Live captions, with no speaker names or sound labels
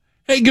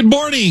Hey, good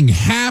morning.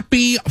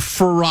 Happy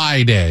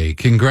Friday.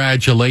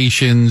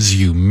 Congratulations.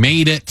 You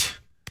made it.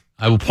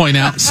 I will point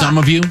out some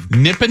of you,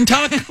 nip and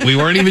tuck. We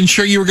weren't even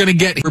sure you were going to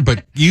get here,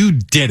 but you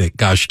did it.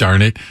 Gosh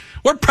darn it.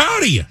 We're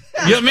proud of you.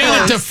 You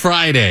made it to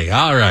Friday.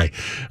 All right.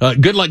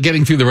 Good luck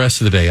getting through the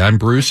rest of the day. I'm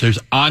Bruce. There's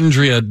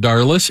Andrea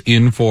Darlis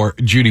in for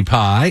Judy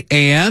Pie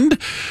and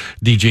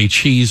DJ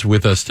Cheese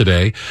with us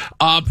today.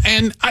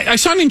 And I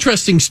saw an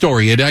interesting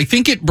story, and I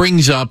think it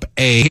brings up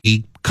a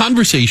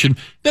conversation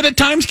that at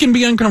times can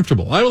be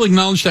uncomfortable. I will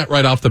acknowledge that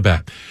right off the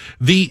bat.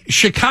 The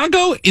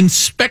Chicago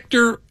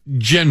Inspector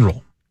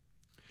General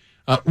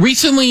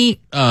recently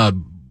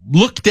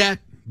looked at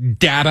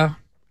data,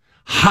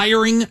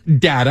 hiring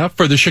data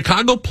for the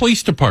Chicago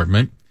Police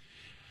Department,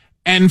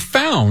 and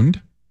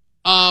found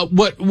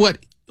what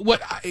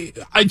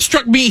it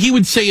struck me he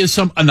would say is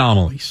some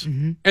anomalies.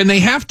 Mm-hmm. And they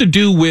have to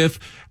do with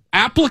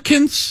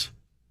applicants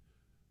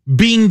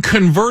being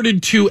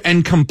converted to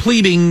and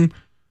completing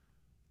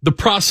the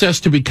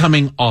process to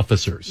becoming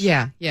officers.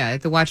 Yeah.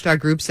 The Watchdog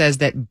Group says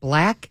that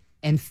black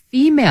and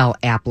female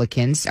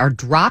applicants are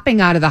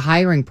dropping out of the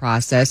hiring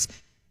process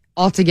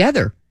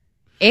altogether.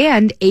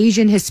 And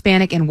Asian,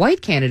 Hispanic, and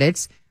white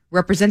candidates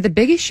represent the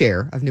biggest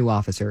share of new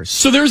officers.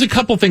 So there's a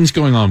couple things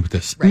going on with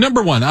this. Right.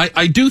 Number one,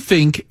 I do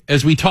think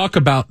as we talk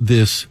about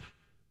this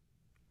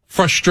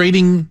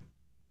frustrating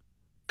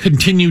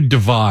continued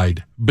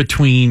divide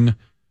between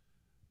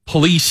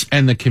police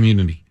and the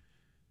community,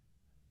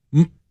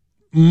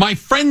 my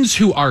friends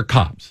who are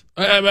cops,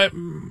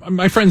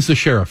 my friend's the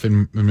sheriff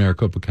in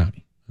Maricopa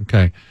County,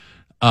 okay,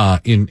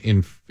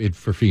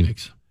 for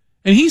Phoenix.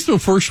 And he's the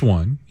first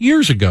one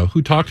years ago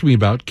who talked to me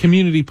about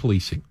community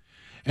policing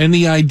and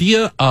the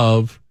idea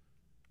of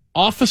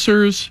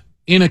officers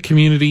in a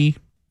community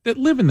that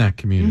live in that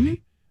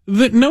community,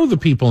 that know the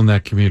people in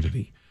that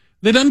community,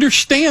 that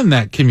understand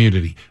that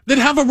community, that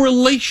have a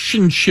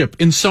relationship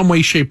in some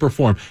way, shape, or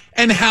form,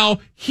 and how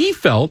he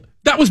felt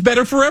that was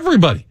better for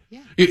everybody.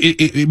 Yeah.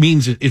 It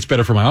means it's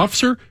better for my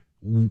officer.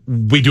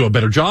 We do a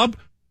better job.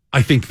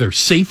 I think they're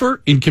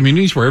safer in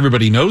communities where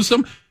everybody knows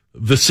them.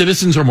 The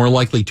citizens are more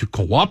likely to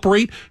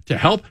cooperate, to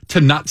help,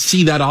 to not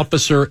see that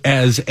officer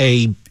as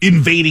a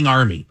invading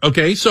army.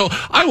 Okay, so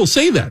I will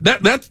say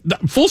that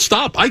full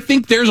stop. I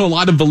think there's a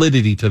lot of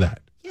validity to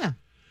that. Yeah,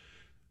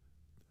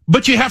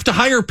 but you have to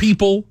hire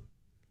people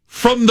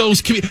from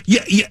those communities.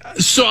 Yeah.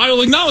 So I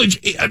will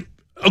acknowledge.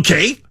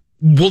 Okay.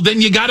 Well, then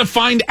you got to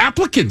find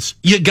applicants.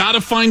 You got to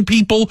find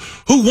people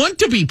who want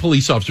to be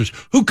police officers,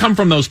 who come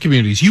from those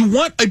communities. You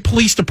want a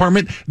police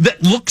department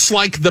that looks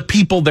like the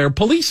people they're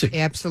policing.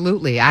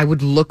 Absolutely. I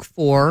would look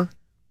for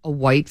a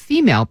white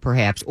female,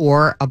 perhaps,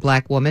 or a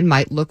black woman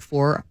might look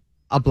for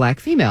a black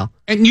female.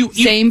 And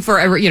same for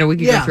every, we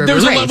can go through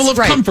there's every a level of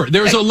comfort.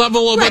 There's a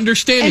level of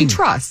understanding.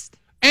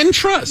 And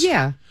trust.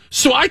 Yeah.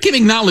 So I can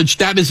acknowledge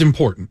that is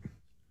important.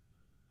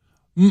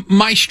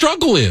 My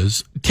struggle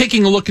is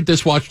taking a look at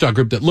this watchdog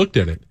group that looked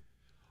at it.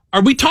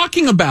 Are we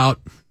talking about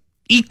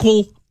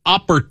equal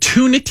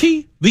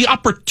opportunity, the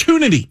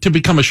opportunity to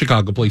become a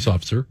Chicago police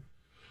officer?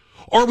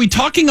 Or are we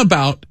talking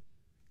about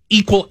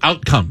equal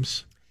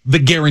outcomes, the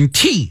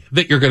guarantee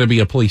that you're going to be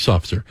a police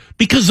officer?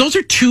 Because those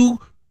are two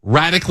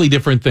radically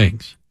different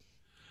things.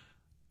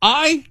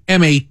 I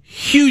am a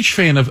huge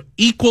fan of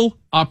equal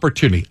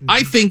opportunity. Mm-hmm.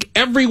 I think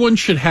everyone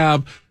should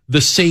have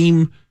the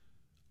same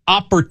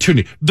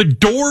opportunity. The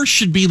door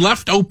should be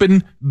left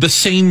open the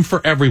same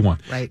for everyone.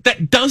 Right.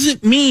 That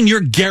doesn't mean you're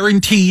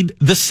guaranteed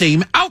the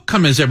same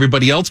outcome as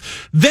everybody else.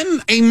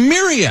 Then a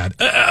myriad,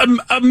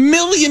 a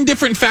million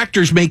different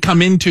factors may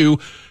come into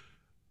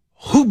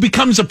who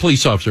becomes a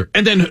police officer,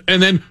 and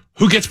then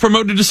who gets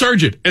promoted to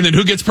sergeant, and then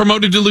who gets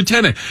promoted to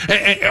lieutenant,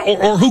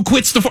 or who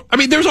quits the. I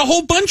mean, there's a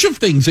whole bunch of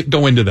things that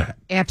go into that.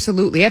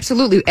 Absolutely.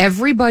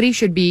 Everybody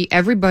should be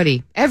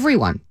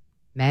everyone.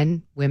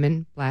 Men,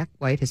 women, black,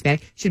 white,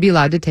 Hispanic, should be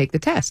allowed to take the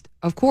test,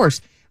 of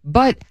course.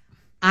 But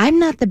I'm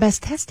not the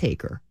best test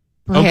taker.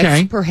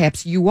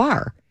 Perhaps you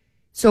are.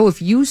 So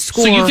if you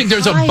score So you think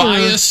there's a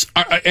bias,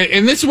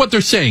 and this is what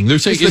they're saying. They're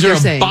saying, is there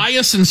a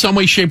bias in some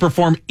way, shape, or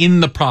form in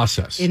the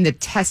process? In the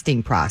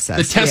testing process.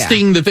 The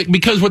testing,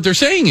 because what they're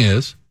saying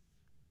is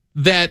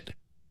that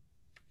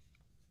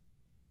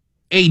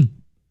they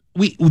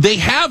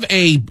have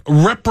a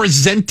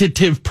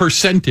representative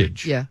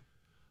percentage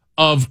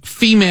of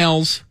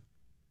females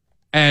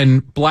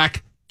and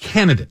black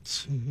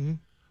candidates,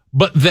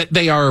 but that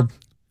they are,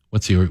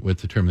 what's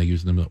the term they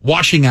use in the middle?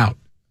 Washing out.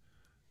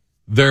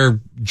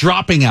 They're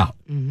dropping out.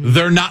 Mm-hmm.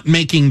 They're not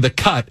making the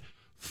cut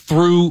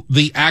through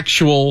the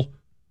actual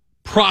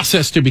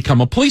process to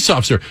become a police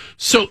officer.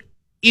 So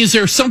is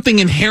there something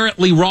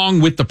inherently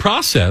wrong with the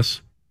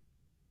process?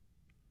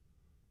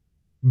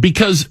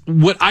 Because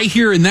what I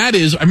hear in that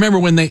is, I remember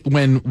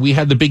when we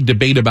had the big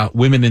debate about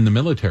women in the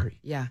military.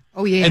 Yeah.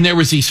 Oh, yeah. And there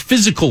was these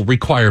physical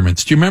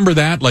requirements. Do you remember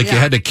that? Like you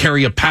had to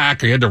carry a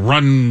pack, or you had to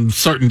run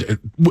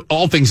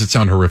all things that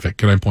sound horrific.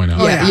 Can I point out?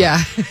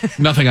 Yeah.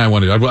 Nothing I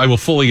wanted. I will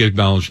fully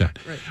acknowledge that.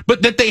 Right.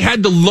 But that they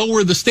had to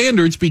lower the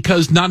standards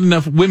because not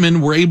enough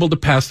women were able to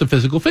pass the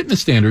physical fitness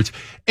standards.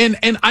 And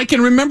I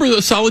can remember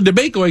the solid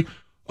debate going,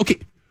 Okay,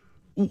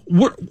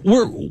 we're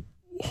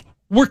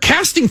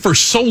casting for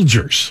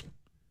soldiers.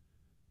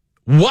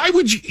 Why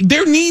would you?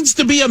 There needs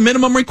to be a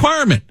minimum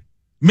requirement.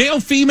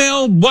 Male,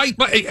 female, white,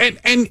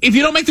 and if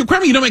you don't make the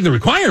requirement, you don't make the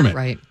requirement.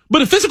 Right.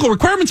 But a physical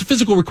requirement's a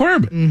physical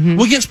requirement. Mm-hmm.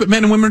 Well, yes, but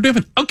men and women are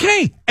different.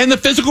 Okay, and the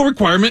physical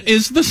requirement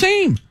is the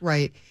same.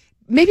 Right.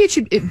 Maybe it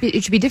should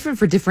be different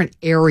for different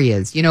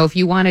areas. If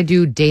you want to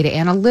do data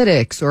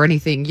analytics or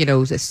anything,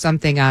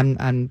 something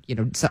on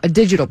a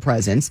digital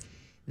presence,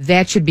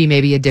 that should be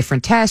maybe a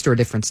different test or a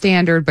different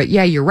standard. But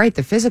yeah, you're right.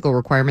 The physical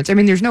requirements. I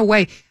mean, there's no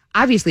way.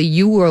 Obviously,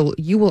 you will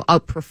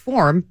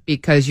outperform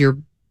because you're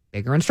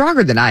bigger and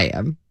stronger than I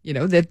am.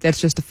 That's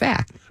just a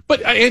fact.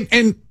 But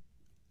and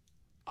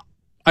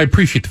I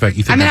appreciate the fact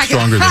you think I'm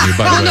stronger than you.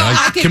 By the way,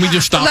 can we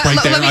just stop right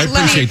there? I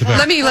appreciate the fact.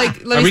 Let me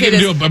are we going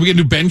to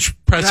do bench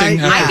pressing?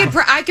 Right.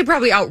 I could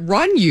probably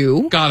outrun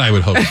you. God, I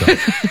would hope so.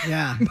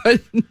 Yeah,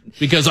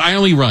 because I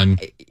only run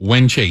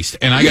when chased,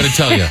 and I got to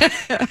tell you,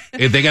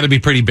 they got to be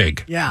pretty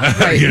big. Yeah,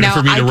 right.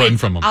 For me to run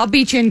from them. I'll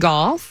beat you in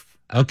golf.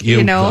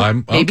 Okay,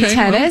 maybe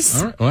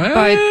tennis. Well, all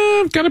right.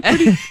 Well, I've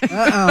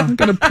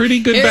got a pretty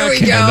good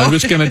backhand. I'm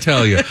just going to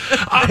tell you.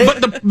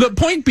 But the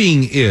point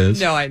being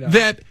is I know.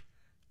 that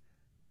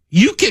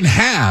you can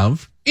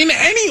have in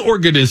any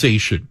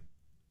organization,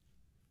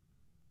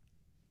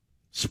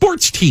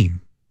 sports team,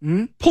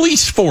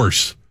 police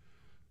force,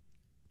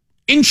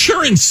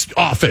 insurance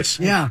office.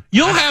 Yeah,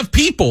 you'll have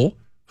people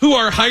who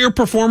are higher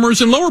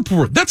performers and lower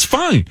performers. That's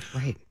fine.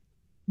 Right.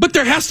 But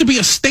there has to be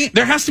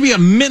a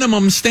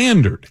minimum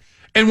standard.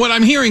 And what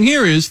I'm hearing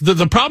here is that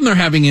the problem they're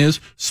having is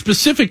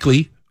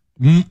specifically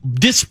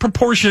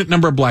disproportionate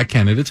number of black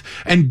candidates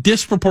and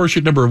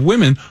disproportionate number of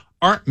women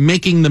aren't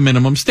making the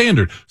minimum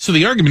standard. So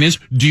the argument is,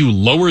 do you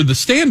lower the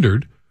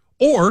standard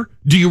or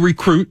do you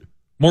recruit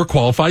more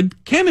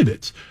qualified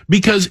candidates?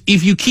 Because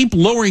if you keep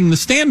lowering the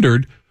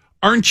standard,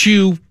 aren't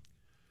you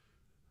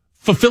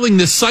fulfilling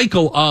this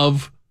cycle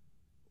of,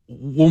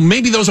 well,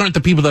 maybe those aren't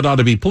the people that ought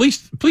to be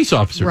police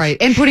officers. Right.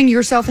 And putting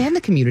yourself and the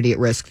community at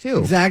risk, too.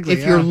 Exactly.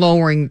 If you're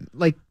lowering,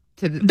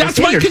 to the that's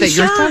my concern. That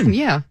you're talking,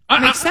 yeah.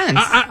 Makes sense.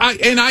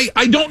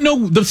 I don't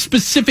know the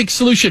specific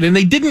solution, and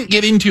they didn't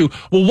get into,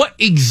 well, what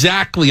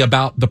exactly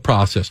about the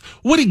process?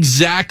 What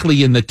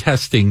exactly in the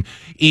testing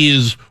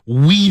is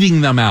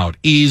weeding them out,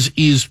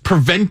 is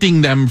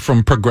preventing them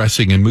from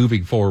progressing and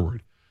moving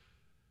forward?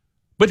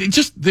 But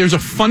there's a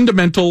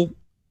fundamental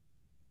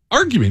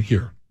argument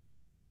here.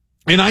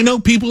 And I know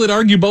people that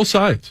argue both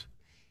sides.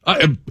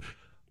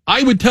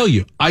 I would tell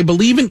you, I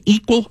believe in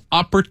equal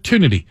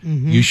opportunity.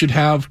 Mm-hmm. You should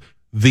have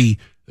the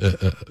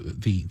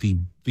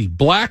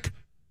black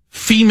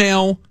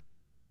female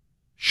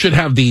should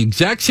have the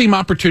exact same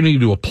opportunity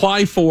to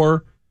apply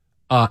for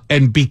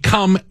and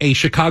become a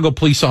Chicago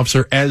police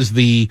officer as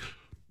the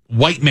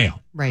white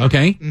male. Right.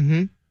 Okay.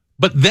 Mm-hmm.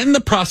 But then the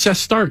process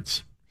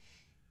starts.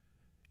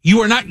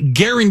 You are not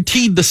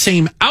guaranteed the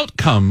same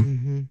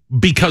outcome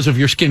because of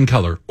your skin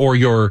color or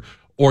your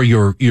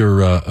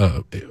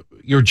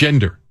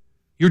gender.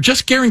 You're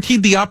just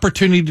guaranteed the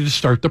opportunity to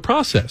start the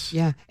process.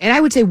 Yeah. And I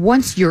would say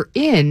once you're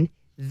in,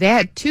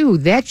 that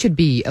should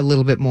be a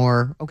little bit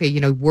more, okay,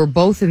 we're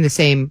both in the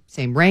same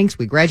ranks.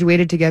 We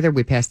graduated together.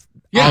 We passed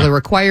all the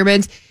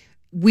requirements.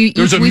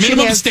 There's a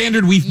minimum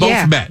standard we've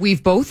both met.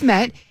 We've both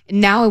met.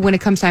 And now when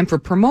it comes time for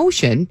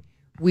promotion,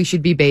 we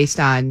should be based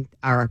on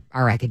our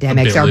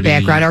academics, our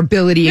background, our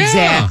ability.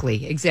 Yeah.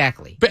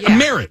 Exactly. But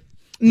merit.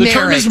 The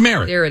term is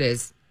merit. There it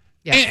is.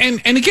 Yeah.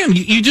 And again,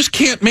 you just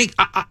can't make.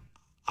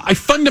 I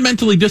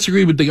fundamentally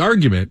disagree with the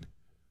argument,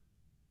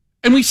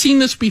 and we've seen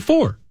this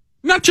before,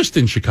 not just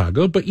in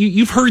Chicago, but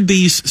you've heard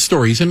these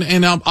stories,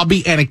 and I'll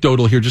be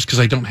anecdotal here just because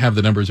I don't have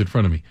the numbers in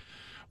front of me.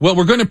 Well,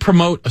 we're going to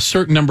promote a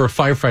certain number of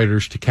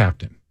firefighters to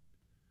captain,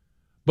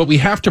 but we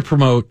have to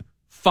promote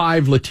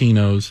 5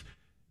 Latinos,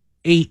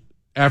 8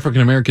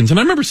 African Americans, and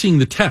I remember seeing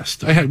the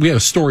test. We had a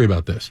story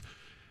about this,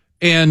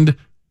 and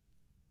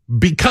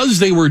because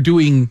they were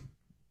doing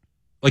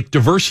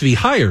diversity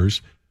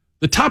hires,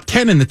 the top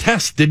 10 in the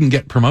test didn't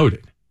get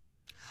promoted.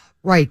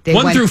 Right.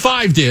 1 through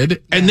 5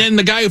 did, and then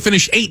the guy who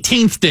finished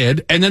 18th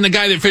did, and then the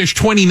guy that finished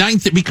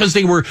 29th did, because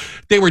they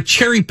were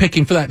cherry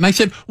picking for that. And I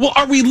said, well,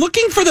 are we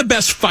looking for the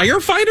best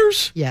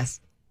firefighters?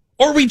 Yes.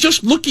 Or are we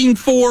just looking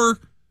for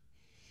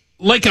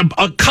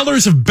a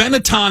Colors of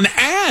Benetton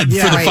ad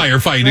for the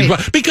firefighting?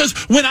 Right. Because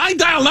when I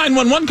dial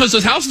 911 because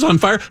this house is on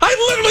fire,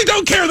 I literally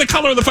don't care the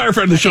color of the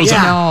firefighter that shows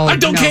up. I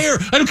don't care.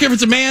 I don't care if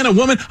it's a man, a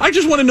woman. I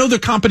just want to know they're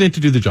competent to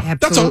do the job.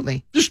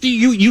 Absolutely. That's all. Just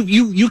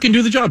you can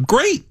do the job.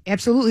 Great.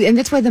 Absolutely. And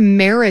that's why the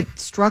merit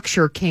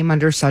structure came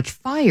under such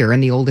fire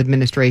in the old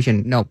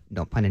administration. No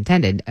pun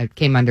intended. It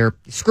came under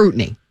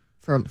scrutiny,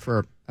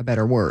 for a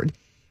better word,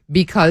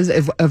 because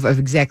of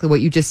exactly what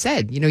you just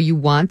said. You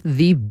want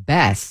the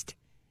best,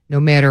 no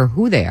matter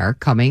who they are,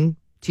 coming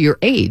to your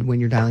aid when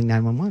you're dialing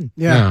 911.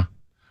 Yeah.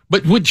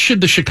 But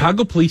should the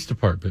Chicago Police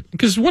Department,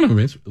 because one of them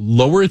is,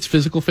 lower its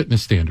physical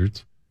fitness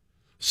standards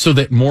so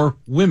that more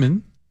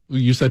women, we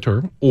use that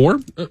term, or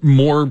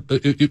more,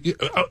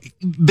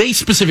 they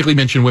specifically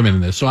mention women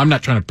in this, so I'm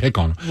not trying to pick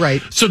on them.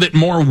 Right. So that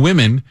more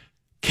women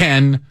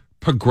can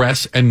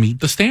progress and meet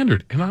the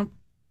standard. And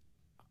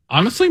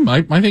honestly,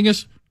 my thing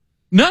is,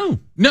 no,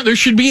 there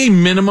should be a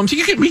minimum. So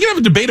we can have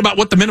a debate about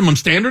what the minimum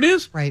standard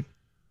is. Right.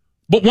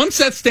 But once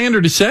that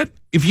standard is set,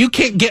 if you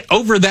can't get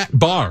over that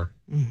bar,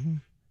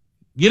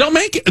 you don't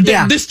make it.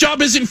 Yeah. This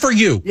job isn't for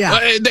you.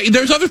 Yeah.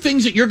 There's other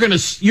things that you're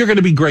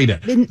gonna be great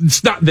at.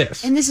 It's not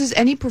this. And this is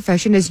any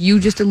profession, as you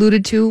just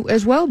alluded to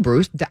as well,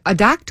 Bruce. A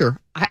doctor.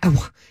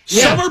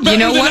 Some are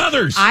better than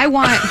others. I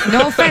want,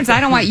 no offense, I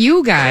don't want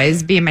you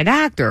guys being my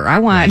doctor. I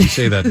want You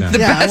say that now.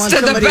 I want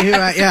somebody who,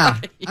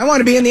 I want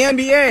to be in the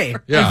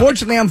NBA. Yeah.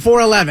 Unfortunately, I'm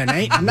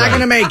 4'11". I'm not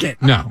going to make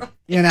it. No.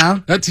 You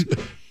know?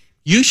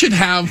 You should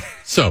have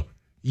the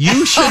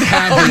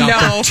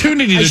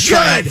opportunity to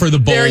try out for the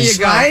Bulls. There you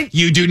go. Right?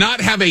 You do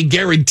not have a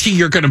guarantee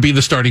you're going to be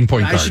the starting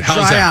point guard. I should How's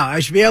try that? out. I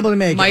should be able to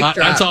make it.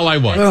 That's all I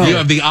want. Boom. You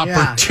have the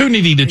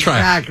opportunity to try.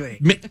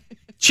 Exactly.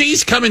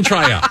 Cheese, come and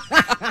try out.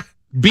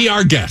 Be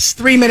our guest.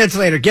 3 minutes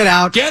later, get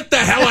out. Get the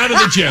hell out of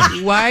the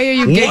gym. Why are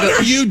you What giggling?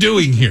 are you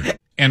doing here?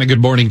 Anna,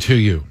 good morning to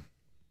you.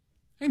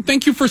 And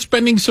thank you for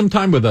spending some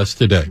time with us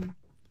today.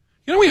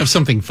 You know, we have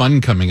something fun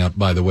coming up,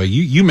 by the way.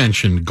 You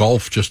mentioned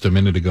golf just a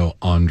minute ago,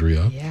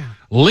 Andrea. Yeah.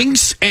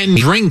 Links and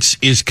Drinks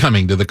is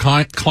coming to the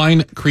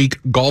Klein Creek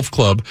Golf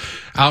Club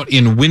out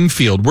in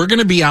Winfield. We're going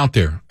to be out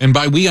there. And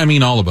by we, I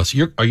mean all of us.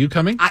 Are you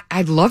coming?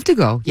 I'd love to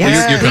go.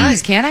 Yes, You're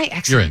please. coming. Can I?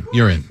 Excellent.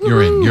 You're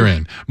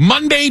in.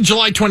 Monday,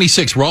 July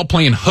 26th, we're all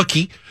playing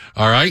hooky.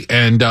 All right.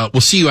 And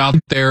we'll see you out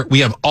there. We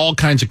have all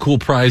kinds of cool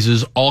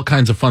prizes, all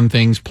kinds of fun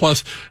things.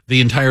 Plus, the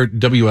entire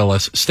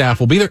WLS staff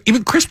will be there.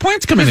 Even Chris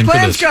Plant's coming in for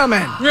this. coming.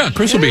 Yeah,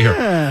 Chris will be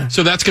here.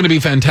 So that's going to be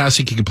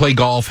fantastic. You can play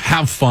golf,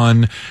 have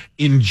fun,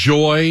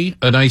 enjoy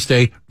a nice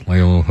day, play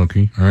a little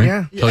hooky. All right.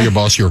 Yeah. Tell your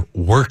boss you're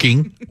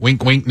working.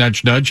 Wink, wink,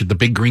 nudge, nudge at the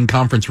big green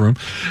conference room.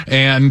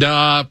 And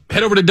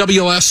head over to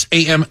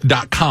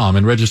WLSAM.com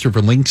and register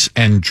for Links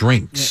and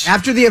Drinks.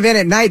 After the event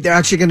at night, they're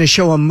actually going to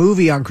show a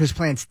movie on Chris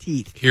Plant's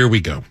teeth. Here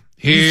we go.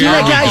 You see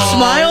that guy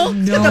smile?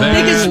 No. That's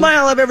the biggest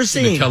smile I've ever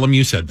seen. Tell him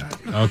you said that,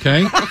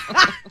 okay?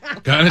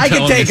 I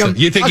can take him.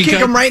 You think I'll you kick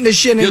can? him right in the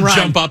shin and You'll run.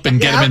 jump up and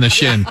get him in the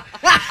shin.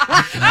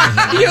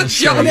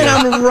 And then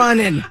I'm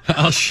running.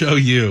 I'll show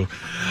you.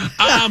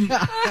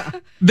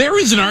 There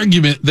is an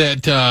argument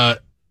that,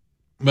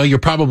 well, you're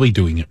probably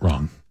doing it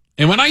wrong.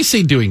 And when I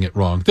say doing it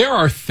wrong, there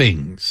are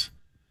things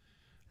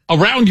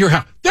around your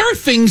house. There are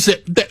things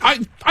that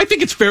I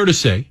think it's fair to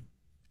say.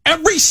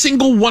 Every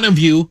single one of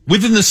you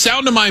within the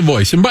sound of my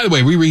voice. And by the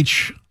way, we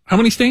reach how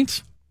many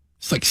states?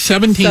 It's like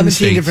 17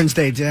 states. Different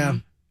states, yeah.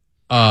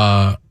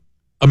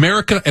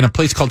 America and a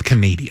place called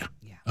Canada.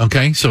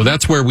 Okay? So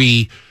that's where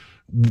we're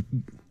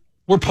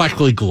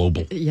practically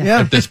global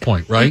at this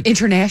point, right?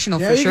 International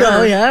There for you sure.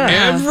 go, yeah.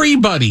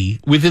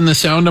 Everybody within the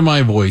sound of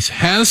my voice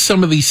has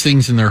some of these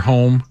things in their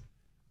home,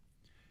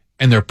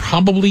 and they're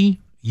probably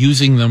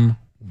using them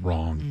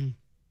wrong.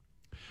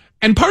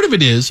 And part of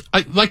it is,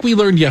 like we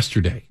learned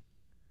yesterday,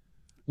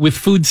 with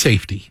food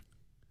safety.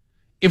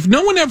 If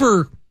no one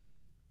ever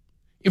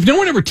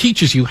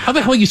teaches you, how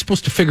the hell are you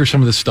supposed to figure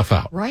some of this stuff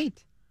out? Right.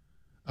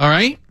 All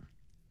right?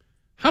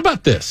 How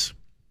about this?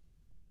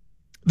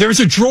 There's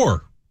a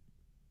drawer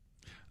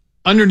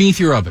underneath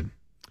your oven.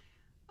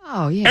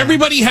 Oh, yeah.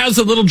 Everybody has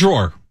a little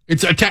drawer.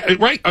 It's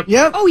right?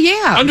 Yep. Oh,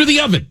 yeah. Under the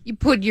oven. You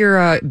put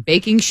your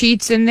baking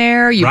sheets in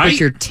there. You Right. put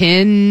your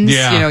tins.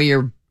 Yeah.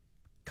 Your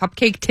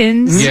cupcake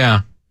tins.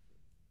 Yeah.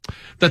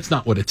 That's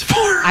not what it's for.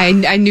 I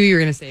knew you were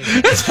going to say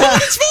that. That's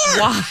what it's for.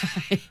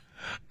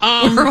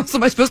 Why? Where else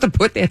am I supposed to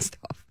put that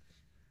stuff?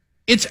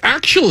 It's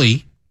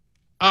actually,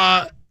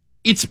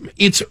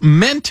 it's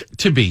meant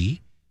to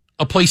be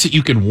a place that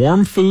you can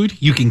warm food.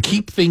 You can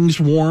keep things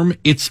warm.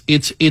 It's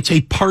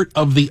a part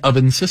of the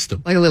oven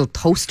system. Like a little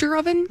toaster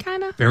oven,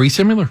 kind of? Very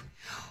similar.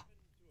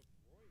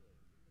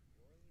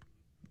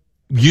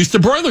 The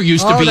broiler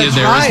used to be in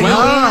there as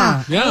well.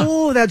 Huh? Yeah.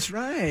 Oh, that's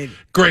right.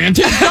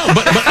 Granted, no,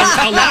 but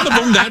a lot of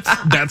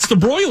them, that's the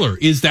broiler,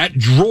 is that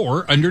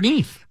drawer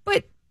underneath.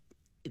 But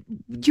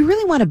do you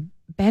really want to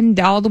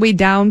bend all the way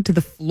down to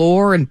the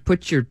floor and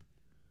put your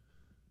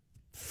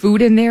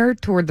food in there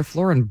toward the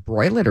floor and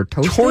broil it or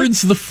toast it?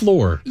 Towards the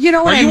floor. You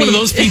know what Are I you one of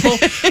mean? those people?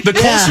 The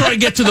closer I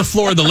get to the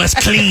floor, the less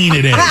clean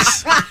it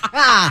is.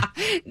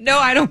 No,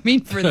 I don't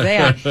mean for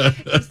that.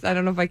 Just, I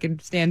don't know if I can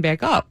stand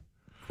back up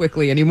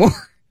quickly anymore.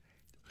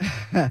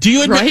 Do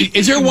you admit, Right?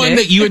 is there one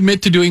that you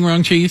admit to doing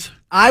wrong, Cheese?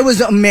 I was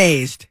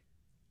amazed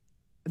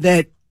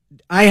that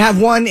I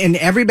have one in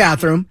every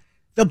bathroom.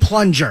 The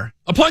plunger.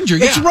 A plunger,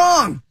 yeah. It's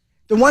wrong.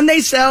 The one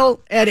they sell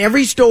at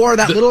every store,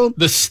 that little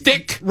The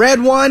stick, red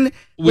one,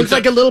 looks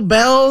like a little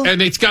bell. and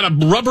it's got a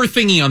rubber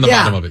thingy on the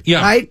bottom of it.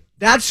 Yeah. Right?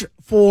 That's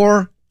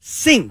for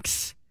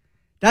sinks.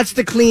 That's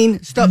the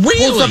clean stuff. Pull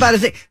Really? stuff out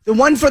of sink. The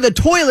one for the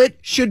toilet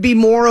should be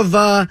more of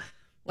a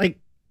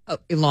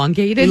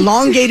Elongated?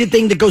 elongated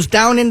thing that goes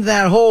down into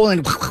that hole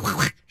and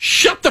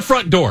Shut the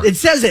front door. it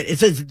says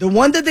the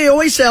one that they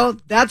always sell,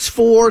 that's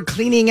for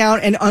cleaning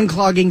out and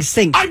unclogging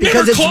sinks. I've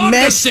never clogged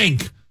a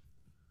sink.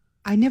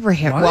 I never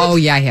have. What? Well,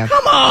 yeah, I have.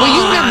 Come on. Well,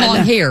 you have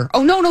long hair.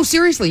 Oh, no,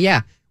 seriously,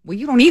 yeah. Well,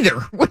 you don't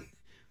either.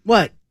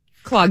 What?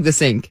 clog the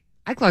sink.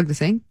 I clog the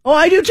sink. Oh,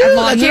 I do too.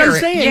 Long That's hair. what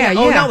I'm saying. Yeah,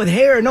 Oh, yeah. not with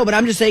hair. No, but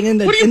I'm just saying in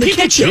the What are you in the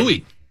people kitchen.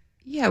 doing?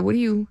 Yeah, what do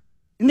you...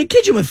 In the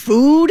kitchen with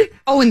food.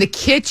 Oh, in the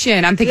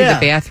kitchen. I'm thinking Yeah.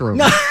 the bathroom.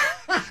 No.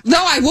 No,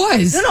 I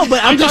was. No,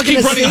 but I I'm just talking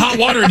keep the running sink. hot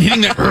water and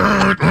hitting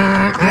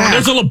that.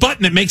 There's a little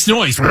button that makes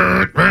noise.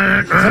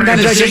 Sometimes And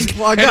the I sink, just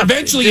plug and up.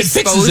 eventually it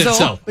fixes Disposal.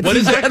 itself. What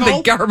is that The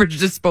called? garbage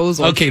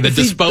disposal. Okay, the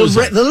See,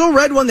 disposal. The little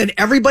red one that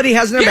everybody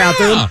has in their Yeah.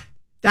 bathroom,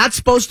 that's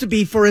supposed to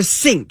be for a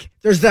sink.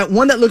 There's that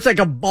one that looks like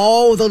a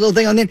ball with a little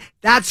thing on it.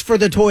 That's for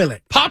the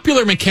toilet.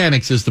 Popular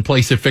Mechanics is the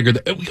place that figured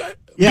that.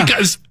 Yeah.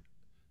 Because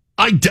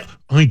I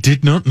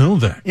did not know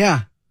that.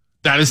 Yeah.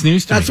 That is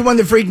news to That's the me. one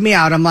that freaked me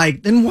out. I'm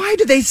like, then why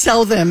do they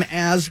sell them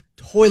as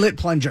toilet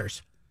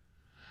plungers?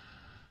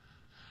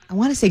 I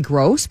want to say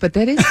gross, but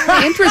that is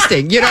really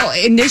interesting. You know,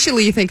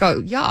 initially you think,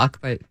 oh, yuck,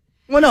 but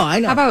Well, no, I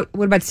know.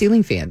 what about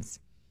ceiling fans?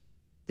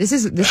 This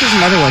is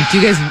another one. Do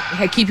you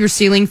guys keep your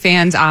ceiling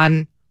fans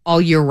on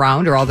all year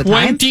round or all the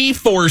time?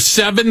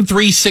 24/7,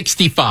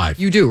 365.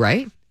 You do,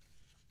 right?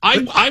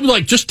 I'm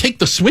like, just take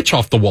the switch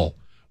off the wall.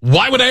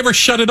 Why would I ever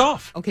shut it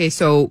off? Okay,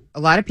 so a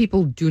lot of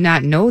people do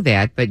not know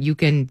that, but you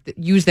can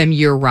use them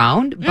year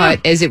round.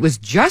 But as it was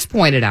just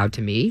pointed out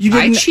to me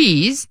by didn't-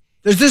 Cheese,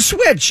 There's a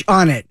switch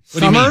on it.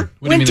 What do you mean? Summer, What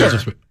do you mean winter. there's a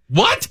switch?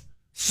 What?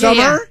 Summer,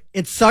 Yeah.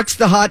 it sucks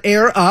the hot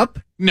air up.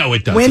 No,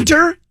 it doesn't.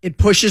 Winter, it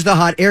pushes the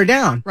hot air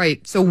down.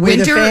 right? So When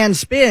winter, the fan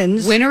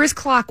spins, winter is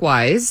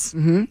clockwise.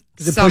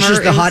 because it summer pushes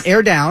the is- hot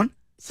air down.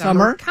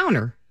 Summer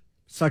counter.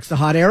 sucks the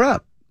hot air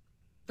up.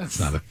 That's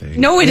not a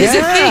thing. No, it is a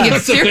Yeah. thing.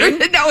 That's a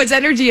thing? No, it's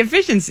energy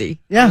efficiency.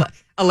 Yeah.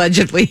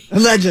 Allegedly.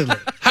 Allegedly.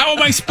 How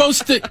am I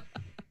supposed to? There's a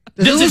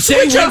Does little it say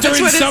switch on- winter that's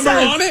and what it summer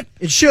says. on it?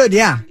 It should,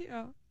 yeah.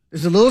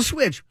 There's a little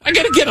switch. I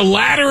got to get a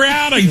ladder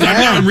out.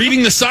 I'm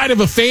reading the side of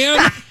a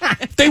fan.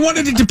 If they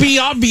wanted it to be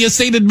obvious,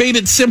 they'd have made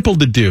it simple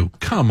to do.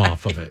 Come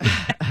off of it.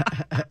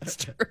 That's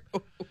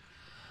true.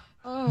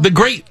 The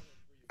great.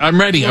 I'm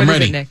ready. I'm What is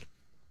ready. it, Nick?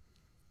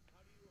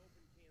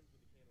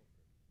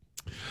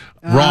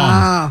 Wrong.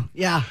 Ah,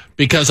 yeah.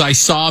 Because I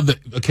saw the.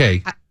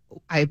 Okay.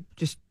 I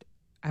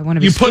want to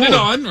be You put it schooled.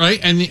 on, right?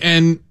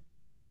 And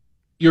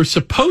you're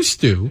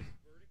supposed to.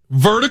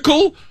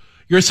 Vertical.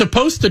 You're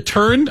supposed to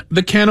turn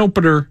the can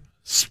opener.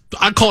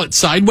 I call it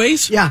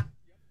sideways. Yeah.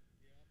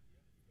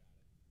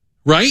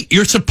 Right?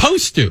 You're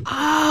supposed to.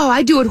 Oh,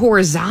 I do it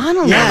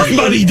horizontally. Yeah.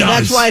 Everybody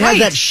does. That's why it has Right.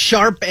 that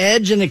sharp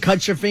edge and it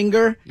cuts your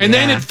finger. And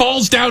then Yeah. it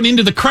falls down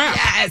into the crap.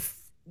 Yes.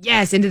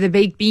 Yes, into the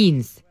baked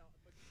beans.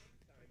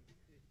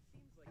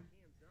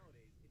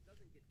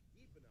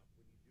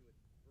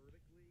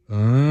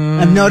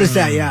 I've noticed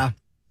that, yeah.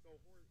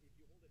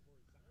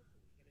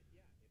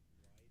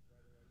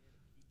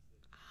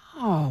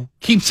 Oh,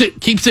 Keeps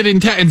it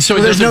intact, and so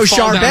Well, it there's doesn't no fall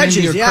sharp down edges,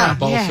 into your yeah.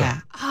 crap. Also, yeah.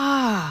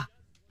 Ah.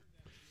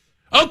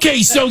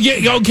 okay, so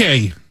yeah,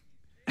 okay,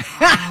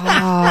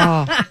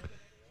 Oh.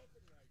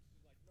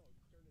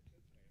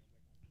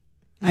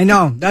 I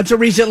know. That's a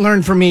recent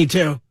learn for me,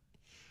 too.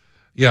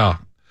 yeah.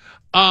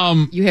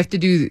 You have to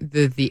do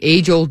the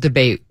age-old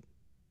debate.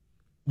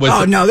 With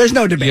Oh, no, there's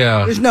no debate.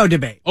 Yeah. There's no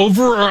debate.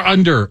 over or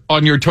under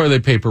on your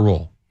toilet paper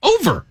roll?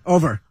 Over.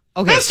 Over.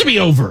 Okay. Has to be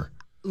over.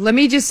 Let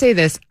me just say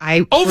this.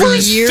 Over for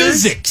is years,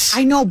 physics.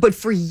 I know, but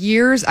for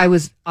years I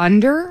was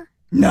under.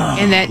 No.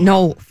 And that,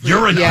 no.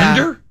 You're an yeah,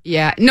 under?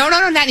 Yeah. No,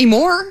 not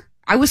anymore.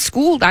 I was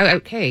schooled. I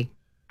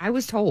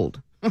was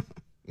told.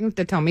 You don't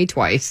have to tell me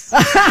twice. If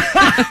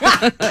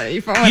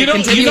I want to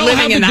continue how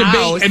living the in the debate,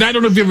 house. and I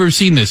don't know if you've ever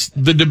seen this.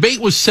 The debate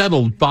was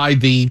settled by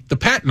the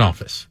patent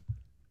office.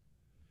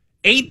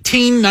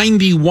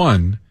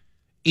 1891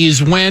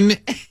 is when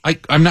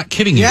I'm not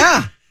kidding you.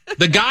 Yeah.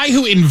 The guy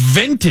who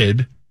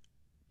invented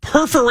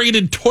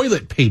perforated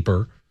toilet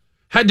paper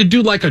had to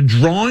do like a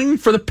drawing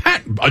for the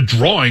patent. A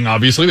drawing,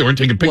 obviously. They weren't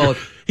taking pictures. Well-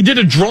 He did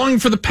a drawing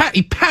for the patent.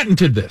 He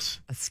patented this.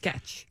 A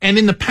sketch. And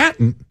in the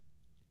patent,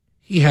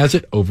 he has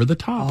it over the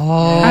top.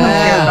 Oh. I don't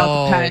care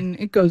about the patent.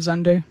 It goes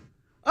under.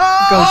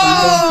 You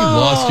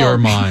lost your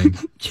mind.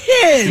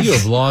 Kids. You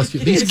have lost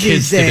these Kids kids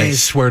these today.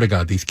 days. Swear to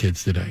God, these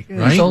kids today, These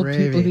right? old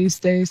Gravy. people these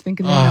days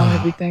thinking they know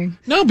everything.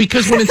 No,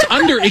 because when it's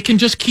under, it can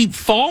just keep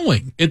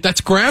falling. That's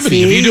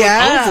gravity. If See, you do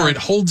yeah. it over, it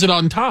holds it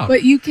on top.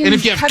 But you can and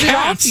if you have cut it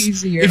off cats,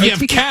 easier. if Or you have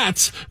take it-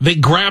 cats, they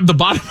grab the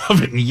bottom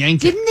of it and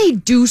yank it. Didn't they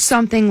do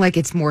something like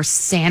it's more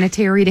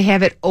sanitary to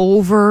have it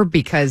over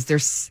because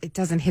it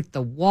doesn't hit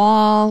the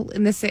wall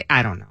in the same?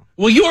 I don't know.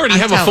 Well, you already I'm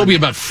have a telling phobia you.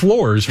 about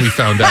floors. We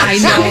found out. I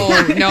So know.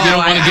 No, you don't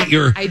want to get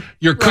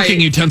your cooking right.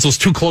 utensils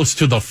too close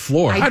to the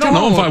floor. I I don't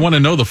know if don't. I want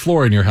to know the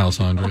floor in your house,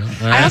 Andrea.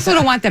 I also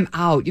don't want them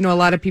out. You know, a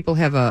lot of people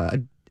have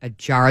a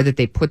jar that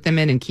they put them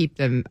in and keep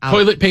them out.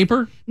 Toilet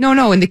paper,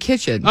 No, in the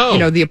kitchen. Oh. You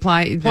know, the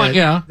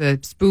yeah. the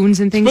spoons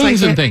and things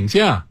spoons like and that. things.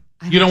 Yeah,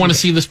 I you don't don't want to do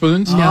see the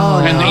spoons. No.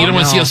 and you don't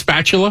want to see No. a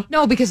spatula.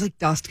 No, because like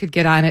dust could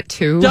get on it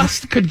too.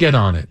 Dust could get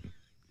on it.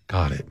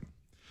 Got it.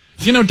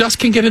 You know, dust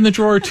can get in the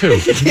drawer too.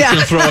 Just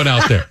gonna throw it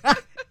out there.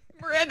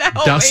 Miranda,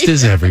 help Dust me.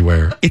 is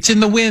everywhere. It's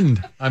in the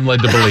wind, I'm led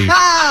to believe. All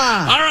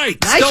right,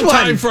 Nice still one.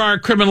 time for our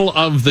criminal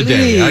of the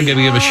day. I'm going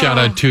to give a shout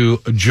out to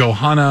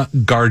Johanna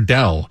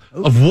Gardell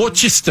of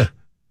Worcester.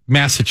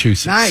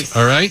 Massachusetts. Nice.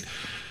 All right.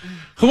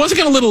 Who wasn't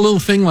going to let a little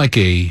thing like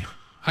a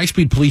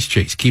high-speed police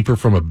chase keep her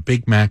from a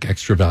Big Mac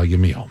extra value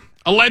meal?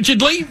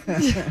 Allegedly,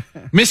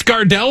 Miss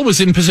Gardell was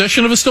in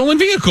possession of a stolen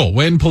vehicle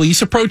when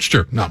police approached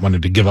her. Not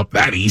wanting to give up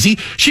that easy,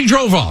 she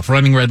drove off,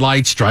 running red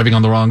lights, driving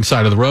on the wrong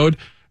side of the road,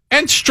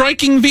 and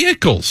striking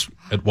vehicles.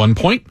 At one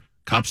point,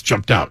 cops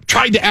jumped out,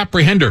 tried to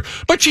apprehend her,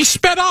 but she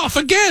sped off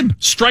again,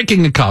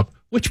 striking a cop,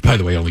 which, by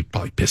the way, only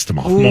probably pissed him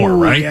off more,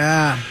 right?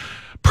 Yeah.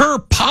 Per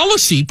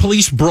policy,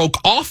 police broke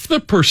off the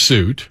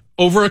pursuit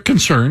over a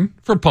concern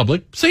for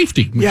public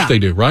safety, which they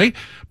do, right?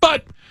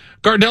 But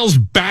Gardell's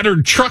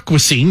battered truck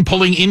was seen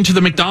pulling into the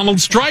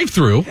McDonald's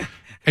drive-thru,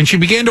 and she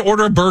began to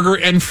order a burger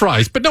and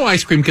fries, but no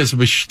ice cream because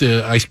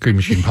the ice cream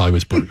machine probably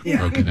was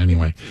broken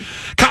anyway.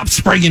 Cops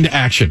sprang into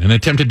action and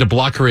attempted to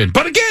block her in,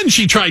 but again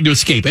she tried to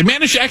escape and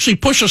managed to actually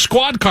push a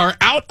squad car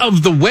out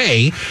of the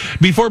way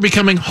before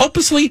becoming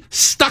hopelessly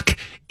stuck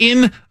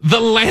in the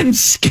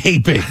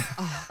landscaping.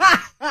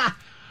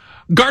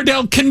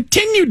 Gardell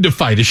continued to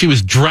fight as she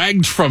was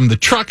dragged from the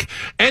truck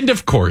and,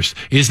 of course,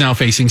 is now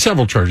facing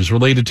several charges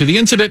related to the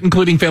incident,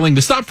 including failing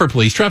to stop for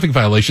police, traffic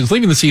violations,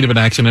 leaving the scene of an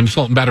accident,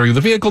 assault and battery of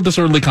the vehicle,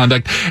 disorderly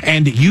conduct,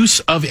 and use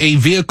of a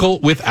vehicle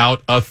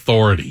without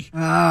authority.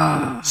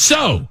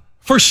 So,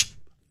 for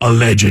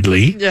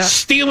allegedly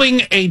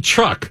stealing a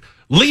truck,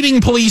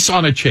 leading police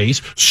on a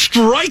chase,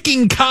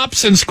 striking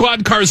cops and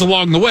squad cars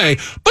along the way,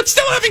 but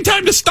still having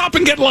time to stop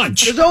and get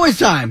lunch. There's always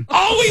time.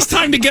 Always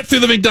time to get through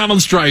the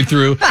McDonald's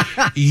drive-thru.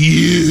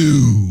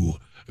 You,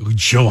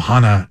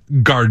 Johanna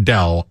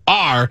Gardell,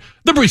 are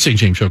the Bruce St.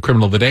 James Show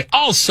criminal of the day.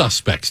 All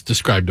suspects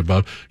described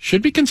above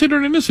should be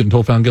considered innocent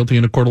until found guilty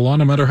in a court of law,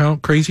 no matter how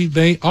crazy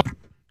they are.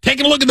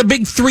 Taking a look at the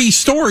big three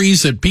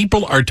stories that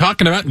people are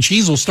talking about, and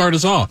Cheese will start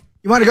us off.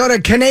 You want to go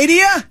to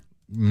Canada?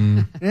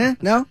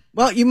 No?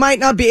 Well, you might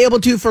not be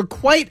able to for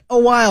quite a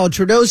while.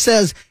 Trudeau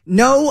says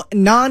no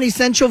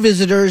non-essential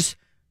visitors,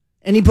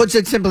 and he puts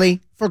it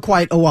simply, for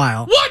quite a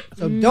while. What?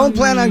 So don't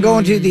plan on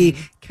going to the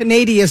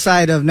Canada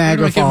side of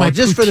Niagara Falls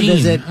just for the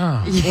visit,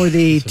 or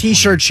the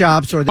T-shirt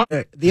shops, or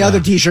the other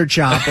T-shirt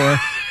shop, or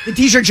the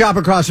T-shirt shop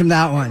across from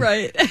that one.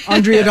 Right.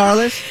 Andrea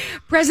Darlis?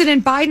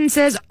 President Biden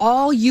says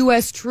all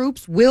U.S.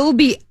 troops will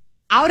be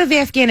out of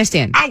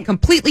Afghanistan,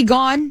 completely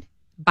gone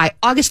by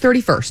August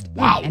 31st.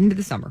 Wow. End of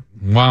the summer.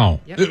 Wow.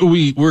 Yep.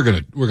 We're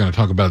gonna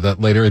talk about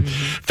that later.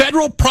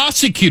 Federal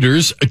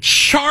prosecutors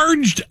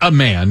charged a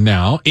man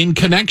now in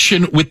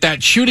connection with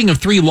that shooting of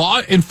 3 law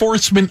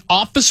enforcement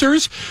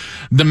officers.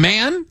 The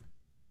man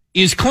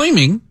is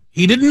claiming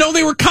he didn't know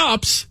they were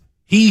cops.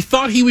 He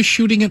thought he was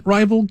shooting at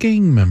rival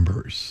gang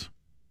members.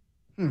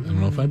 I don't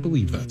know if I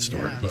believe that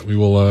story, but we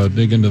will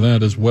dig into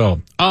that as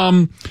well.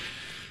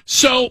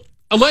 So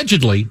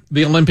allegedly,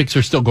 the Olympics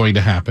are still going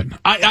to happen.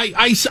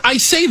 I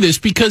say this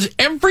because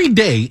every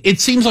day it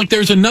seems like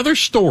there's another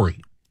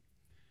story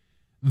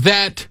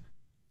that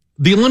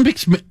the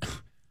Olympics,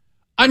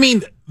 I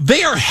mean,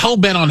 they are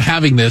hell-bent on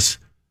having this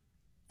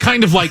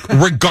kind of like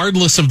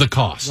regardless of the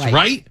cost,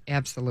 right?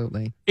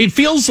 Absolutely. It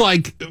feels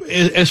like,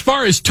 as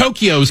far as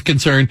Tokyo is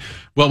concerned,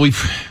 well, we've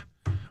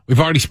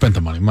already spent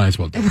the money. Might as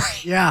well do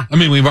it. Yeah. I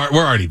mean, we're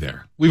already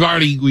there. We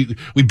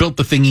built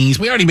the thingies.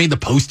 We already made the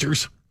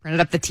posters. Printed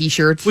up the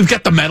T-shirts. We've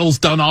got the medals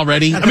done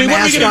already. Got I mean,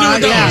 what are we going to do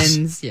with those?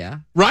 Pens, yeah.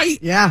 Right?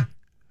 Yeah.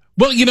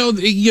 Well, you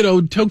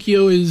know,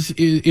 Tokyo is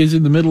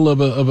in the middle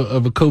of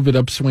a COVID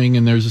upswing,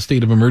 and there's a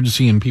state of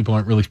emergency, and people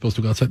aren't really supposed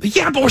to go outside.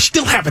 Yeah, but we're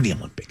still having the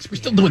Olympics. We're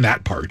still doing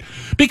that part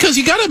because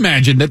you got to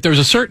imagine that there's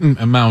a certain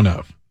amount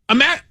of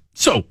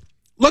So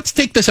let's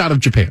take this out of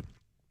Japan.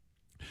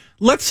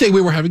 Let's say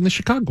we were having the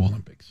Chicago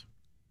Olympics,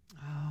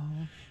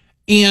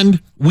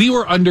 and we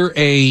were under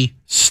a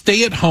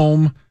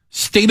stay-at-home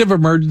state of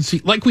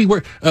emergency, like we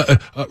were.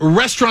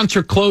 Restaurants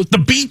are closed, the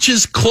beach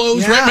is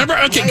closed. Yeah. Right? Remember?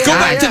 Okay, go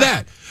back to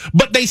that.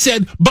 But they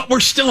said, but we're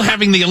still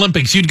having the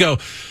Olympics. You'd go,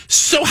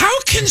 so how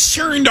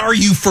concerned are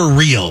you for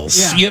reals?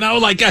 Yeah. You know,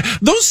 like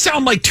those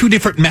sound like two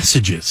different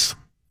messages.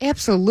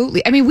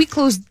 Absolutely. I mean, we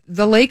closed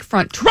the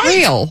lakefront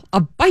trail,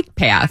 a bike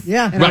path,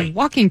 and a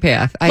walking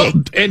path. Well,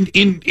 and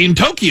in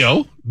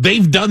Tokyo,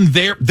 they've done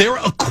their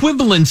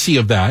equivalency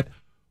of that,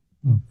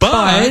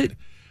 but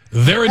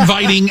they're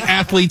inviting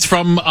athletes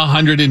from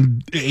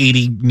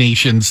 180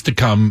 nations to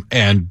come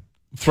and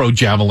throw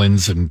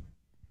javelins and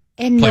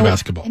play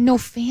basketball. And no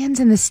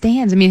fans in the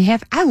stands. I mean,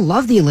 I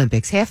love the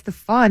Olympics. Half the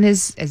fun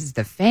is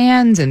the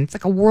fans, and it's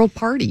like a world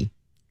party.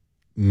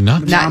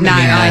 Not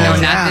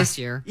this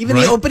year. Even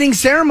the opening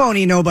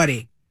ceremony,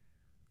 nobody.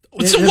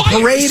 So the why?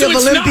 Parade So of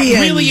it's Olympians.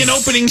 not really an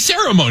opening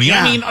ceremony.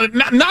 Yeah. I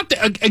mean, not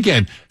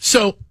again.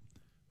 So,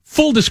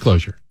 full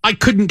disclosure, I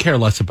couldn't care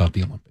less about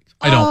the Olympics.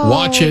 I don't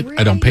watch it. Really?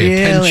 I don't pay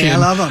attention. I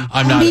love them.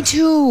 I'm not. Me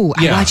too.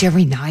 I watch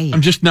every night.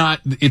 I'm just not.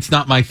 It's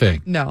not my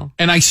thing. No.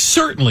 And I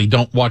certainly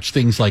don't watch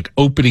things like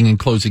opening and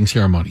closing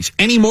ceremonies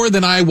any more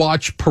than I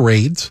watch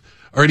parades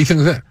or anything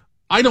like that.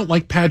 I don't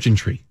like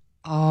pageantry.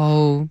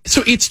 Oh.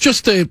 So it's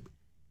just it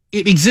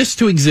exists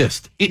to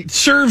exist. It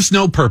serves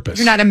no purpose.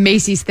 You're not a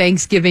Macy's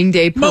Thanksgiving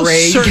Day parade.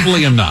 Most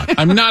certainly am not.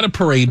 I'm not a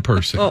parade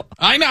person.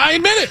 I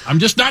admit it. I'm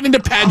just not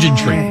into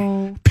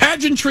pageantry.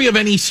 pageantry of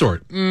any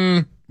sort,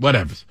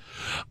 whatever.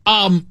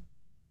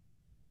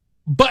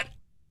 But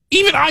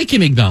even I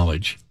can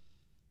acknowledge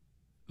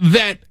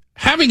that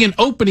having an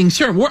opening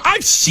ceremony, where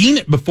I've seen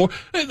it before,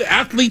 the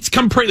athletes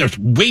come pray, there's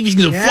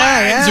waving of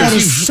flags. That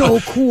is so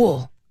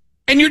cool.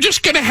 And you're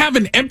just going to have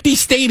an empty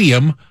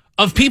stadium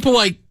of people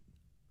like,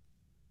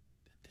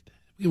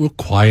 we're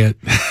quiet.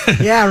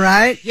 Yeah,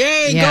 right?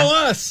 Yay, Yeah. go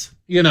us.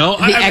 You know,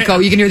 The echo.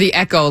 You can hear the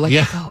echo. Like,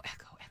 Yeah. echo.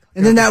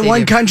 And then that Stadium.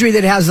 one country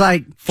that has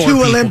like 4 two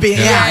people. Olympians.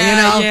 Yeah.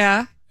 Yeah,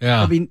 Yeah.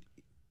 yeah. I mean,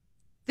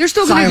 They're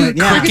still going Silent,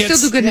 to yeah. do. They're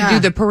still going to Yeah. do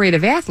the parade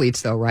of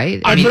athletes, though,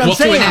 right? I mean, what I'm well,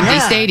 to saying. an empty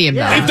Yeah. stadium,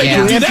 Yeah. though. If they Yeah.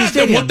 can do Empty that, then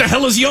stadium. what the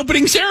hell is the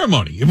opening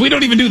ceremony? If we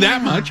don't even do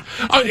that much,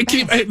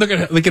 they're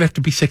going to have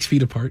to be 6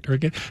 feet apart.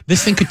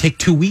 This thing could take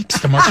 2 weeks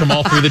to march them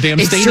all through the damn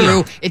It's stadium.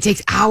 true. It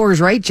takes hours,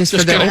 right, just for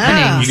the gotta-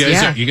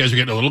 openings. You guys are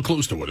getting a little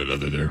close to one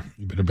another there.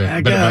 You better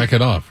Back back up.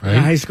 it off, right?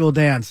 a high school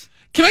dance.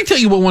 Can I tell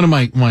you what one of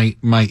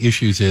my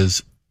issues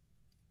is?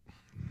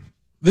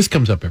 This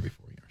comes up every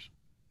 4 years,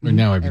 or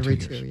now every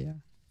 2 years. yeah.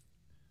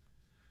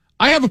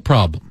 I have a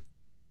problem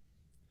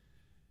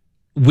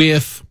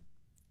with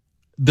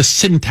the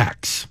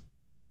syntax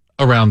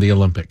around the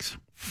Olympics.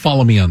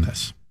 Follow me on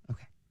this.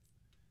 Okay.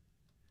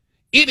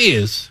 It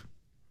is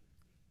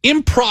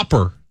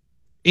improper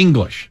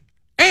English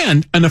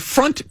and an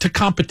affront to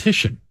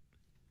competition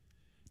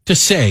to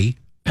say,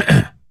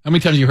 how many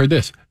times have you heard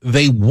this?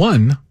 They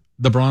won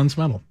the bronze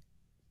medal.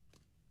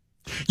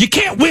 You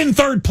can't win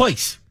third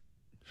place.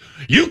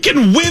 You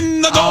can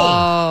win the gold.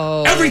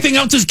 Oh. Everything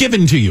else is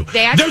given to you.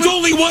 That's There's what-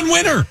 only one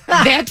winner.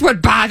 That's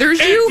what bothers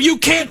you? You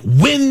can't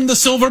win the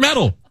silver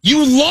medal.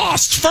 You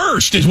lost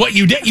first is what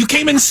you did. You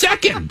came in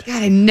second.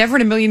 God, I never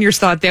in a million years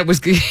thought that was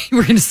good. You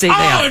were going to say Oh,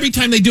 that. every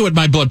time they do it,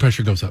 my blood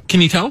pressure goes up.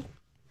 Can you tell?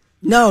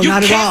 No, You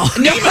not at all.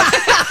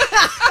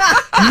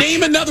 can't-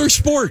 Name another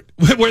sport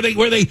where they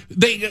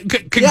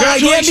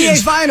congratulations.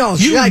 NBA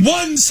Finals. You Like-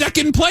 won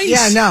second place.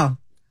 Yeah, no.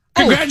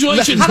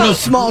 Congratulations. How about No.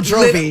 small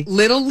trophy?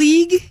 Little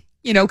League?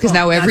 You know, because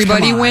now that's-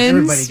 everybody come on, wins.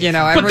 everybody gets You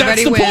know, it. But that's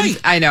everybody the wins.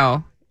 point. I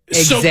know.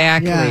 So-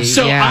 Exactly. Yeah.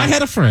 So yeah. I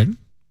had a friend,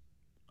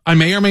 I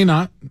may or may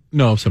not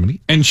know of somebody,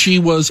 and she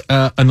was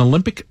an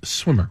Olympic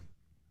swimmer.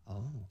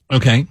 Oh.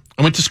 Okay.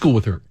 I went to school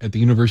with her at the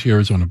University of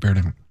Arizona, Bear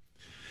Down.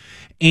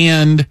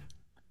 And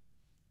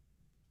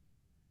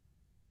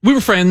we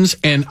were friends,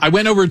 and I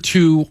went over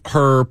to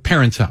her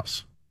parents'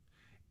 house.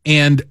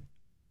 And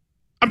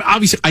I mean,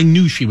 obviously, I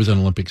knew she was an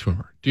Olympic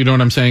swimmer. Do you know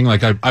what I'm saying?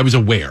 Like, I was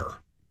aware.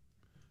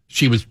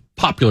 She was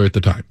popular at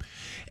the time.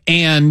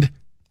 And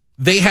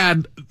they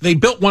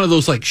built one of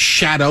those like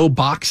shadow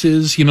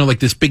boxes, you know, like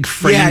this big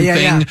frame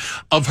thing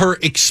of her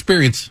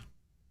experience.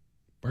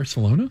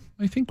 Barcelona,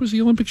 I think, was the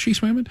Olympics she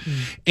swam in.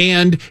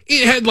 And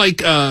it had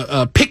like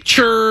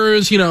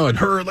pictures, you know, and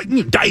her like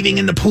diving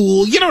in the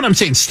pool. You know what I'm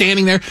saying?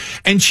 Standing there.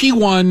 And she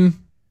won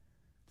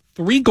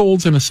 3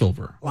 golds and a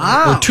silver.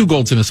 Wow. Or 2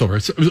 golds and a silver.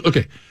 So,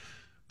 okay.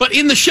 But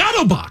in the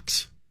shadow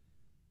box,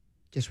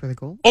 Just for the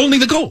goal? only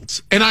the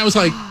golds. And I was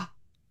like,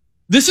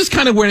 this is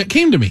kind of where it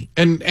came to me.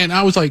 And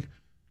I was like,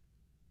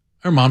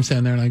 her mom's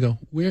standing there, and I go,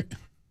 where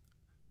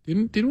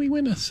didn't we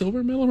win a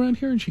silver medal around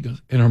here? And she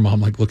goes, and her mom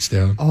like looks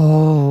down.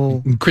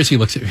 Oh. And Chrissy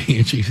looks at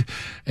me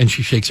and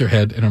she shakes her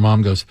head, and her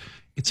mom goes,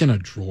 it's in a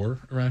drawer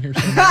around here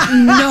somewhere.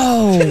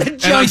 No.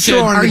 And I said,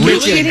 drawer in the Are you really?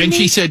 kidding And me?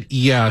 she said,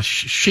 yeah,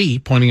 she,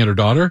 pointing at her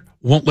daughter,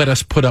 won't let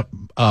us put up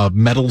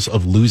medals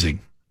of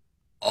losing.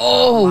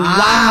 Oh,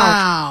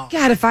 wow.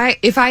 God,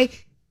 if I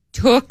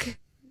took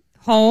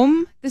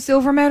home the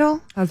silver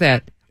medal, how's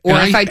that? Or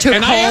And if I took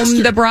asked home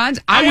her- the bronze,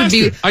 I would asked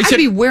be. her. I'd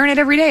be wearing it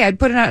every day. I'd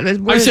put it on.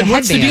 I said,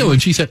 what's the deal?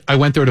 And she said, I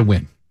went there to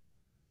win.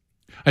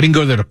 I didn't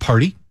go there to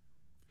party.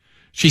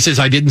 She says,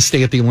 I didn't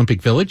stay at the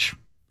Olympic Village.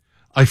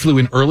 I flew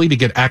in early to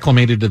get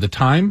acclimated to the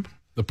time,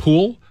 the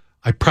pool.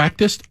 I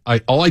practiced.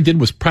 All I did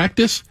was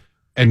practice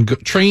and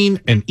train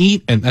and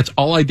eat, and that's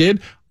all I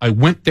did. I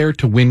went there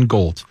to win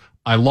golds.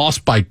 I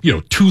lost by,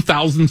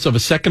 0.002 of a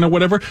second or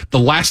whatever. The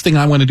last thing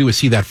I want to do is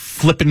see that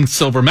flipping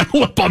silver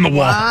medal up on the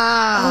wall.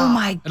 Oh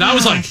my god! And I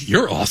was like,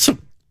 you're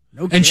awesome.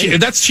 No And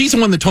kidding. she's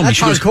the one that told me, That's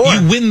she goes,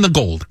 hardcore. you win the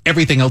gold.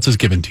 Everything else is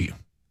given to you.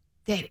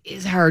 that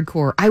is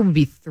hardcore. I would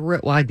be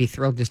thrilled. Well, I'd be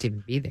thrilled just to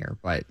even be there,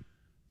 but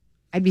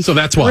I'd be. So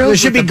that's why. thrilled There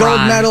should with be the gold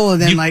bronze. medal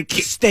and then You like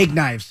can't- steak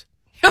knives.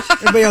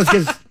 Everybody else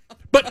gets.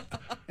 But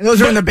And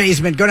those are in the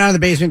basement. Go down to the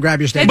basement, grab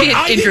your steak. That'd be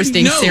I an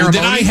interesting didn't know ceremony.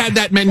 that I had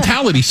that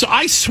mentality. So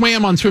I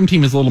swam on swim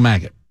team as a little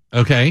maggot.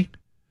 Okay.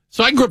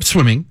 So I grew up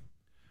swimming.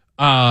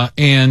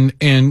 And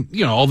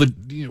all the,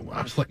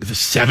 I was like the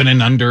 7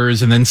 and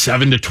unders and then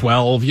 7 to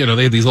 12,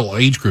 they had these little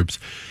age groups.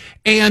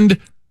 And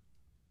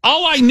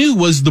all I knew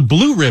was the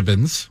blue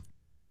ribbons,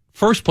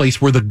 first place,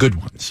 were the good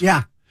ones.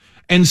 Yeah.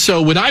 And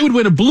so when I would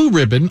win a blue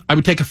ribbon, I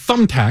would take a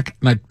thumbtack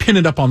and I'd pin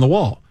it up on the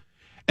wall.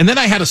 And then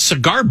I had a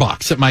cigar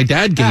box that my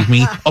dad gave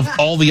me of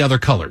all the other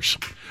colors.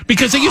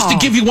 Because they used to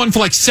give you one for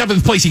like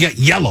 7th place, you got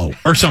yellow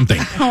or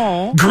something.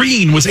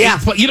 Green was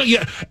 8th place.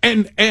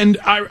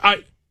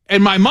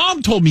 And my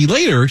mom told me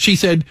later, she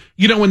said,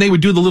 when they would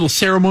do the little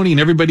ceremony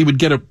and everybody would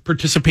get a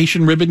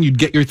participation ribbon, you'd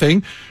get your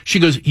thing. She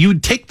goes,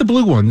 you'd take the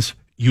blue ones,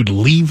 you'd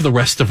leave the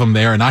rest of them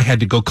there, and I had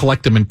to go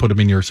collect them and put them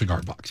in your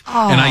cigar box.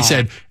 Oh. And I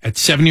said, at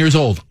 7 years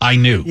old, I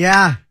knew.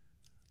 Yeah.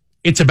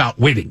 It's about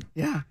winning.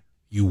 Yeah.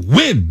 You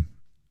win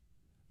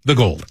the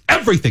gold.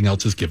 Everything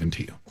else is given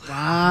to you.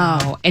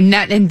 Wow. And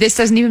this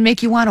doesn't even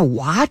make you want to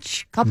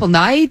watch? Couple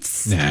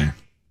nights? Nah.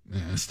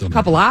 Still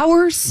Couple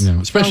hours? No,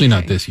 especially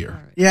not this year.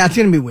 Yeah, it's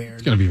going to be weird.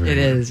 It's going to be very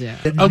weird. yeah.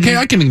 Okay,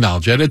 I can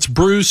acknowledge that. It's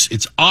Bruce,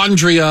 it's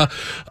Andrea,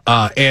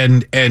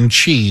 and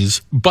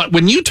Cheese. But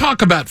when you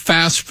talk about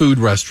fast food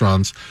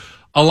restaurants,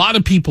 a lot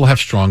of people have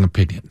strong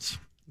opinions,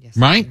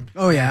 right?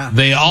 Oh, yeah.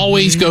 They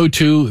always go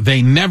to,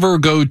 they never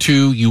go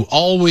to, you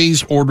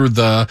always order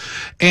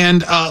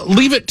and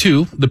leave it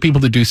to the people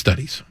that do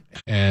studies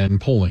and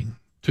polling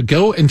to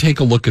go and take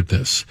a look at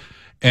this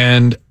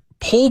and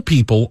poll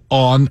people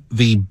on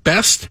the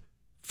best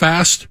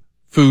fast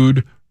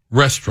food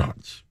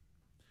restaurants.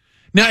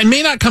 Now, it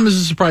may not come as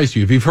a surprise to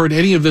you if you've heard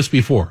any of this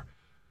before,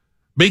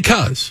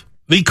 because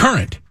the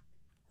current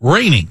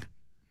reigning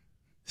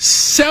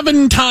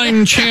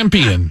 7-time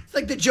champion. It's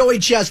like the Joey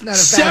Chestnut of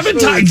fast 7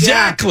 food. times,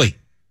 exactly.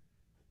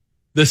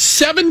 The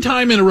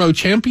 7-time in a row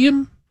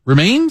champion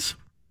remains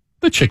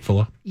the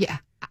Chick-fil-A. Yeah.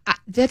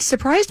 That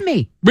surprised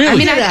me. Really? I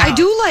mean,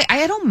 Yeah.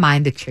 I don't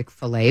mind the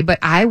Chick-fil-A, but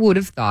I would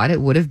have thought it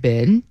would have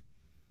been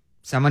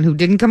someone who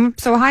didn't come up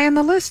so high on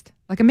the list,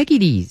 like a Mickey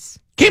D's.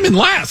 Came in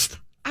last.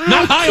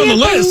 Not high on the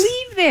list. I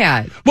can't believe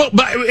that. Well,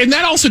 and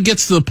that also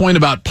gets to the point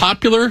about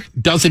popular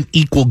doesn't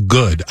equal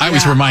good. I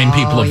always remind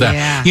people of that.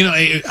 Yeah. You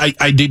know,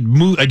 I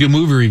do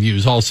movie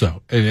reviews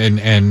also,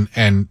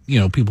 and you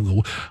know, people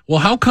go, well,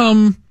 how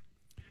come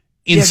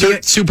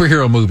insert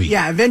superhero movie?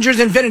 Yeah,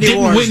 Avengers Infinity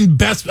Didn't Wars. win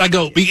best. I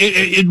go,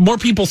 more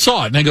people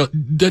saw it, and I go,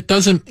 that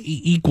doesn't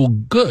equal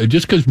good.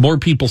 Just because more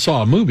people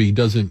saw a movie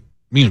doesn't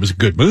mean it was a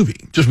good movie.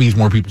 It just means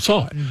more people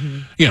saw it. Mm-hmm.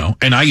 You know,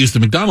 and I use the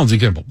McDonald's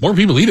example. More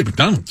people eat at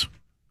McDonald's.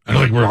 I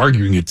don't think we're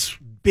arguing it's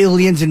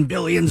Billions and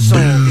billions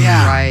sold.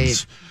 Yeah.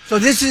 Right. So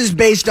this is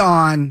based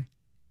on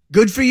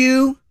good for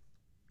you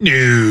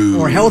no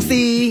or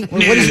healthy? Or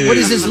what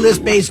is this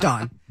list based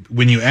on?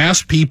 When you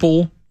ask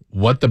people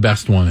what the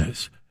best one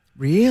is,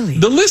 Really?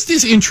 the list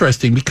is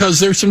interesting because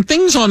there's some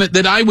things on it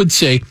that I would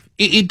say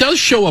it does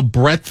show a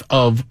breadth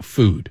of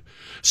food.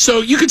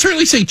 So you could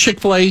certainly say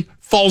Chick-fil-A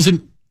falls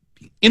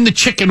in the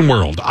chicken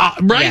world,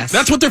 right? Yes.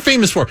 That's what they're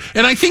famous for.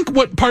 And I think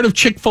what part of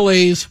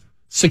Chick-fil-A's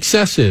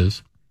success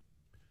is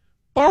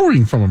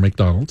borrowing from a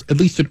McDonald's, at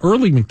least an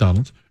early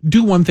McDonald's,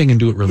 do one thing and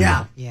do it really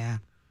well. Yeah.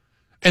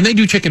 And they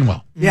do chicken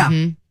well. Yeah.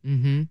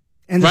 And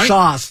the Right?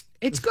 sauce.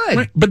 It's good.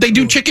 Right? But they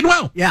do chicken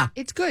well. Yeah.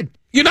 It's good.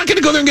 You're not going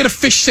to go there and get a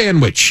fish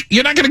sandwich.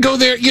 You're not going to go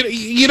there.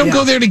 You don't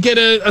go there to get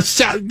a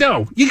salad.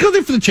 No, you go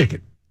there for the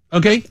chicken.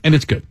 Okay? And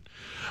it's good.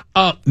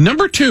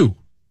 Number 2.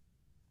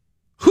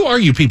 Who are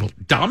you people?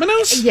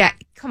 Domino's? Yeah,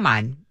 come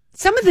on.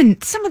 Some of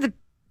the,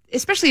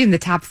 especially in the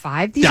top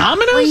 5, these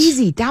Domino's? are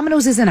crazy.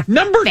 Domino's isn't a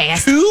Number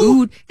fast 2?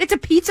 food. That's a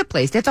pizza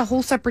place. That's a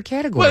whole separate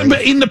category. Well,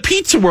 but in the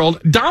pizza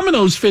world,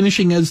 Domino's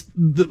finishing as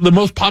the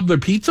most popular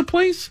pizza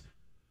place?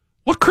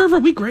 What curve are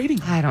we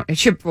grading? I don't. It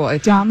should. Well,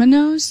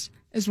 Domino's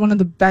is one of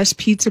the best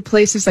pizza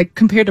places, like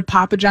compared to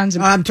Papa John's.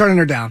 And I'm turning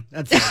her down.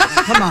 That's it.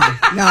 Come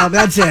on. No,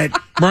 that's it.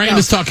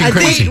 Miranda's talking I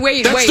think- crazy.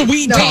 Wait, That's wait, the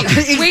weed No, talking.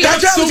 that's what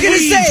I was going to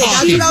weed say. That's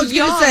talking. what I was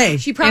going to say.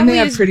 She and probably they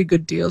have is. pretty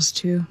good deals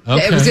too.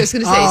 Okay. I was just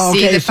going to say, Oh,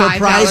 see okay. the So $5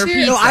 price.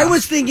 pizza. No, I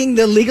was thinking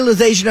the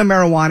legalization of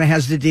marijuana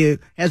has to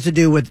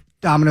do with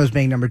Domino's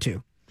being number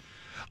 2.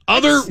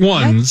 Other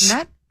ones.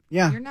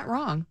 Yeah. You're not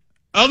wrong.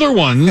 Other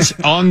ones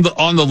on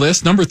the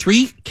list. Number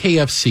 3,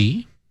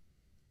 KFC.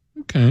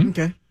 Okay.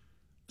 Okay.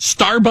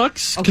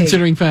 Starbucks, Okay,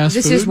 considering fast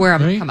food. This is where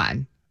I'm. right? Come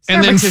on.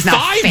 And then Starbucks is not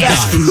Five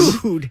fast Guys.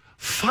 Food.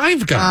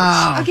 Five Guys.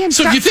 Wow. Again,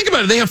 So if you think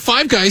about it, they have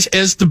Five Guys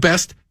as the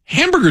best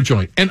hamburger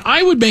joint. And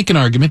I would make an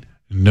argument,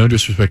 no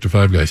disrespect to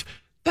Five Guys,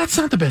 that's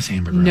not the best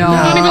hamburger. No.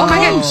 Not even Oh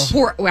my close.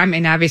 God. I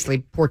mean, obviously,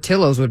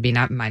 Portillo's would be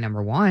not my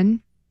number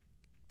 1.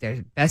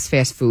 They're best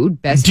fast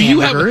food, best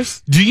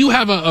hamburgers. Do you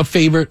have a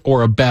favorite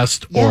or a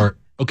best or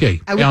okay,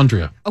 I would-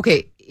 Andrea?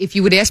 Okay, if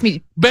you would ask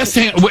me, Best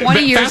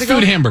 20 years fast ago?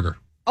 food hamburger.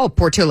 oh,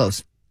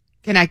 Portillo's.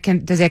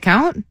 Does that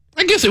count?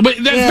 I guess but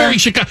that's Yeah, very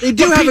Chicago. they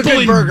do But have a people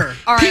good in- burger.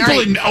 All right, People all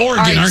right. in Oregon All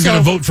right, aren't going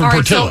to vote for all right,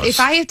 Portillo's. So if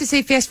I have to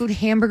say fast food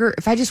hamburger,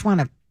 if I just want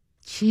a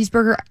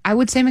cheeseburger, I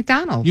would say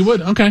McDonald's. You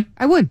would? Okay.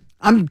 I would.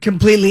 I'm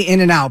completely in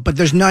and out, but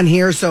there's none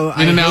here, so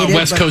I In-N-Out, hate it,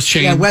 West but- Coast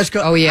chain. Yeah, West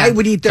Coast. Oh, yeah. I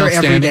would eat there every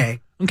Outstanding.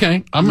 day.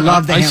 Okay.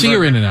 Love the I see hamburger.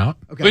 you're in and out.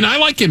 Okay. I mean, I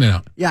like in and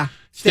out. Yeah.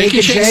 Steak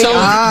and Shake salad?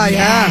 Ah,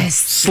 yeah. Yes.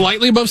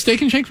 Slightly above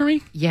Steak and Shake for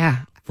me? Yeah.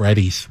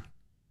 Freddy's.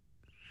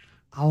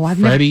 Oh, I've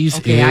Freddy's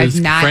never. Okay, is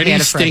I've not Freddy's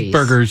had a steak Freddy's.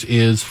 burgers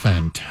is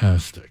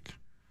fantastic.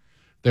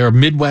 They're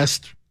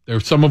Midwest. There are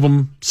some of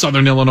them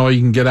Southern Illinois.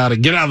 You can get out of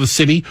the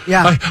city.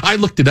 Yeah. I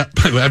looked it up.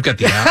 By the way, I've got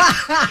the app.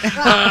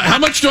 How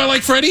much do I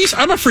like Freddy's?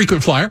 I'm a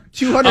frequent flyer.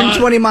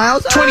 220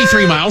 miles?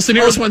 23 miles. The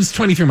nearest one's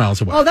 23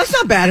 miles away. Oh, that's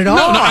not bad at all.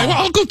 no,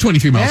 I'll go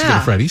 23 miles to go Yeah.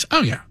 to Freddy's.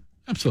 Oh yeah,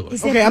 absolutely.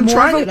 Is Okay, that I'm more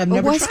trying of it. I've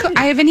never West tried Co- it.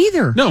 I haven't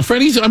either. No,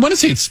 Freddy's. I want to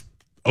say it's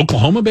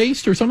Oklahoma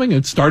based or something.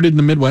 It started in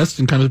the Midwest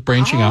and kind of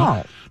branching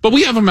out. But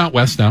we have them out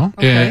west now,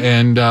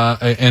 and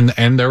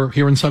they're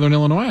here in Southern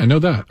Illinois. I know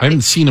that. I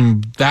haven't seen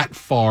them that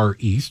far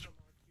east.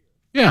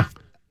 Yeah.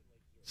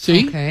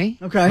 See? Okay.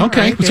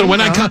 Okay. So when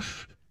I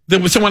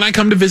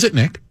come to visit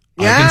Nick,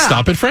 I can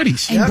stop at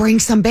Freddy's And bring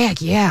some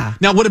back. Yeah.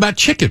 Now, what about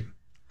chicken?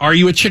 Are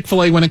you a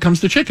Chick-fil-A when it comes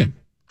to chicken?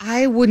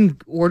 I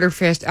wouldn't order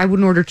I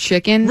wouldn't order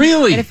chicken.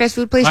 Really? At a fast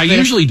food place. I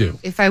usually do.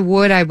 If I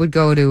would, I would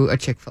go to a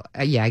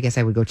Chick-fil-A. Yeah, I guess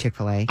I would go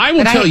Chick-fil-A. I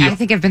will tell you. I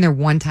think I've been there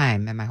one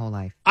time in my whole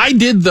life. I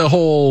did the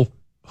whole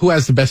who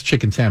has the best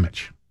chicken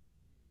sandwich.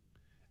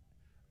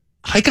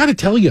 I got to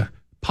tell you,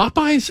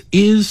 Popeyes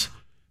is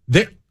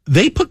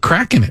they put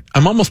crack in it.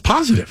 I'm almost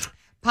positive.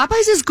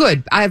 Popeyes is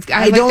good. I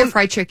like their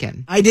fried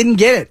chicken. I didn't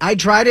get it. I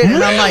tried it, and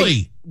Really? I'm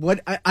like,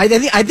 what?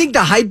 I think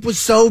the hype was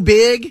so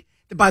big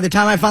that by the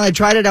time I finally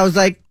tried it, I was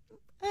like,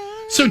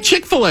 So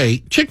Chick-fil-A,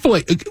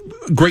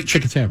 great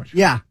chicken sandwich.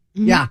 yeah.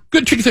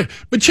 Good chicken sandwich.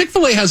 But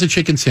Chick-fil-A has a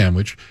chicken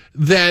sandwich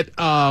that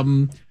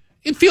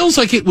it feels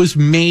like it was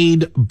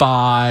made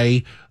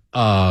by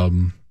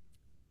my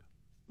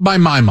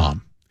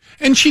mom.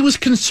 And she was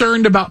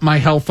concerned about my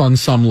health on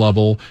some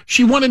level.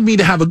 She wanted me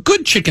to have a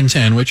good chicken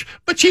sandwich,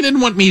 but she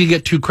didn't want me to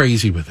get too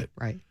crazy with it.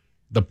 Right.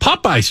 The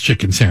Popeyes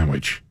chicken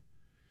sandwich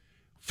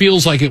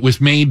feels like it was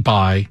made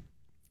by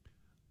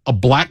a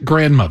black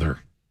grandmother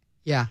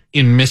Yeah.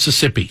 in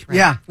Mississippi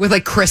Yeah. With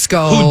like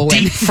Crisco. who and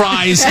deep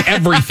fries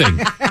everything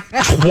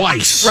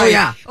twice. Oh,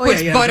 yeah. Oh,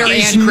 puts yeah. butter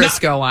Is and not-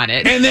 Crisco on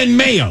it. And then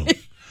mayo.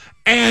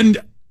 And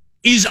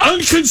is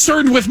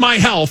unconcerned with my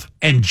health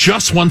and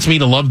just wants me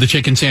to love the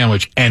chicken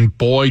sandwich. And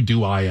boy,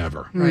 do I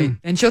ever. Right.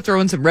 And she'll throw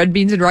in some red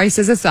beans and rice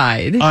as a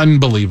side.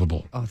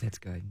 Unbelievable. Oh, that's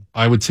good.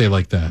 I would say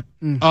like that.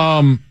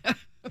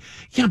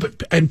 Yeah,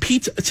 but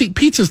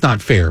pizza's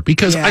not fair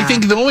because I Yeah.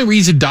 think the only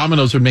reason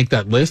Domino's would make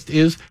that list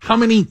is how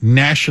many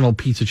national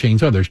pizza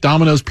chains are there? There's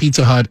Domino's,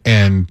 Pizza Hut,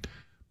 and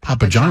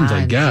Papa John's, I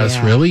John's, guess,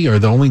 yeah. really, are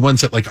the only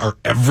ones that like are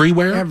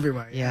everywhere.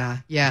 Everywhere. Yeah.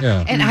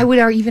 Yeah. And I would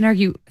even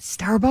argue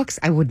Starbucks,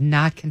 I would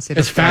not consider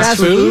As fast Fast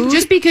food? food?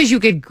 just because you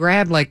could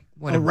grab like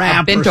A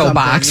wrap or bento something,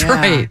 box, yeah.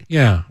 right?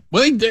 Yeah.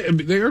 Well, they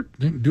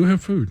do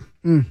have food.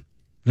 All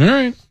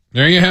right.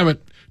 There you have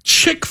it.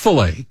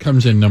 Chick-fil-A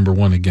comes in number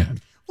one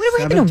again. Whatever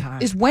 7 happened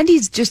times. is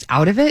Wendy's just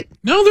out of it?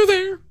 No, they're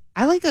there.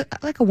 I like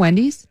a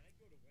Wendy's.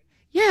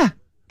 Yeah.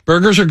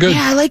 Burgers are good.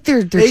 Yeah, I like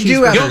their They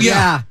do cheeseburgers. have Oh,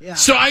 yeah. Yeah.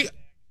 So I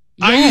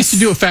Yes. used to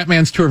do a Fat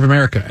Man's Tour of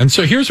America. And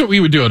so here's what we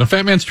would do on a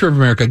Fat Man's Tour of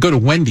America. Go to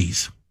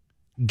Wendy's,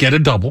 get a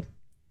double.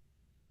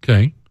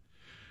 Okay.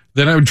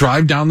 Then I would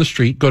drive down the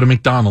street, go to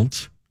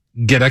McDonald's,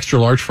 get extra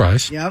large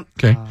fries. Yep.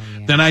 Okay. Oh,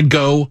 yeah. Then I'd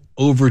go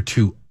over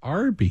to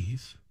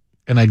Arby's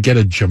and I'd get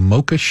a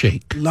Jamocha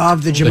shake.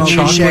 Love the The Jamocha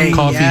chocolate shake.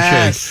 coffee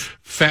Yes. shake.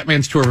 Fat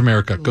Man's Tour of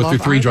America. Go Love through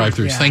 3 Arby's.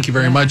 drive-thrus. Yeah. Thank you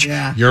very much.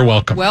 Yeah. You're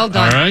welcome. Well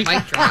done. All right.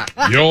 Mic drop.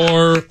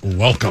 You're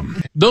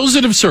welcome. Those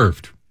that have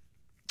served,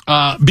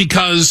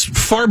 because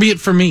far be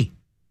it from me,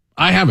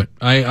 I haven't.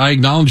 I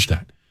acknowledge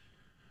that.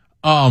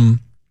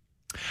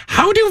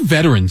 How do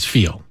veterans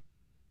feel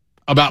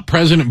about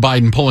President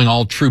Biden pulling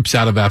all troops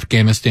out of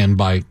Afghanistan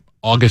by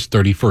August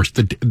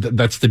 31st?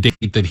 That's the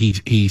date that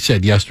he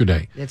said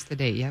yesterday. That's the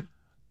date, yep.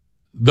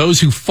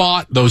 Those who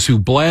fought, those who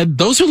bled,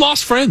 those who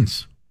lost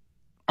friends.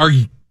 Are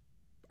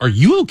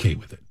you okay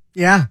with it?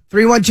 Yeah.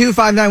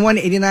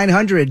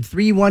 312-591-8900.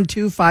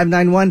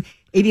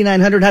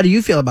 312-591-8900. How do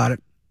you feel about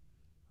it?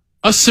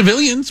 Us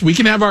civilians, we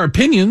can have our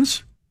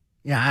opinions,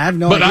 Yeah, I have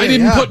no but idea. I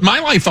didn't yeah. put my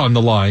life on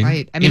the line.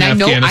 Right. I mean, in I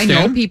know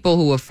Afghanistan. people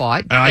who have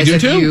fought. I as do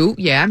have too. You.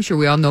 Yeah, I'm sure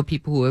we all know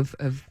people who have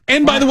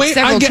And by the way,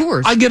 several I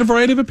tours. get a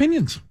variety of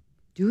opinions.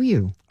 Do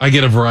you? I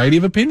get a variety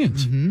of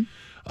opinions.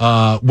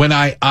 When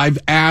I've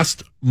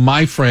asked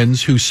my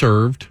friends who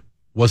served,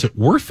 was it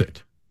worth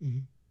it?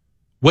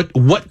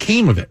 What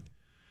came of it?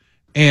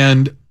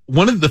 And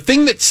the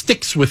thing that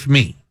sticks with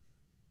me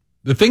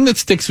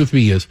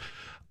is,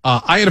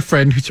 I had a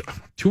friend who's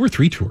 2 or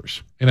 3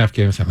 tours in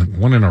Afghanistan, like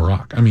 1 in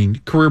Iraq. I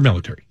mean, career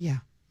military. Yeah.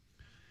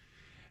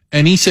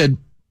 And he said,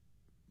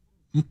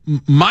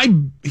 my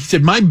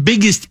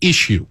biggest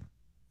issue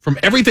from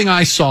everything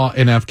I saw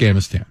in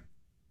Afghanistan,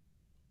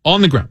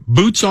 on the ground,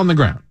 boots on the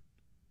ground,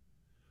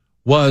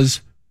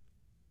 was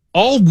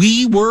all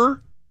we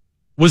were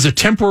was a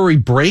temporary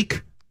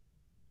break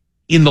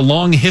in the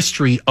long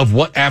history of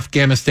what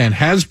Afghanistan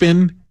has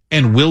been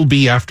and will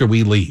be after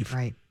we leave.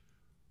 Right.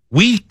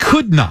 We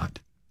could not,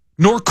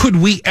 nor could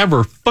we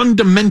ever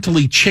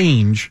fundamentally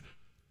change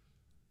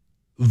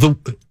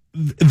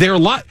their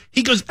lot.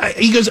 He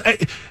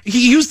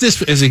used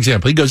this as an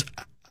example. He goes,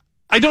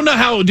 I don't know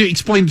how to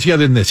explain it to you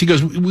other than this. He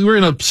goes, we were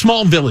in a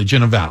small village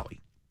in a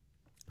valley.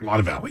 A lot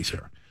of valleys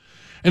here.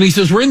 And he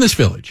says, we're in this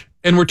village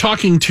and we're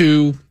talking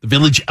to the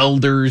village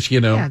elders,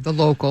 Yeah, the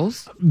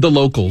locals.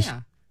 Yeah.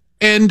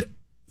 And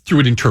through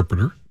an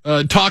interpreter,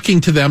 talking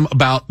to them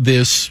about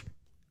this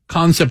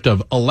concept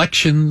of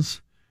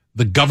elections,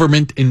 the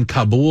government in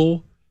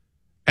Kabul,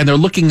 and they're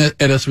looking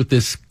at us with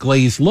this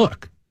glazed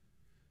look.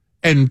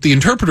 And the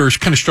interpreters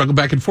kind of struggle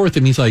back and forth,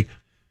 and he's like,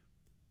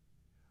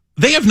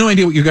 they have no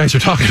idea what you guys are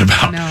talking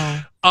about.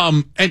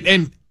 No.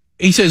 And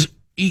he says,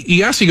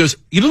 he asked, he goes,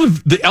 you know,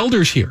 the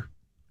elders here,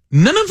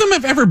 none of them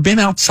have ever been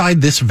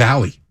outside this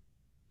valley.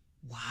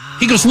 Wow.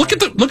 He goes, look at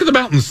the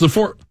mountains,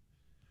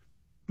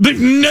 they've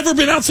never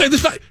been outside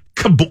this valley.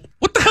 Kabul.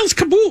 What the hell's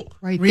Kabul?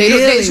 Right.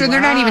 Really? So they're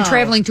not even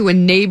traveling to a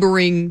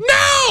neighboring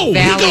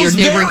valley or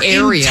neighboring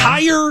area. Their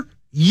entire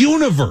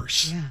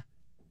universe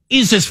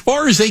is as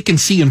far as they can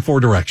see in 4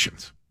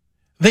 directions.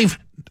 They're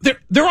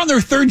on their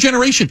 3rd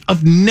generation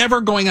of never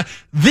going out.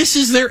 This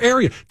is their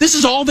area. This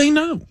is all they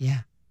know. Yeah.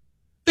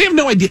 They have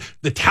no idea.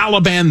 The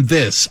Taliban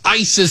this,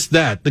 ISIS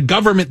that, the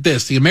government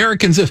this, the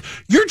Americans this.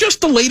 You're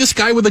just the latest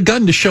guy with a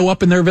gun to show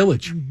up in their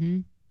village. Mm-hmm.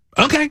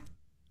 Okay.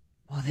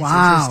 Well,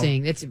 that's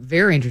interesting. That's a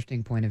very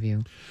interesting point of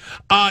view.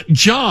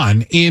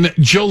 John in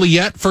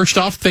Joliet, first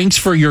off, thanks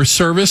for your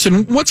service.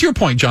 And what's your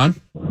point, John?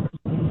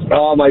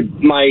 Oh,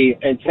 my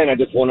antenna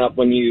just went up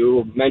when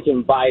you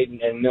mentioned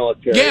Biden and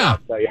military. Yeah.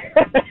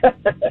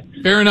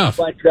 Fair enough.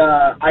 But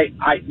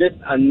this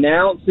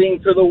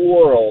announcing to the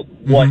world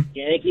what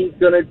Yankees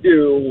going to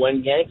do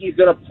when Yankees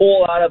going to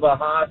pull out of a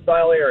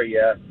hostile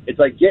area, it's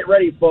like, get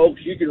ready, folks.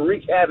 You can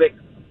wreak havoc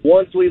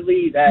once we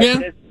leave at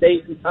this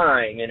date and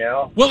time, you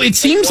know? Well, it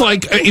seems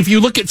like if you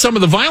look at some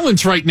of the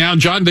violence right now,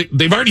 John,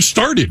 they've already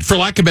started, for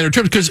lack of better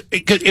terms, because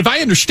if I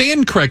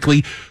understand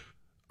correctly,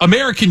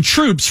 American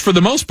troops, for the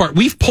most part,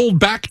 we've pulled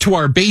back to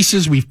our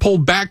bases, we've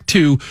pulled back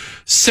to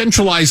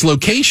centralized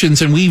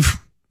locations, and we've,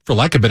 for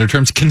lack of better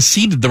terms,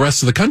 conceded the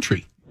rest of the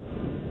country.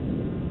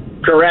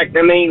 Correct.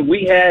 I mean,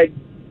 we had,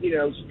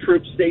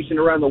 troops stationed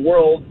around the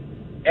world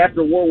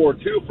after World War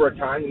II for a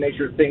time to make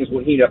sure things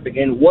would heat up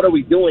again. What are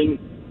we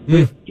doing?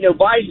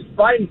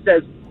 Biden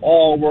says,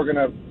 we're going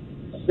to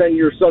send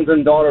your sons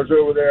and daughters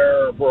over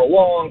there for a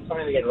long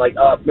time again. Like,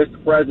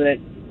 Mr.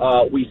 President,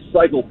 we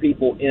cycle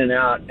people in and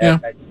out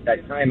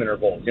at time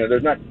intervals.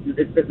 There's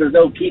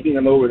no keeping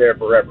them over there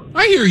forever.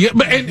 I hear you,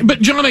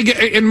 but John,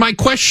 and my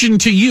question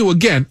to you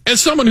again, as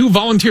someone who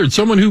volunteered,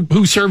 someone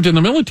who served in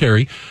the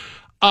military,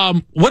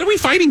 what are we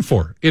fighting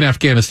for in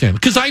Afghanistan?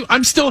 Because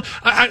I'm still.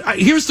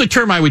 Here's the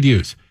term I would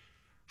use: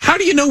 how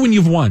do you know when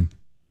you've won?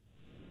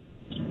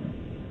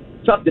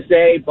 Tough to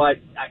say, but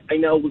I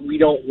know we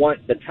don't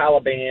want the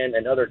Taliban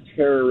and other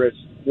terrorist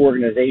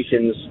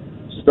organizations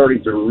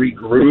starting to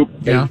regroup.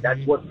 Yeah. That's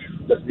what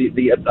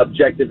the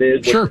objective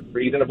is. Sure. Which is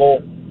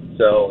reasonable.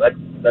 So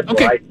that's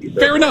okay. what I see.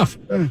 Fair enough.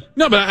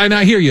 No, but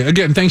I hear you.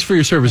 Again, thanks for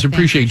your service.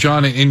 Appreciate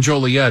John in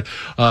Joliet.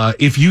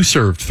 If you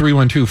served,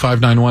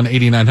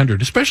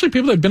 312-591-8900, especially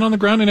people that have been on the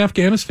ground in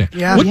Afghanistan.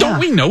 Yeah. What don't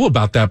we know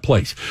about that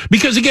place?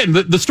 Because again,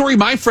 the story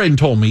my friend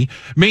told me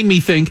made me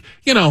think,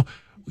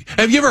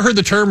 have you ever heard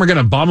the term, we're going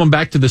to bomb them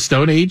back to the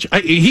Stone Age?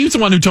 He's the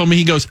one who told me,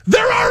 he goes,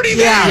 they're already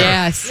there.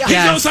 Yes. He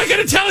goes, I got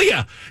to tell you,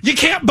 you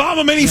can't bomb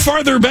them any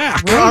farther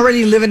back. We're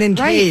already living in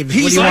caves.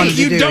 He's what do like,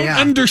 you don't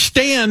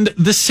understand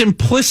the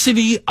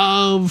simplicity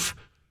of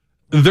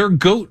their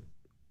goat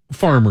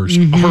farmers,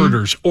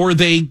 herders, or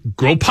they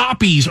grow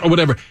poppies or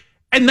whatever.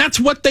 And that's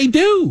what they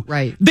do.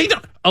 Right. They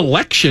don't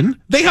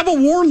election. They have a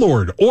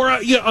warlord or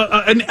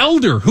an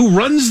elder who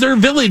runs their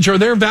village or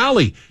their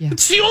valley. Yeah.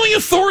 It's the only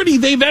authority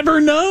they've ever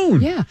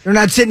known. Yeah. They're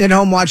not sitting at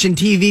home watching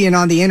TV and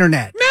on the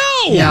internet.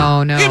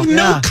 No. No. They have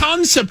no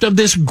concept of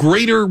this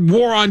greater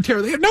war on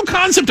terror. They have no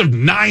concept of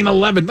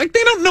 9/11. Like,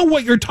 they don't know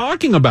what you're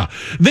talking about.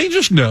 They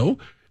just know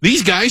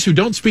these guys who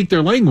don't speak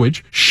their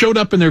language showed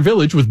up in their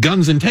village with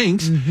guns and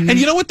tanks. And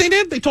you know what they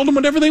did? They told them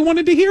whatever they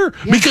wanted to hear.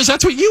 Yeah. Because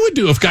that's what you would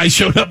do if guys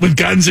showed up with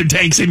guns and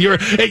tanks at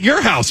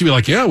your house. You'd be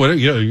like,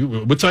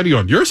 what side are you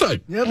on? Your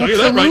side. Yep, I'll tell you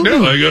that right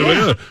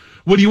now.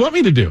 What do you want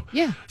me to do?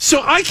 Yeah.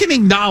 So I can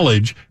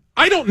acknowledge,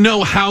 I don't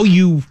know how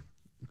you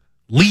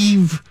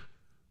leave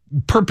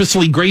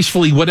purposely,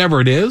 gracefully,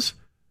 whatever it is.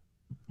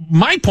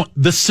 My point,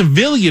 the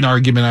civilian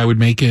argument I would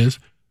make is,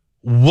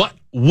 what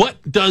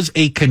does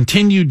a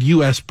continued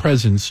U.S.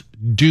 presence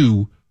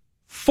do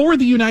for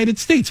the United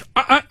States?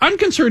 I'm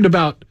concerned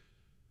about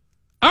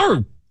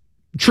our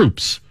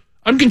troops.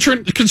 I'm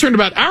concerned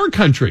about our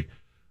country.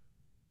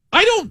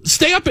 I don't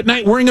stay up at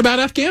night worrying about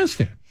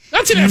Afghanistan.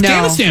 That's an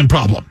Afghanistan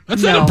problem.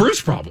 That's not a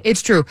Bruce problem.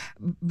 It's true.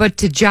 But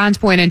to John's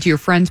point and to your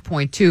friend's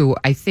point, too,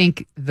 I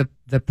think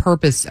the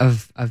purpose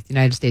of the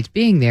United States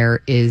being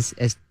there is,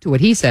 as to what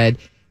he said,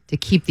 to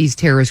keep these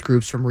terrorist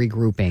groups from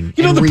regrouping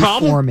and the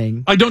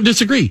reforming. Problem? I don't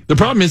disagree. The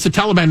problem is the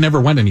Taliban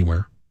never went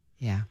anywhere.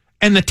 Yeah.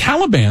 And the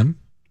Taliban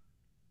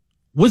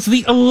was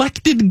the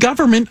elected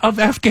government of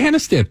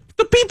Afghanistan.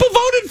 The people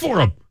voted for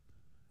them.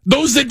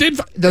 Those that did.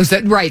 Those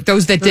that did.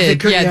 Those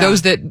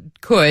that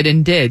could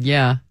and did.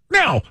 Yeah.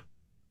 Now,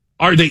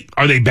 are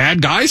they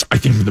bad guys? I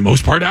think for the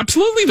most part,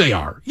 absolutely they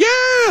are.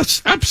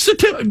 Yes.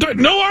 Absolutely.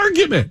 No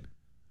argument.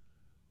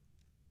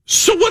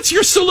 So what's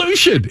your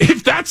solution?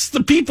 If that's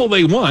the people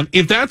they want,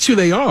 if that's who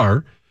they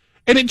are,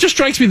 and it just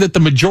strikes me that the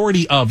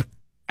majority of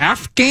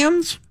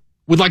Afghans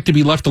would like to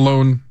be left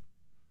alone,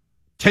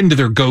 tend to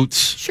their goats,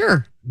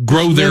 sure,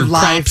 grow their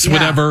life, crops,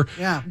 whatever,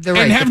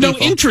 and have no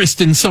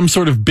interest in some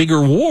sort of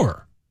bigger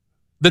war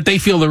that they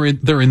feel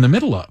they're in the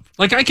middle of.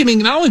 Like, I can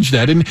acknowledge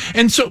that.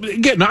 And so,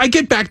 again, I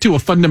get back to a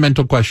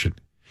fundamental question.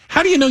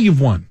 How do you know you've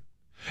won?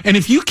 And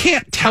if you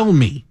can't tell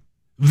me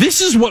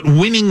This is what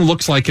winning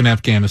looks like in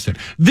Afghanistan.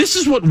 This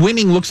is what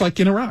winning looks like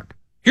in Iraq.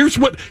 Here's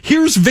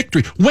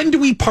victory. When do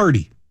we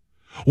party?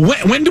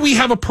 When do we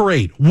have a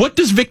parade? What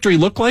does victory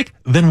look like?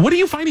 Then what are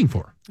you fighting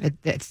for?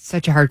 It's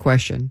such a hard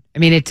question. I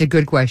mean, it's a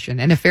good question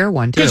and a fair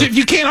one, too. Because if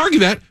you can't argue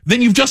that,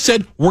 then you've just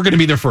said, we're going to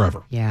be there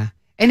forever. Yeah.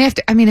 And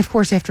of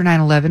course, after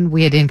 9/11,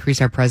 we had to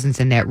increase our presence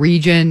in that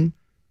region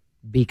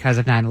because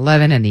of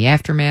 9/11 and the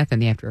aftermath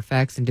and the after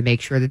effects, and to make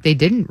sure that they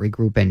didn't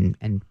regroup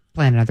and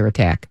plan another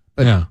attack.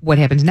 But what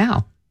happens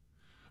now?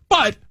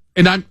 But,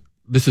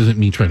 this isn't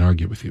me trying to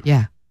argue with you.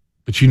 Yeah.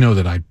 But you know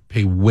that I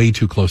pay way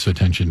too close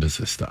attention to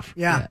this stuff.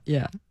 Yeah.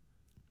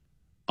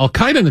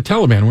 Al-Qaeda and the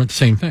Taliban weren't the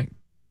same thing.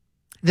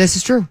 This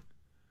is true.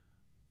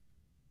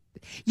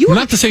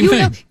 Not the same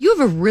thing. You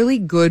have a really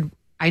good,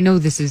 I know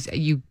this is,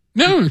 you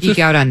geek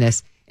out on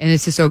this, and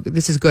this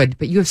is good,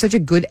 but you have such a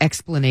good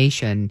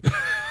explanation.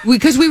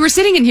 Because we were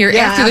sitting in here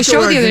after the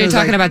show the other day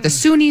talking about the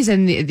Sunnis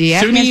and the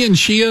Sunni and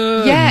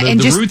Shia,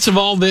 and the roots of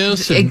all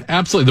this, and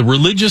absolutely the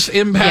religious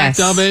impact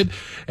of it,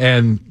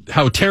 and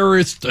how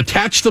terrorists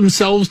attach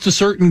themselves to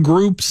certain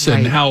groups,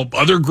 and how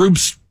other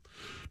groups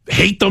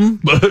hate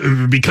them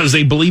because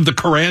they believe the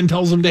Quran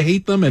tells them to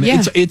hate them, and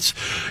it's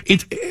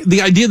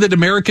the idea that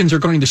Americans are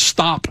going to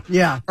stop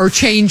or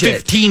change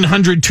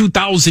 1,500,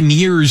 2,000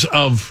 years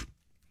of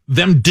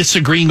them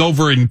disagreeing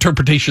over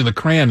interpretation of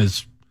the Quran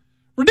is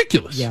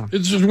ridiculous. Yeah.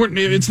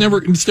 It's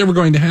never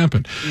going to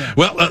happen. Yeah.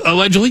 Well,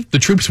 allegedly, the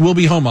troops will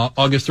be home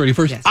August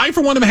 31st. Yes. I,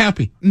 for one, am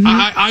happy. Mm-hmm.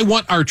 I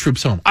want our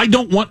troops home. I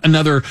don't want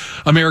another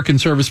American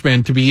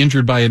serviceman to be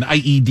injured by an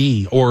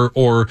IED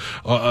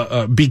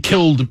or be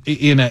killed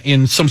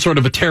in some sort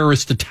of a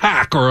terrorist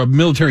attack or a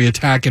military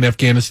attack in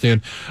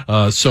Afghanistan.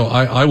 So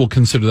I will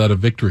consider that a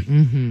victory.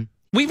 Mm-hmm.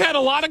 We've had a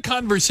lot of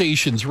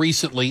conversations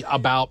recently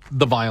about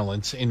the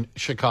violence in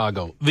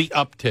Chicago, the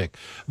uptick,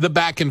 the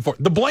back and forth,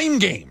 the blame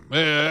game.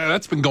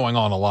 That's been going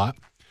on a lot.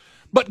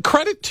 But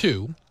credit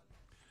to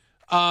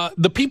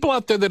the people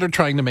out there that are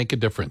trying to make a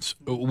difference.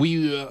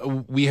 We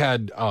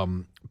had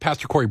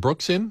Pastor Corey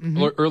Brooks in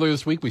earlier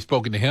this week. We've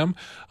spoken to him.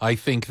 I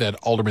think that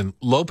Alderman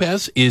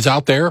Lopez is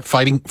out there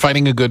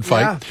fighting a good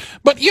fight. Yeah.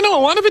 But, a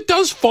lot of it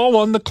does fall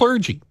on the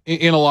clergy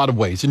in a lot of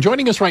ways. And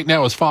joining us right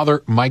now is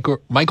Father Michael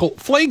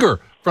Pfleger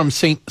from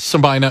St.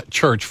 Sabina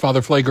Church. Father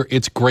Pfleger,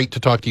 it's great to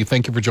talk to you.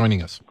 Thank you for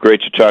joining us.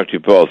 Great to talk to you,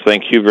 Paul.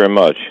 Thank you very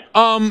much.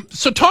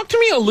 So talk to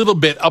me a little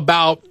bit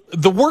about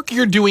the work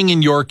you're doing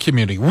in your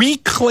community,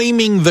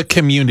 reclaiming the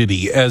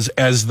community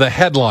as the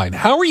headline.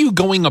 How are you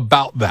going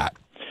about that?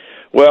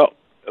 Well,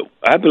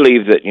 I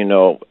believe that,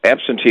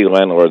 absentee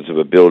landlords of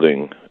a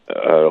building,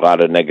 a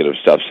lot of negative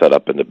stuff set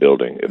up in the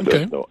building if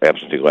there's no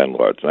absentee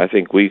landlords. And I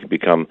think we can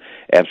become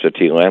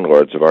absentee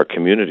landlords of our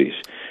communities.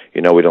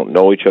 We don't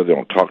know each other,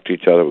 don't talk to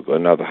each other, we go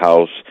in another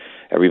house,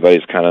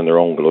 everybody's kind of in their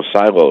own little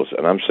silos.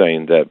 And I'm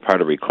saying that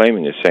part of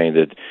reclaiming is saying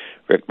that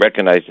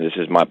recognizing this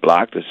is my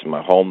block, this is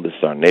my home, this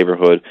is our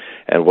neighborhood,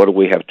 and what do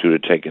we have to do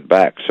to take it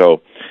back?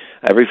 So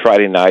every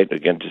Friday night,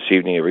 again this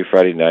evening, every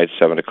Friday night,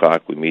 7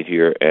 o'clock, we meet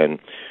here, and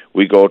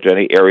we go to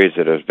any areas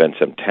that there's been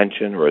some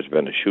tension or has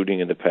been a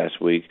shooting in the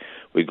past week.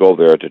 We go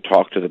there to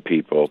talk to the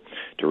people,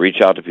 to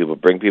reach out to people,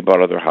 bring people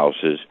out of their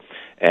houses,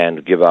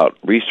 and give out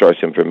resource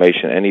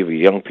information. Any of you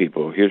young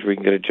people, here's where you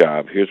can get a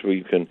job. Here's where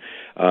you can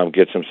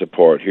get some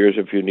support. Here's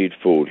if you need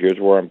food. Here's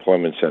where our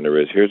employment center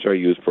is. Here's our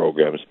youth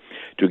programs,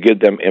 to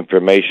give them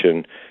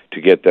information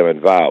to get them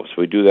involved.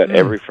 So we do that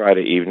every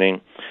Friday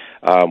evening.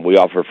 We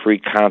offer free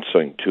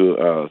counseling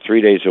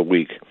 3 days a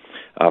week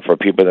for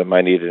people that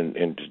might need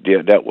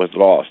dealt with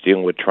loss,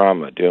 dealing with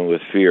trauma, dealing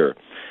with fear.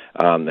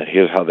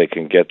 Here's how they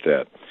can get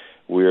that.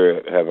 We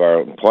have our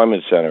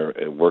employment center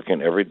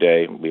working every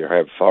day. We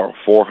have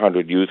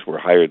 400 youth were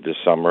hired this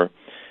summer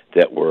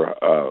that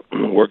were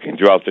working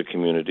throughout the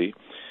community.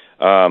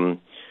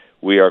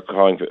 We are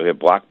calling for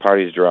block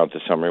parties throughout the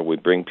summer. We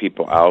bring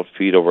people out,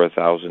 feed over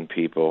 1,000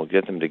 people,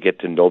 get them to get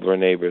to know their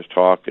neighbors,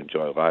 talk,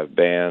 enjoy a live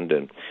band,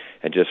 and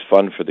just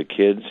fun for the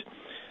kids.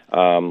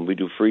 We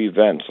do free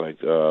events like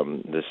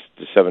the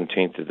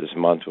 17th of this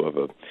month. We'll have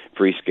a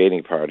free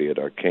skating party at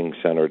our King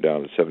Center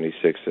down at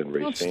 76th and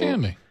Racine.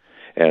 Outstanding.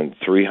 And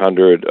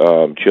 300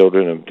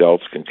 children and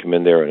adults can come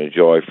in there and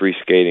enjoy free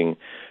skating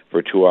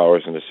for 2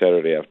 hours on a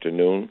Saturday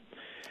afternoon.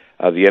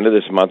 At the end of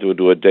this month, we'll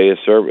do a day of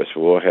service.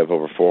 We'll have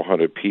over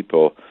 400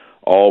 people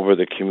all over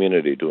the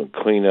community doing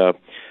cleanup,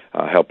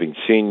 helping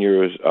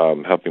seniors,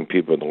 helping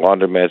people in the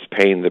laundromats,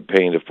 paying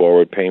it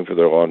forward, paying for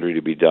their laundry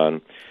to be done,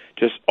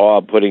 just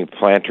all putting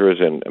planters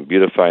and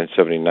beautifying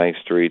 79th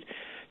Street,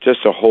 just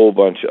a whole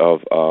bunch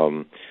of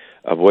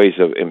ways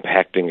of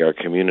impacting our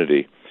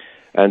community.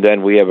 And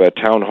then we have a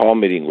town hall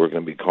meeting we're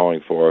going to be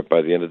calling for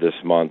by the end of this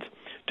month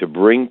to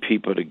bring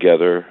people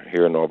together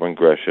here in Auburn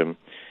Gresham,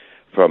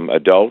 from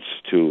adults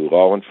to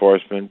law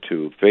enforcement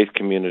to faith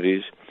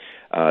communities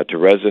to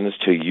residents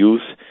to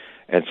youth,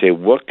 and say,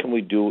 what can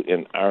we do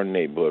in our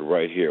neighborhood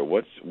right here?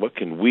 What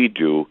can we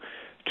do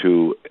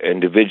to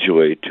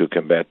individually to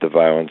combat the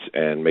violence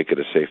and make it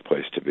a safe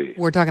place to be.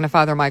 We're talking to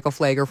Father Michael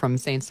Pfleger from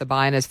St.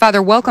 Sabina's.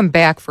 Father, welcome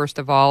back, first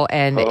of all.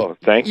 And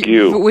thank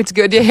you. It's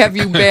good to have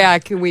you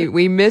back.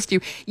 We missed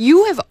you.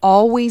 You have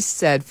always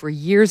said for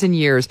years and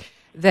years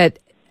that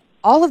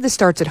all of this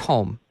starts at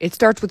home. It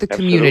starts with the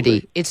community.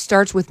 Absolutely. It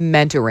starts with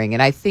mentoring.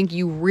 And I think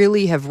you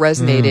really have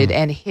resonated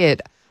and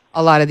hit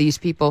a lot of these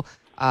people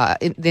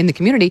in the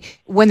community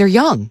when they're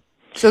young.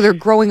 So they're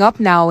growing up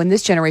now in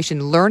this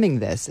generation learning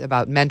this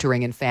about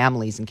mentoring and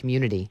families and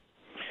community.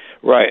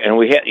 Right, and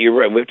you're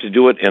right. We have to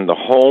do it in the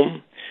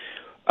home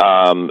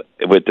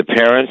with the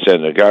parents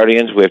and the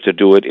guardians. We have to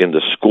do it in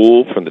the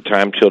school from the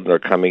time children are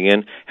coming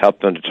in,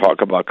 help them to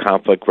talk about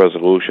conflict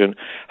resolution,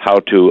 how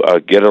to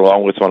get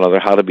along with one another,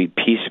 how to be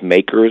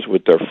peacemakers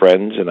with their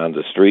friends and on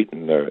the street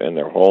and in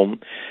their home,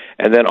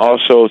 and then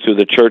also through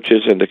the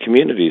churches and the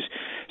communities.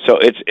 So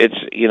it's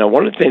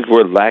one of the things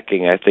we're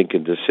lacking, I think,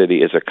 in the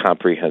city is a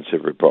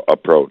comprehensive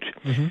approach.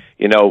 Mm-hmm.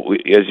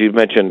 As you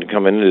mentioned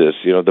coming into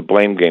this, the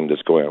blame game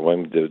that's going on,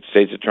 blaming the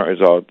state's attorneys,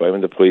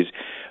 blaming the police.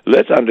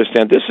 Let's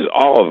understand this is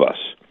all of us.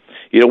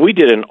 We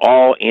did an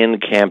all-in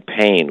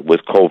campaign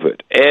with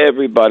COVID.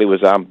 Everybody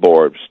was on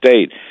board,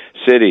 state,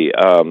 city,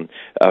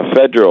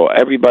 federal,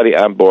 everybody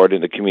on board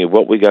in the community.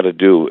 What we got to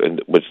do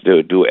was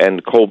to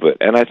end COVID,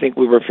 and I think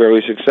we were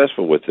fairly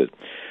successful with it.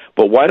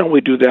 But why don't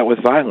we do that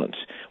with violence?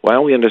 Why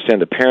don't we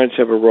understand the parents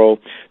have a role,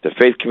 the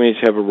faith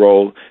communities have a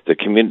role, the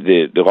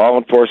community, the law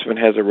enforcement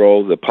has a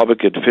role, the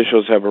public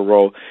officials have a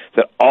role,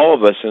 that all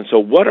of us, and so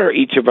what are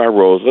each of our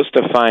roles? Let's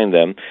define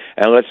them,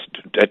 and let's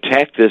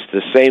attack this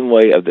the same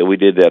way that we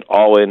did that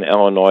all in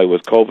Illinois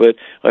with COVID.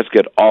 Let's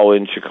get all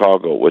in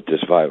Chicago with this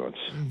violence.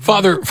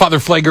 Father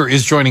Pfleger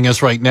is joining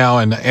us right now,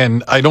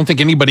 and I don't think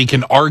anybody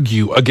can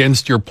argue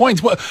against your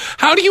points.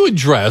 How do you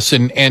address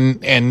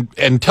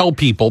and tell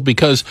people,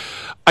 because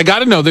I got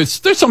to know,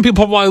 there's some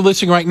people probably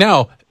listening right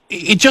now,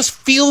 it just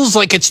feels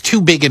like it's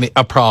too big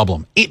a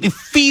problem. It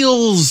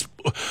feels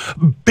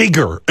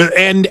bigger.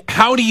 And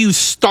how do you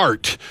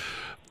start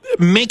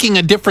making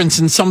a difference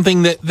in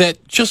something that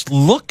just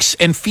looks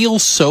and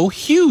feels so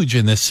huge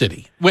in this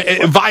city?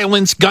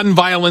 Violence, gun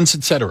violence,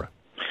 etc.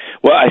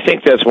 Well, I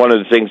think that's one of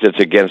the things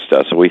that's against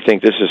us. We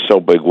think this is so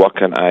big, what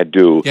can I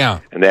do? Yeah.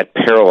 And that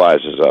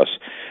paralyzes us.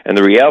 And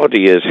the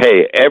reality is,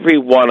 hey, every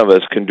one of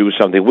us can do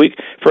something.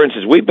 For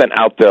instance, we've been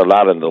out there a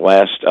lot in the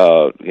last,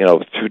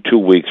 2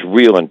 weeks,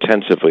 real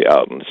intensively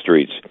out in the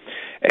streets.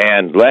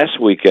 And last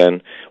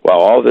weekend, while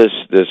all this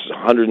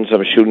 100 and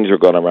some shootings are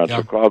going around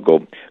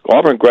Chicago,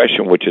 Auburn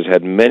Gresham, which has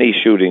had many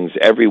shootings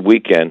every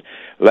weekend,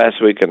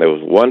 last weekend there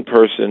was one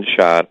person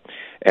shot,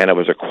 and it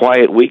was a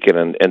quiet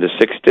weekend in the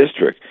 6th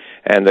District.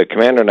 And the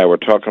commander and I were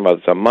talking about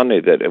this on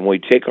Monday, that and we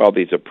take all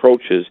these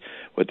approaches,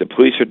 what the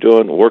police are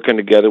doing, working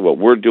together, what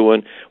we're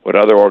doing, what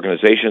other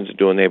organizations are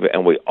doing,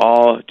 and we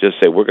all just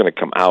say we're going to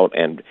come out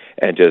and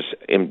just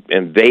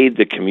invade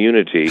the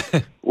community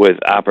with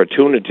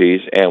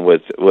opportunities and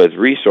with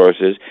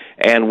resources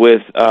and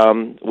with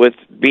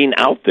being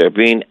out there,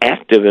 being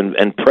active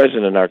and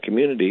present in our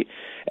community.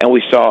 And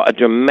we saw a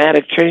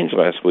dramatic change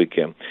last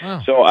weekend.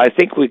 Wow. So I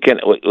think we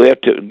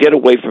have to get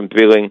away from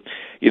feeling,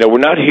 we're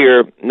not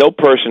here, no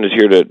person is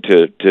here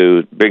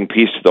to bring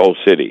peace to the whole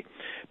city.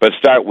 But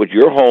start with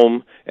your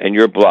home and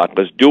your block.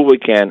 Let's do what we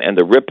can, and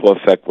the ripple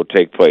effect will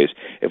take place.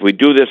 If we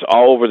do this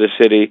all over the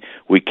city,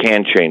 we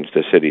can change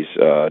the city's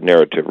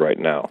narrative right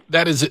now.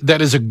 That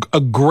is a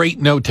great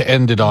note to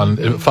end it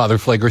on, Father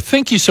Pfleger.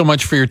 Thank you so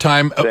much for your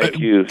time. Thank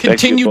you.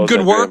 Continued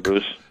good work.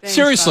 Thanks,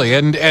 seriously,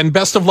 and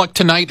best of luck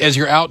tonight as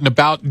you're out and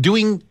about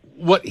doing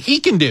what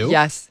he can do.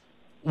 Yes.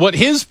 What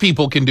his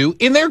people can do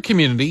in their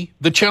community.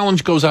 The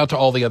challenge goes out to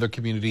all the other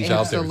communities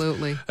out there.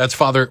 Absolutely. That's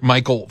Father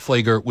Michael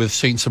Pfleger with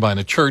St.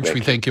 Sabina Church.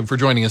 We thank him for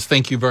joining us.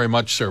 Thank you very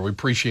much, sir. We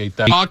appreciate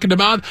that. Talking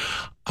about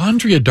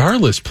Andrea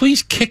Darlis,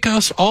 please kick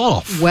us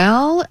off.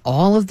 Well,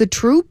 all of the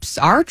troops,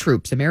 our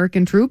troops,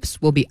 American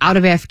troops, will be out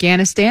of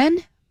Afghanistan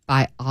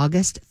by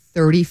August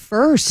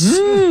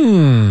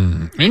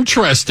 31st.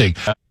 Interesting.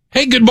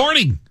 Hey, good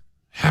morning.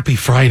 Happy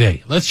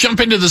Friday. Let's jump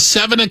into the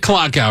 7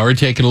 o'clock hour,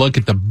 taking a look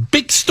at the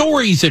big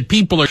stories that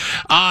people are...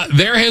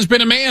 there has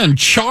been a man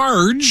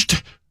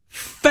charged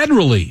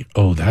federally.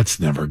 Oh,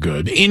 that's never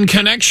good. In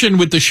connection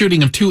with the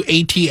shooting of 2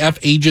 ATF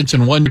agents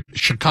and 1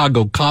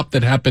 Chicago cop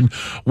that happened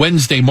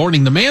Wednesday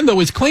morning. The man, though,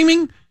 is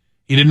claiming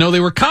he didn't know they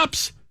were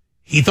cops.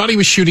 He thought he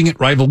was shooting at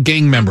rival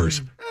gang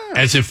members.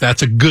 As if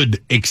that's a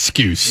good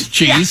excuse.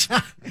 Cheese?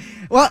 Yeah.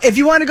 Well, if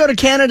you want to go to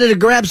Canada to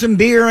grab some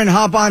beer and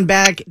hop on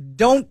back,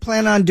 don't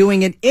plan on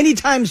doing it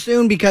anytime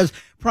soon because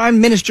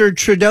Prime Minister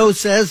Trudeau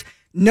says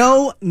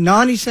no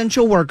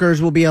non-essential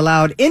workers will be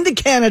allowed into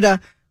Canada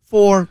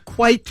for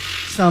quite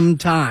some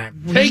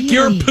time. Take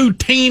your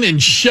poutine and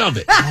shove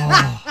it.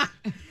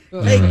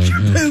 Take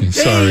your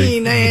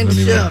poutine and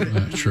shove it.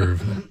 Not sure of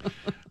that.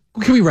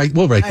 Can we write?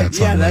 We'll write that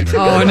song later.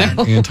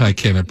 No.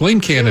 Anti-Canada.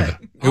 Blame Canada.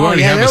 We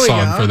already have a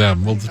song for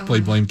them. We'll just play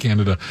Blame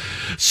Canada.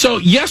 So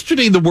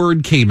yesterday the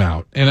word came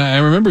out, and I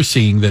remember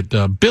seeing that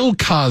Bill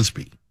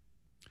Cosby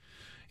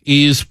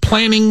is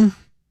planning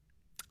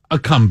a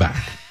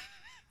comeback.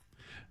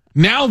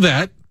 now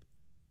that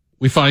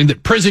we find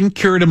that prison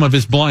cured him of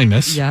his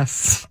blindness,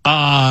 Yes.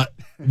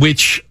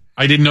 which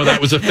I didn't know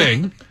that was a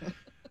thing.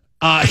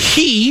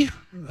 They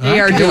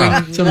are doing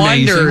It's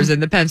amazing. wonders in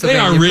the They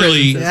Pennsylvania are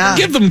really prisons. Yeah.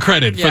 give them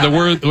credit for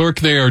the work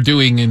they are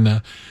doing in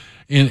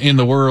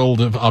the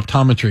world of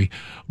optometry.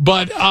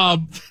 But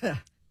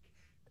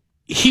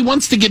he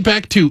wants to get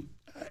back to,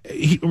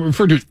 he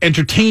referred to as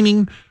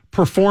entertaining,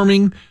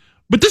 performing,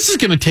 but this is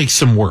going to take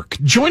some work.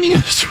 Joining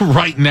us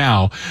right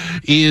now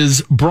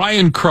is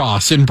Brian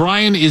Cross, and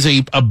Brian is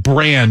a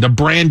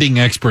branding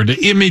expert, an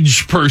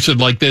image person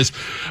like this.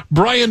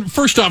 Brian,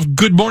 first off,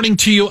 good morning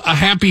to you, a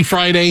happy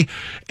Friday,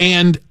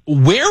 and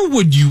where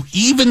would you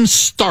even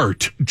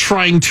start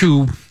trying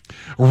to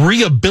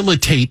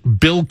rehabilitate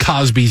Bill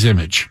Cosby's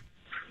image?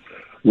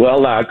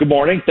 Well, good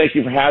morning. Thank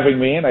you for having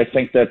me. And I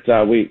think that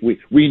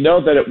we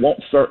know that it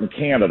won't start in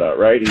Canada,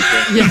 right?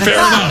 Fair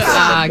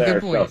enough.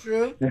 Good point.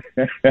 True.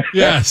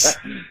 Yes.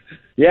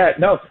 Yeah,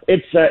 no,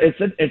 it's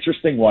an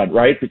interesting one,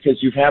 right?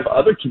 Because you have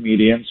other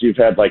comedians. You've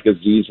had like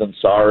Aziz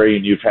Ansari,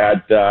 and you've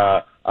had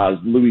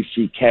Louis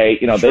C.K.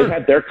 You know, Sure. they've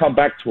had their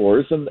comeback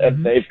tours, and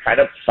they've kind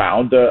of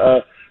found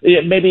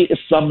maybe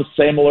some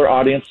similar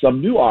audience,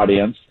 some new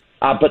audience.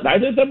 But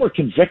neither of them were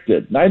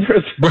convicted. Neither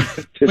of them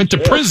Went to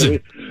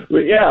prison.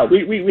 We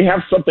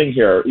have something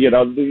here. You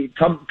know,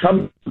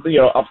 optometry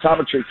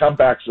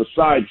comebacks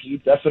aside, he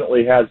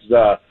definitely has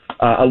a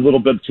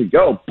little bit to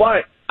go.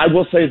 But I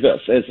will say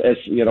this, as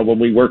you know, when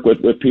we work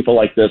with people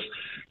like this,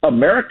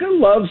 America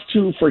loves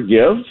to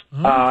forgive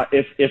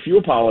if you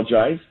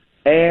apologize,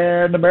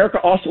 and America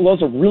also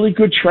loves a really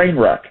good train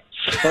wreck.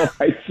 So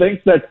I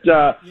think that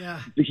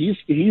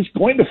he's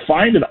going to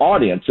find an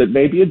audience. It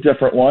may be a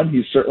different one.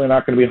 He's certainly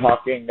not going to be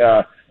hawking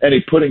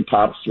any pudding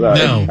pops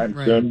anytime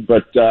soon.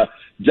 But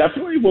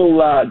definitely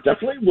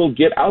will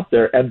get out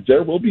there, and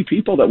there will be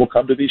people that will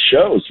come to these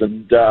shows,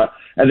 and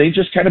they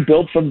just kind of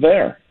build from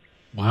there.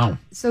 Wow.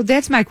 So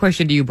that's my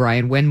question to you,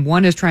 Brian. When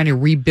one is trying to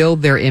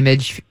rebuild their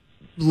image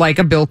like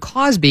a Bill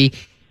Cosby,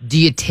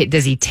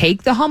 does he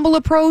take the humble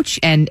approach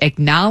and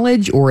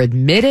acknowledge or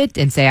admit it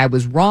and say, I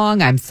was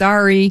wrong, I'm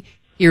sorry,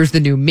 here's the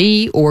new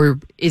me? Or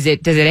does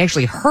it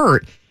actually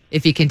hurt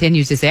if he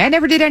continues to say, I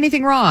never did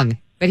anything wrong,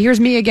 but here's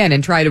me again,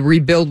 and try to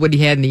rebuild what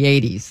he had in the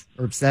 80s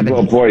or 70s?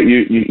 Well, boy,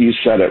 you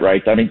said it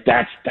right. I mean,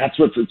 that's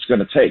what it's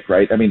going to take,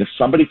 right? I mean, if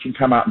somebody can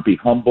come out and be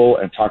humble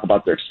and talk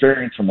about their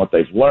experience and what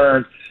they've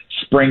learned,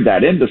 spring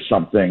that into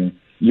something,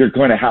 you're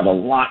going to have a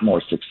lot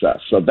more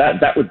success. So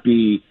that would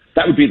be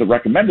the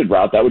recommended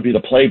route. That would be the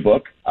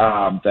playbook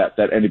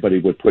that anybody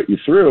would put you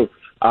through.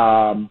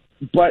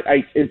 But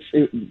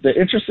the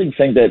interesting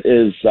thing that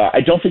is,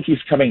 I don't think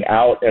he's coming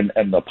out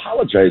and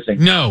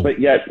apologizing. No. But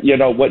yet, you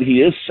know, what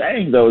he is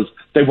saying, though, is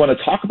they want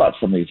to talk about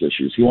some of these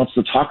issues. He wants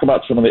to talk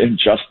about some of the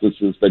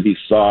injustices that he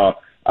saw,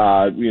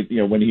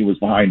 when he was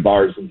behind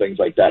bars and things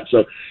like that.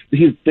 So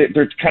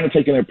they're kind of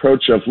taking the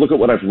approach of, look at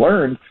what I've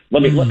learned.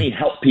 Let me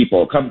help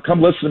people.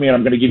 Come listen to me, and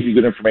I'm going to give you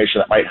good information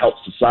that might help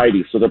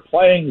society. So they're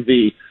playing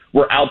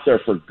we're out there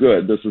for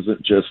good. This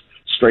isn't just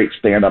straight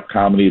stand-up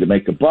comedy to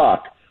make a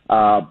buck.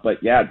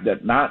 But yeah,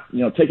 that not,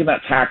 taking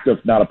that tact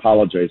of not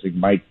apologizing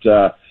might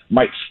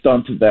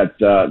stunt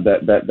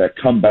that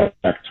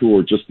comeback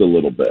tour just a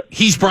little bit.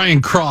 He's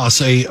Brian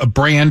Cross, a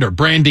brand or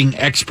branding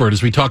expert,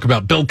 as we talk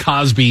about Bill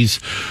Cosby's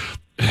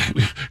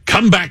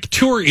comeback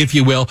tour, if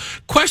you will.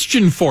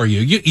 Question for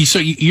you. So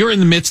you're in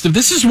the midst of,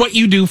 this is what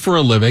you do for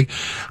a living.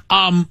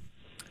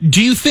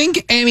 Do you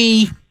think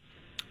any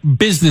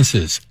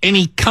businesses,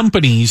 any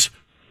companies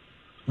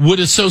would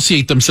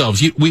associate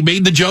themselves? We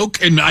made the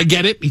joke, and I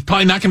get it. He's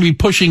probably not going to be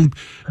pushing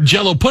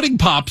Jell-O pudding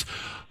pops,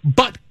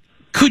 but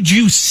could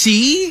you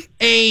see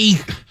a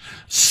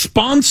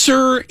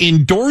sponsor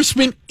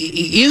endorsement?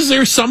 Is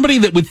there somebody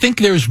that would think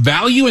there's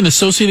value in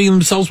associating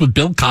themselves with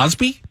Bill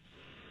Cosby?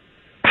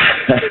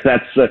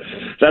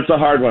 That's a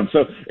hard one.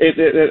 So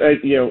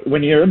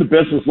when you're in the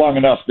business long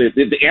enough, the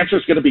answer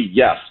is going to be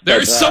yes.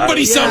 There's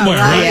somebody somewhere,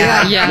 right?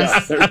 Yeah, Yeah,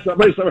 yes. there's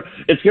somebody somewhere.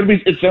 It's going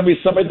to be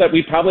somebody that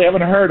we probably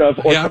haven't heard of,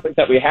 or something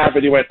that we have,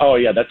 and you went, oh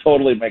yeah, that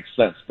totally makes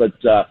sense. But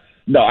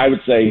no, I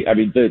would say, I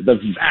mean, the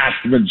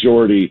vast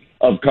majority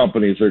of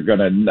companies are going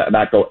to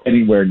not go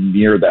anywhere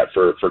near that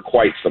for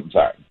quite some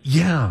time.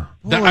 Yeah,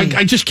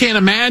 I just can't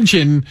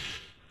imagine.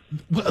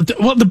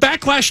 Well, the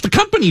backlash the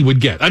company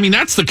would get. I mean,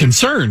 that's the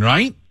concern,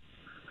 right?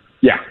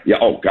 Yeah.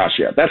 Oh gosh,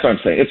 yeah. That's what I'm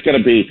saying. It's going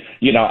to be,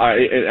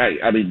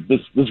 I mean, this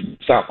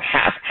sounds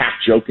half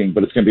joking,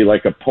 but it's going to be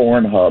like a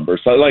Pornhub or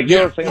something. Like, you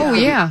know what I'm saying? Oh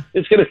yeah.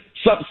 It's going to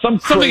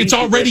Something that's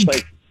already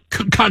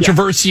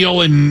controversial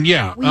and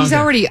Well, he's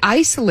already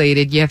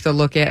isolated. You have to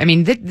look at. I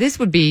mean, this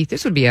would be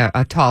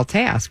a tall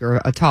task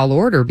or a tall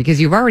order, because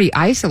you've already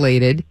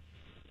isolated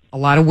a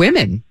lot of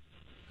women.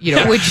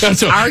 Which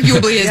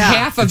arguably is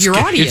half of your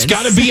audience. It's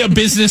got to be a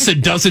business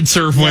that doesn't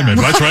serve women.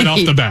 That's right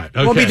off the bat.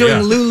 Okay, we'll be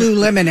doing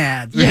Lululemon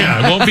ads. Yeah,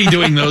 I won't be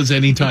doing those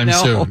anytime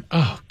No. soon.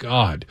 Oh,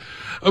 God.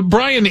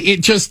 Brian,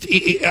 I'm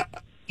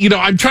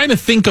trying to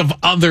think of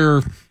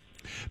other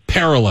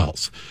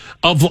parallels.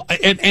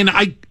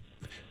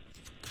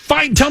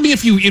 Tell me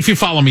if you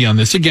follow me on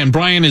this. Again,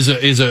 Brian is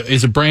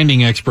a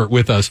branding expert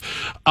with us.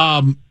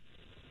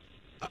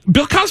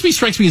 Bill Cosby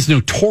strikes me as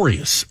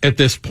notorious at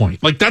this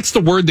point. Like, that's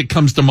the word that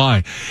comes to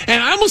mind.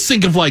 And I almost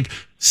think of like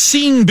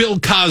seeing Bill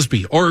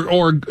Cosby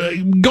or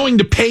going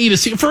to pay to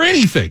see for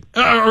anything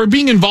or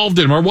being involved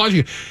in him or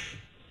watching.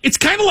 It's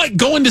kind of like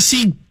going to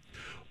see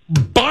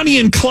Bonnie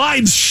and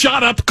Clyde's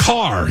shot up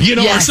car,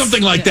 or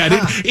something like that.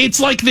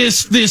 It's like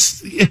this,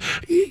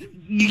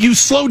 you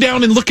slow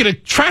down and look at a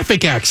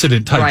traffic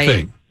accident type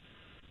thing.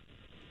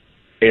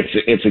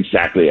 It's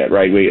exactly it,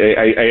 right?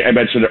 I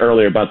mentioned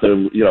earlier about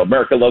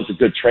America loves a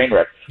good train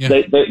wreck.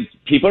 Yeah.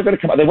 People are going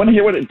to come out. They want to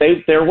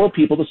hear there will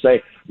people to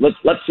say, let's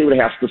see what he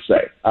has to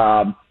say.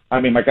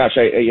 I mean, my gosh,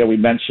 we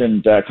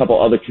mentioned a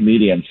couple other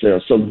comedians. So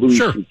Louis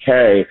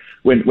C.K.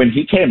 when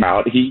he came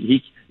out,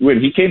 when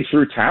he came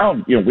through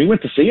town, we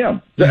went to see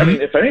him. I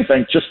mean, if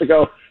anything, just to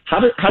go, how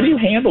do you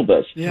handle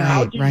this? Yeah,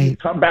 how do you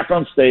come back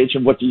on stage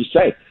and what do you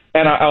say?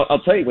 And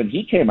I'll tell you, when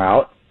he came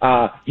out,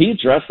 he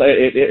dressed.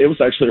 It was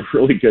actually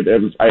really good.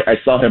 I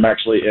saw him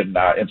actually in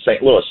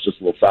St. Louis,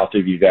 just a little south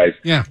of you guys.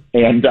 Yeah.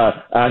 And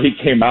he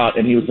came out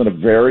and he was in a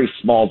very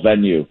small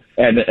venue.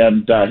 And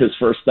his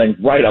first thing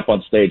right up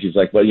on stage, he's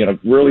like, well,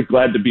 really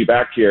glad to be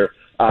back here.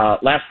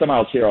 Last time I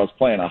was here, I was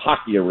playing a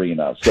hockey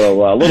arena,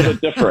 so a little bit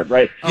different,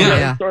 right?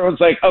 The story was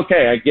like,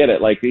 okay, I get it.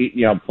 Like,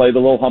 play the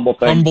little humble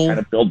thing, kind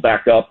of build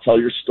back up, tell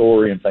your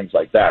story, and things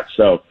like that.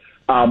 So.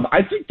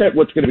 I think that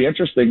what's going to be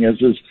interesting is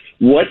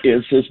what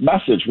is his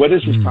message? What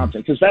is his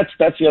content? Because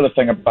that's the other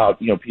thing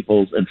about,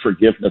 people and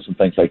forgiveness and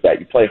things like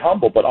that. You play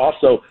humble, but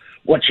also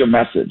what's your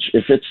message?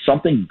 If it's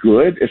something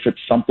good, if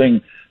it's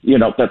something,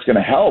 that's going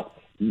to help,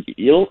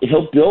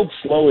 he'll build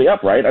slowly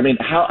up, right? I mean,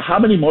 how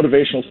many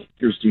motivational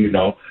speakers do you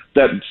know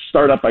that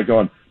start up by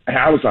going,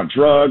 I was on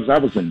drugs, I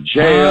was in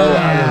jail,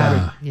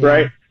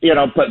 right?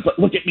 But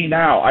look at me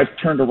now. I've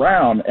turned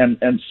around,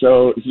 and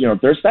so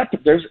there is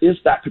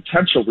that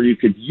potential where you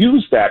could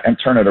use that and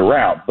turn it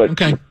around. But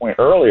to the point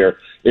earlier,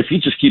 if he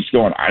just keeps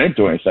going, I didn't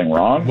do anything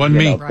wrong. Wasn't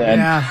me. Then,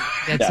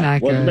 that's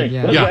not good.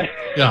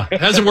 Yeah. It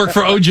hasn't worked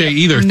for OJ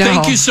either. No.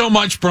 Thank you so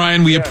much,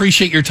 Brian. We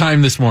appreciate your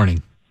time this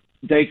morning.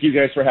 Thank you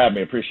guys for having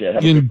me. Appreciate it.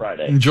 Have a good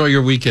Friday. Enjoy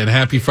your weekend.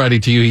 Happy Friday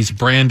to you. He's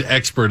brand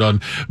expert on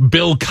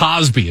Bill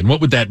Cosby. And what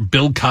would that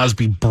Bill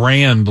Cosby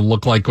brand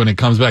look like when it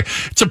comes back?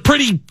 It's a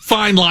pretty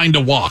fine line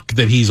to walk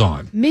that he's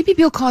on. Maybe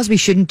Bill Cosby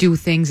shouldn't do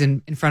things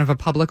in front of a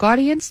public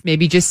audience.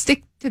 Maybe just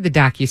stick to the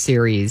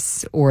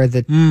docuseries or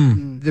the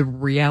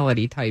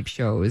reality type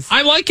shows.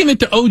 I liken it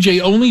to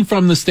OJ only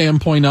from the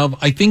standpoint of,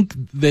 I think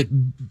that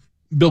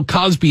Bill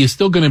Cosby is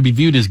still going to be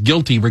viewed as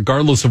guilty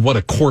regardless of what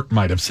a court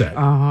might have said.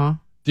 Uh-huh.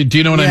 Do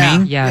you know what I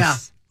mean?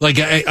 Yes. Yeah. Like,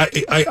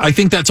 I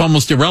think that's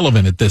almost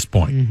irrelevant at this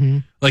point. Mm-hmm.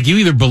 Like, you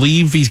either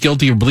believe he's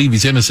guilty or believe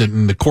he's innocent,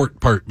 and the court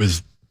part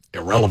was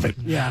irrelevant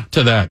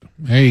to that.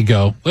 There you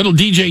go. Little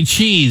DJ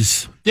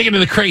Cheese, digging into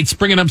the crates,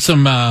 bringing up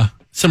some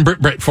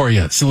Brit for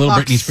you. It's a little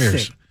Britney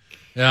Spears. Sick.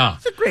 Yeah.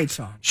 It's a great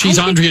song. She's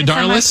Andrea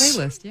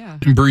Darlis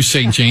and Bruce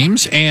St.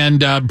 James. And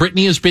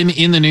Britney has been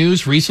in the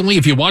news recently.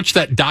 If you watched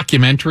that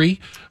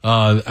documentary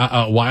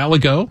a while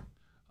ago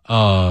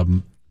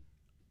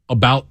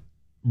about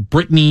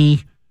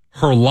Britney,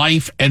 her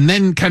life, and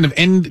then kind of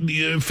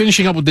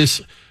finishing up with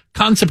this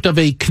concept of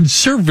a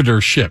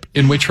conservatorship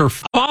in which her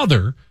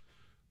father,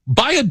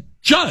 by a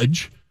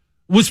judge,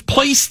 was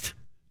placed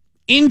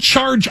in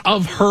charge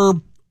of her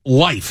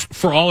life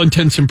for all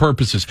intents and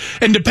purposes.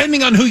 And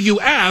depending on who you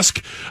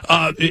ask,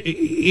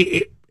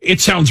 it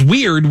sounds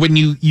weird when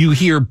you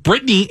hear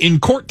Britney in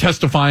court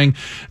testifying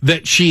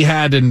that she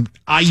had an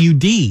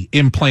IUD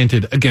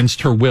implanted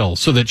against her will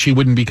so that she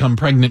wouldn't become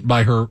pregnant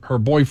by her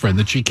boyfriend,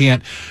 that she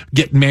can't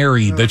get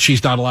married, that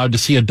she's not allowed to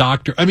see a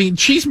doctor. I mean,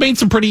 she's made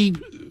some pretty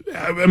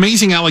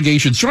amazing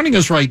allegations. Joining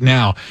us right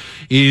now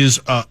is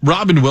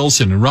Robin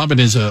Wilson, and Robin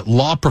is a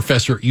law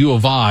professor at U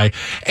of I.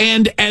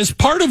 And as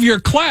part of your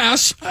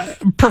class,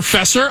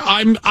 Professor,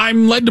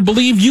 I'm led to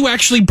believe you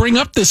actually bring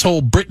up this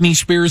whole Britney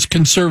Spears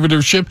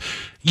conservatorship.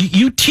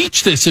 You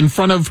teach this in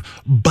front of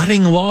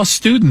budding law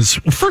students.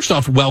 First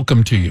off,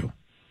 welcome to you.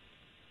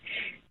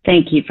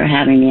 Thank you for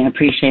having me. I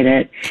appreciate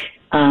it.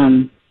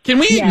 Can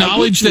we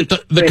acknowledge that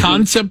the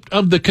concept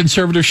of the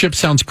conservatorship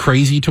sounds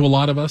crazy to a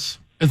lot of us?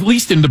 At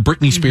least in the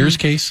Britney Spears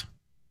case?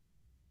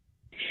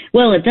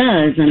 Well, it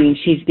does. I mean,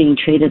 she's being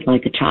treated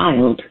like a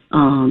child.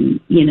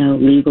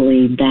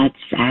 Legally, that's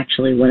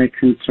actually what a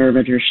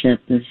conservatorship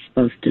is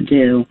supposed to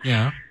do.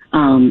 Yeah.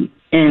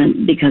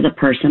 And because a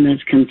person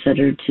is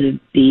considered to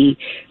be,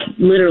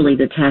 literally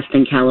the test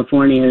in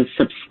California is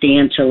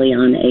substantially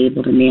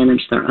unable to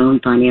manage their own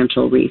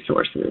financial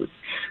resources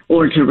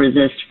or to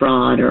resist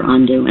fraud or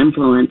undue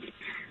influence,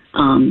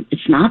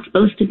 it's not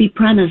supposed to be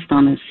premised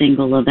on a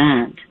single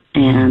event.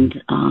 And,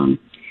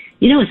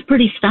 it's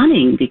pretty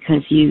stunning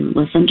because you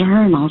listen to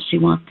her and all she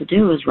wants to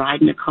do is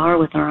ride in a car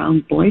with her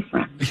own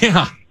boyfriend.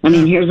 Yeah. I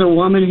mean, here's a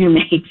woman who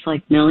makes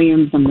like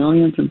millions and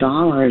millions of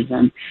dollars.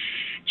 And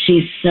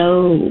she's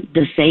so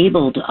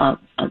disabled,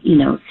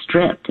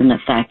 stripped in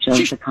effect of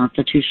the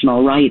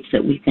constitutional rights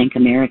that we think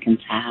Americans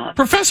have.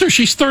 Professor,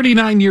 she's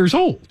 39 years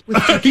old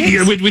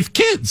with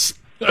kids.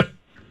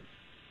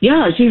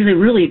 Yeah, she's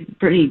really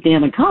pretty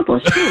damn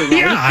accomplished too. Right?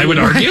 Yeah, I would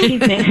argue. She's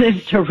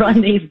managed to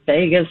run these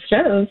Vegas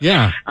shows.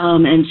 Yeah.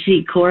 And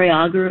she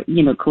choreographs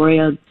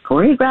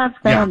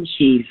them. Yeah.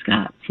 She's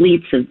got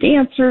fleets of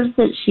dancers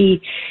that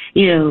she,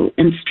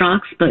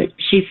 instructs, but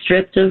she's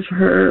stripped of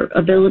her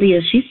ability,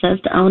 as she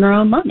says, to own her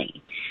own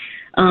money.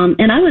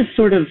 And I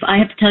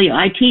have to tell you,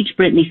 I teach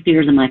Britney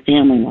Spears in my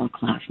family law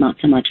class, not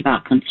so much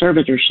about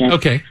conservatorship.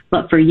 Okay.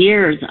 But for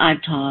years,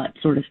 I've taught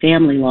sort of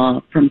family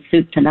law from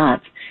soup to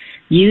nuts,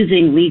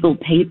 using legal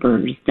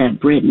papers that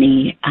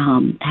Britney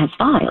has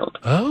filed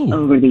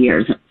over the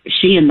years.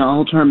 She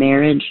annulled her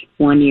marriage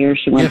one year.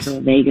 She went to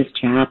a Vegas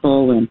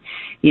chapel and,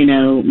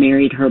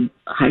 married her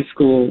high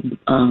school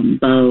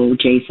beau,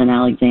 Jason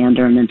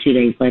Alexander, and then 2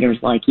 days later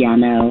was like, yeah,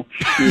 no,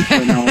 you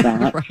can annul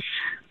that. Right.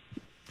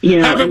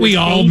 Haven't we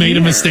all made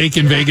a mistake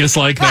in Vegas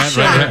like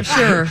that?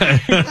 Sure.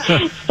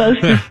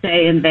 Supposed to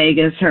stay in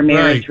Vegas. Her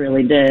marriage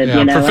really did.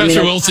 Yeah.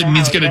 Professor Wilson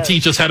is going to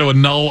teach us how to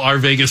annul our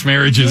Vegas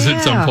marriages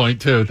at some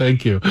point, too.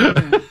 Thank you.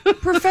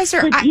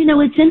 Professor, but,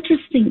 it's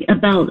interesting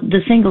about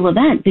the single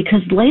event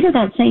because later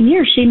that same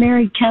year, she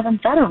married Kevin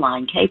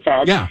Federline,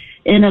 K-Fed,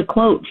 in a,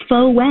 quote,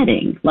 faux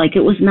wedding. Like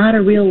it was not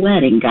a real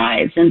wedding,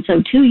 guys. And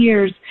so 2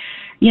 years...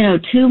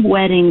 2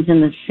 weddings in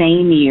the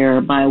same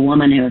year by a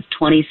woman who has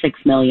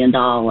 $26 million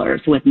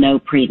with no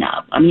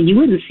prenup. I mean, you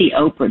wouldn't see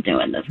Oprah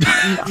doing this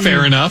kind of stuff.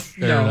 Fair enough.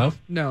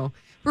 No.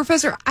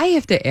 Professor, I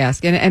have to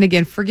ask, and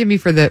again, forgive me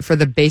for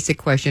the basic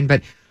question,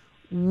 but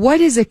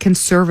what is a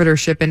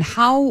conservatorship and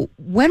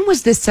when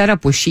was this set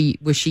up? Was she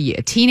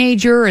a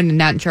teenager and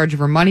not in charge of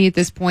her money at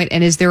this point?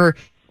 And is there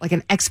like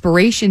an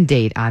expiration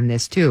date on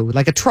this too,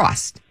 like a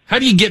trust? How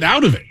do you get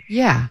out of it?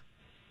 Yeah.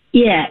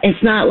 Yeah,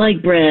 it's not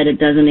like bread. It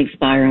doesn't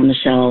expire on the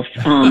shelf.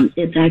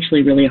 It's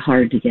actually really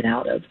hard to get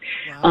out of.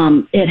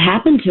 Wow. It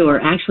happened to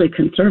her. Actually,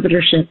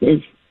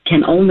 conservatorship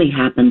can only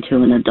happen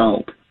to an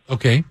adult.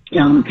 Okay.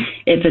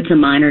 If it's a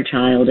minor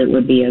child, it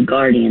would be a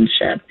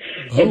guardianship.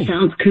 It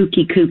sounds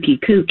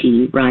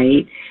kooky,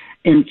 right,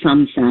 in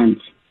some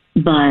sense.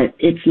 But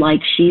it's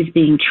like she's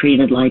being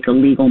treated like a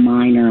legal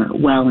minor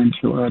well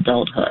into her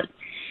adulthood.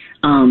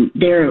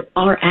 There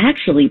are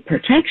actually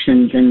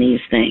protections in these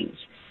things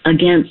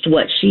against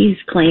what she's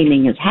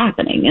claiming is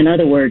happening. In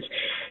other words,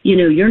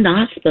 you're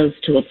not supposed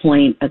to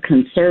appoint a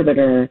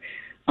conservator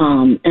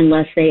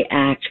unless they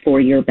act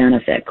for your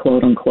benefit,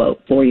 quote unquote,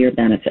 for your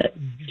benefit.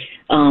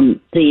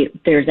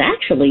 There's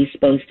actually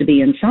supposed to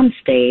be in some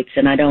states,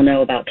 and I don't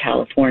know about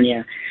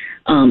California,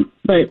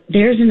 but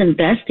there's an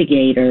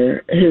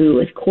investigator who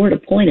is court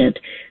appointed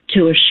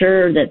to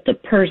assure that the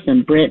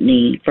person,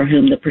 Brittany, for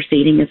whom the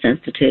proceeding is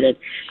instituted,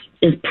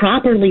 is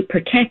properly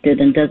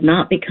protected and does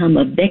not become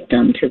a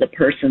victim to the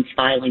persons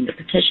filing the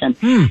petition.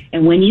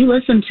 And when you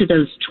listen to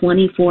those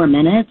 24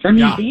 minutes, I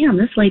mean, damn,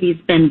 this lady's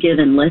been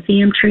given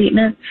lithium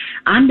treatment.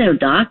 I'm no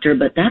doctor,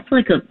 but that's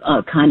like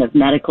a kind of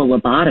medical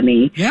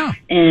lobotomy. Yeah.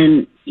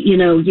 And,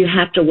 you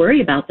have to worry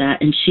about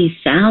that. And she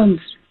sounds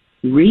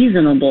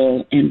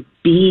reasonable in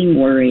being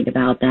worried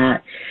about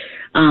that.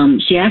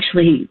 She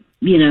actually...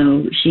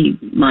 she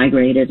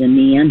migrated and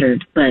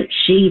meandered, but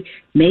she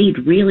made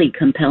really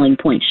compelling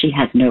points. She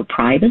has no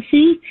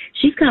privacy.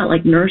 She's got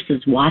like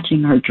nurses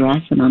watching her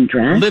dress and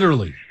undress.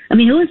 Literally. I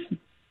mean, it was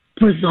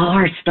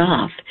bizarre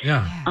stuff.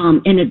 Yeah.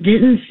 And it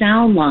didn't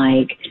sound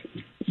like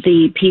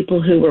the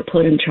people who were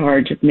put in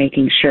charge of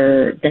making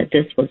sure that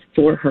this was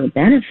for her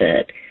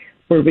benefit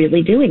were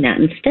really doing that.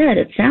 Instead,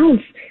 it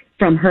sounds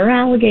from her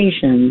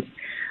allegations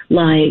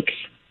like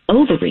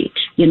overreach,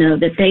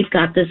 that they've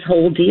got this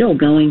whole deal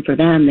going for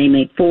them. They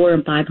make $400,000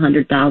 and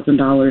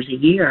 $500,000 a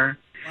year,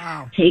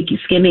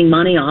 skimming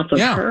money off of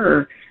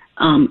her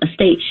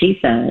estate, she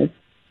says,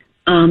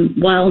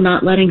 while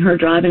not letting her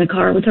drive in a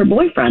car with her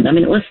boyfriend. I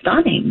mean, it was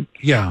stunning.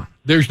 Yeah,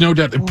 there's no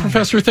doubt.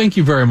 Professor, thank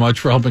you very much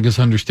for helping us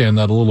understand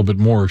that a little bit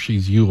more.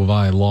 She's U of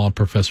I law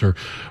professor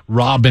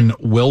Robin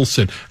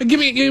Wilson. Give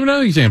me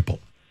another example.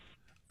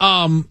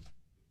 Britney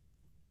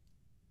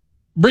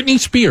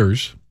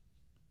Spears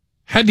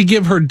had to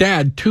give her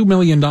dad $2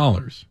 million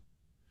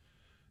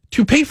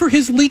to pay for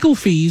his legal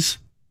fees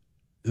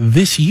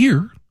this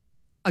year.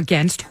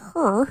 Against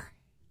her.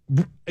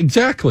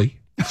 Exactly.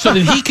 So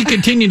that he could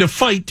continue to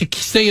fight to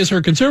stay as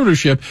her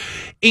conservatorship,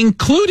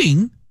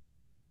 including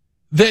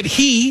that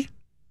he,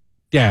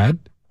 dad,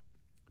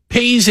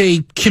 pays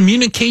a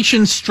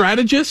communication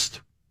strategist,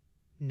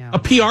 a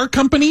PR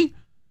company,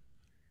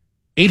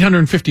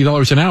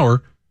 $850 an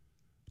hour,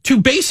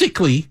 to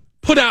basically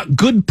put out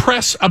good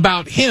press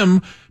about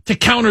him to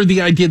counter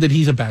the idea that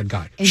he's a bad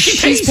guy. And she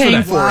she's pays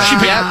paying for that.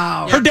 for it.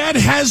 Wow. Her dad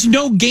has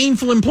no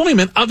gainful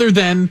employment other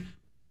than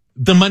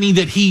the money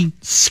that he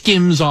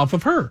skims off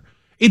of her.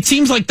 It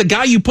seems like the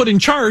guy you put in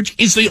charge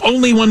is the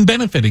only one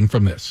benefiting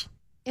from this.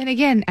 And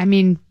again, I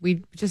mean,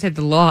 we just had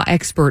the law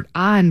expert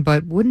on,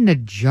 but wouldn't a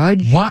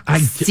judge What? I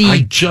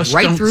just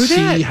right don't through see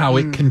that? how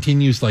it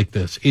continues like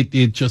this.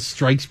 It just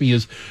strikes me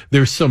as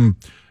there's some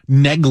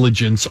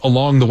negligence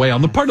along the way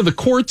on the part of the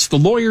courts, the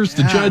lawyers,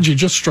 the judge. It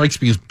just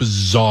strikes me as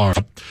bizarre.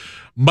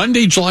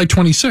 Monday, July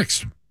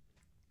 26th.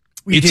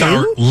 It's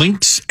our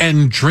Links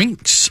and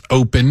Drinks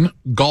Open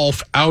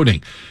golf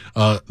outing.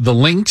 The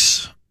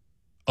links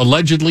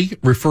allegedly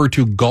refer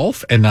to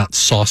golf and not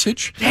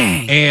sausage.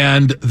 Dang.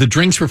 And the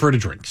drinks refer to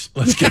drinks.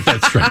 Let's get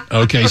that straight.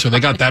 Okay, so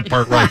they got that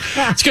part right.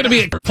 It's going to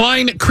be at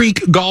Pine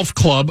Creek Golf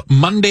Club,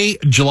 Monday,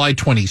 July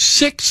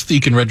 26th. You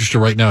can register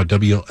right now at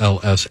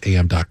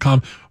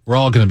WLSAM.com. We're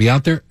all going to be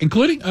out there,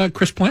 including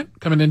Chris Plant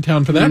coming in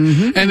town for that.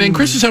 Mm-hmm. And then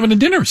Chris is having a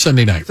dinner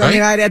Sunday night, Sunday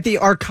night at the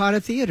Arcata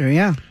Theater,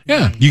 yeah.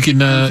 Yeah, you can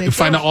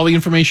find out all the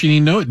information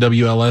you know at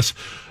WLSAM.com.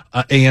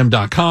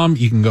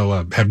 You can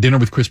go have dinner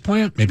with Chris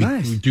Plant, maybe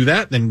do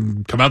that,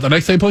 then come out the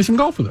next day and play some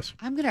golf with us.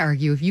 I'm going to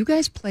argue, if you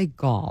guys play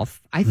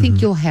golf, I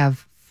think you'll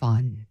have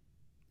fun.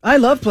 I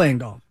love playing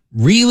golf.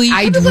 Really?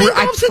 I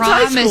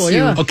promise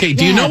you. Okay,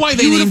 do you know why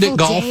they named it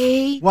golf?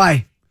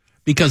 Why?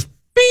 Because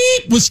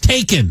beep was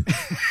taken.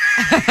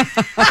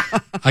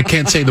 I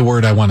can't say the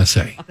word I want to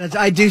say.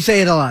 I do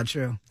say it a lot,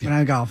 true, when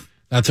I golf.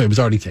 That's why it was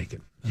already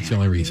taken. That's the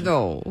only reason.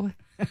 No.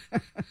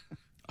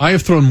 I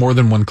have thrown more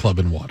than one club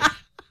in water.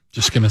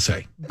 Just going to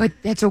say. But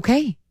that's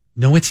okay.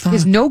 No, it's not.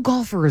 Because no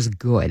golfer is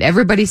good.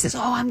 Everybody says,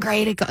 oh, I'm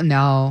great at golf.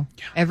 No.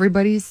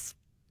 Everybody's...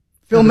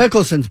 Phil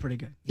Mickelson's pretty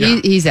good.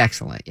 He's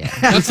excellent, yeah.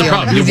 That's the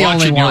problem. You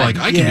watch it and you're like,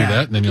 I can Yeah. do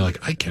that. And then you're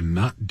like, I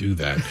cannot do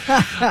that.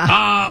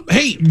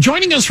 Hey,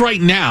 joining us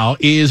right now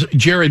is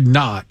Jared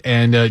Knott.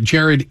 And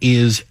Jared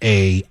is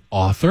a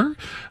author.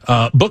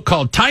 Book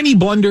called Tiny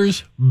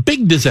Blunders,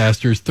 Big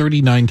Disasters,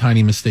 39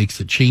 Tiny Mistakes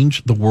That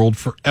Changed the World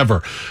Forever.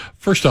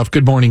 First off,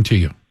 good morning to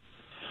you.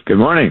 Good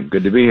morning.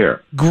 Good to be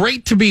here.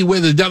 Great to be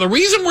with us. Now, the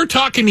reason we're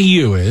talking to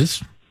you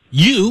is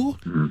you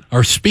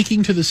are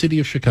speaking to the city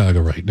of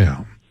Chicago right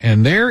now.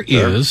 And there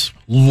is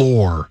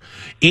lore.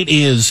 It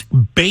is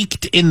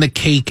baked in the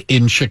cake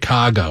in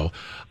Chicago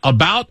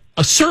about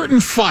a certain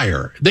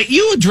fire that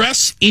you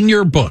address in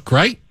your book,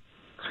 right?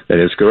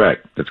 That is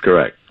correct. That's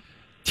correct.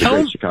 The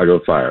Great Chicago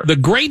Fire. The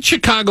Great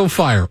Chicago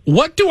Fire.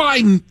 How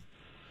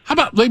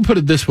about, let me put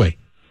it this way.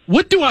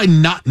 What do I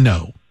not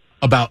know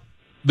about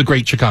the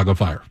Great Chicago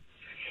Fire?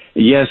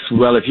 Yes,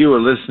 well, if you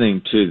were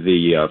listening to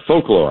the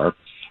folklore,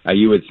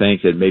 you would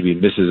think that maybe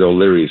Mrs.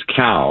 O'Leary's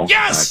cow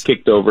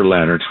kicked over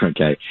Leonard.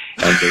 Okay,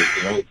 and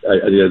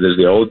there's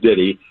the old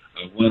ditty.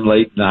 One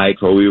late night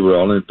while we were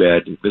all in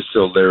bed, Mrs.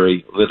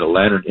 O'Leary lit a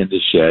lantern in the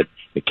shed.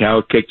 The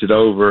cow kicked it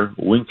over,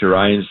 winked her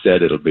eye, and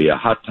said, "It'll be a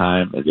hot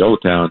time in the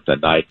old town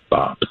tonight."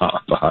 Bah, bah,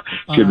 bah.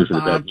 Excuse me for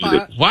the bad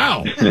music.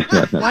 Wow.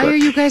 Why are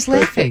you guys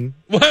laughing?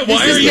 Why are you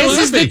laughing? This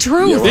is the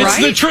truth, It's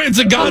right? the truth. It's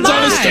the God's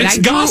honest. It's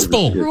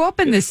gospel. I grew up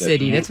in this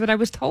city. That's what I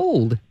was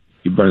told.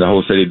 You burned the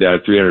whole city down.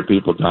 300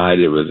 people died.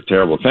 It was a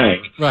terrible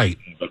thing. Right.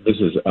 But this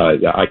is,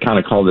 I kind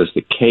of call this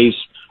the case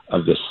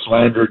of the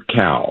slandered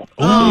cow.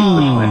 Oh.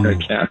 The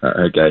slandered cow.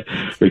 Okay.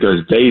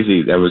 Because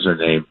Daisy, that was her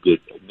name,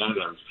 did none of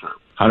that was true.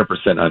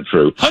 100%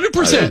 untrue.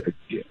 100%.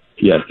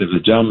 Yes, there's a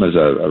gentleman,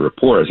 a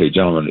reporter, a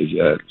gentleman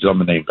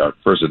named, a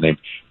person named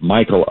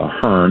Michael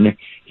Ahern.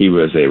 He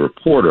was a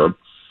reporter,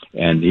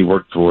 and he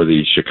worked for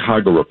the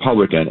Chicago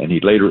Republican, and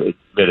he later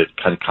admitted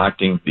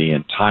concocting the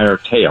entire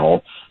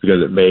tale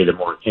because it made a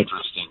more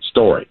interesting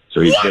story.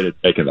 So he admitted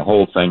making the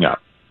whole thing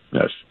up.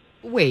 Yes.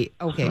 Wait,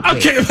 okay.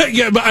 Okay,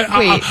 yeah, but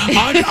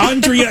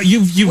Andrea,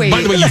 you've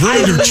by the way, you've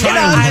ruined your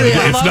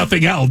childhood, if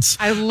nothing else.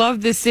 I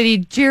love this city.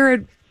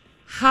 Jared,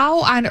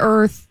 how on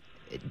earth,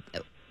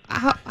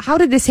 how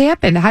did this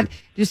happen?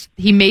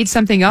 He made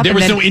something up? There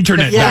was no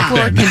internet back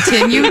then.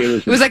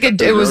 It was like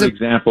it was an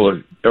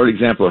early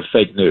example of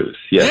fake news.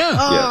 Yes.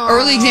 Yeah.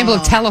 Early example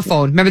of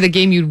telephone. Remember the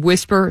game you'd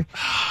whisper,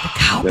 the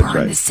cow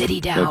burned the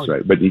city down. That's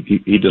right. But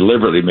he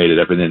deliberately made it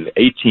up. And in the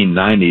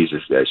 1890s,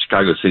 the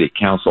Chicago City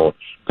Council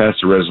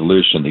passed a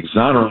resolution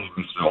exonerating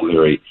Mrs.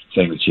 O'Leary,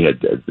 saying that she had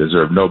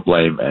deserved no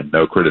blame and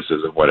no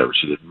criticism, whatever.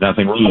 She did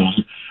nothing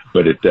wrong,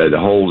 but the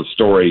whole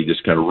story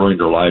just kind of ruined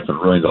her life and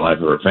ruined the life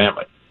of her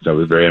family. So it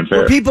was very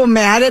unfair. Were people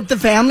mad at the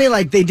family,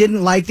 like they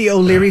didn't like the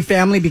O'Leary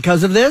family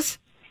because of this?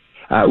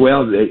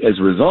 Well, as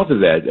a result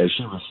of that,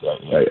 she was,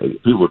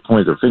 people would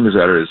point their fingers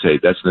at her and say,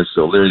 "That's Mrs.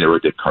 O'Leary."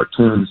 They did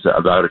cartoons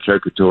about her,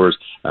 caricatures,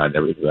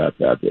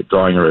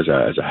 drawing her as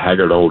a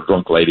haggard old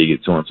drunk lady, and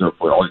so on and so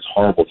forth. All these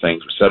horrible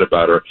things were said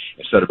about her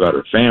and said about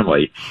her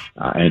family,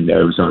 and it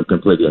was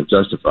completely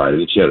unjustified.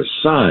 And she had a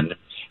son,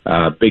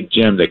 Big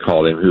Jim, they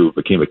called him, who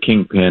became a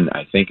kingpin,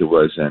 I think it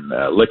was in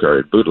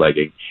liquor,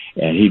 bootlegging,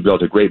 and he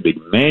built a great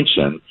big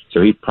mansion,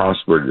 so he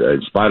prospered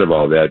in spite of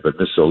all that, but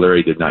Miss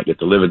O'Leary did not get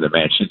to live in the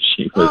mansion.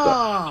 She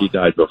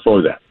died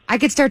before that. I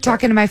could start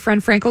talking to my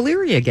friend Frank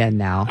O'Leary again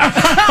now.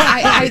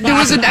 I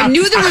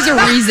knew there was a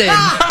reason.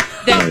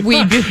 that we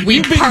You've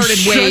been parted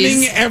shunning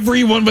ways.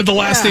 everyone with the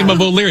last name of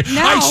O'Leary.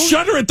 No. I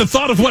shudder at the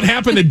thought of what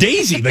happened to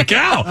Daisy, the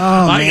cow.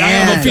 I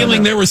man. have a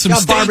feeling there was some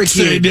Got steaks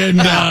barbecued. and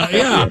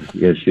yeah.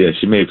 Yes.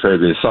 She made fair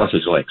the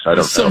sausage links. I don't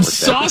know. Some what that was.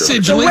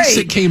 sausage So links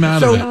wait, that came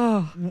out so-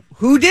 of it.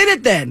 Who did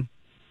it then?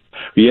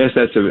 Yes,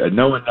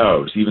 no one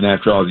knows. Even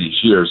after all these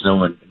years, no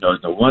one knows.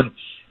 The one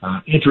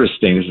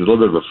interesting. This is a little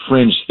bit of a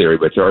fringe theory,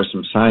 but there are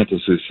some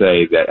scientists who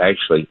say that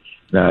actually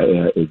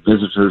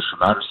visitors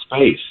from outer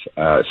space.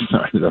 I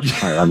know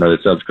that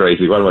sounds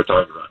crazy. What am I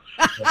talking about?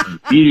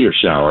 A meteor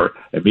shower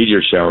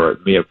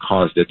may have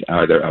caused it.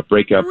 Either a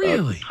breakup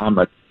Really? of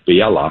comet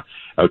Biela.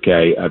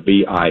 Okay,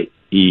 Biela,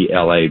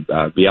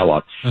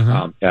 Biela.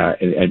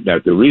 And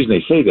the reason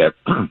they say that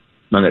on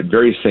that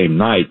very same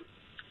night,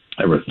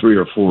 there were 3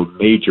 or 4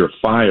 major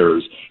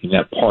fires in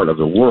that part of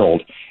the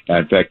world.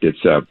 In fact, it's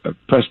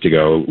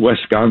Prestigo,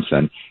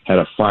 Wisconsin, had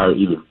a fire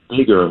even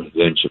bigger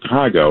than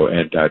Chicago,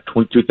 and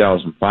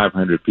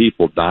 2,500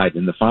 people died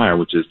in the fire,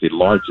 which is the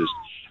largest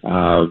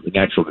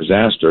natural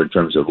disaster in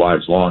terms of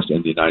lives lost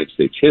in the United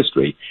States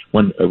history.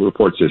 One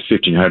report says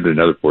 1,500,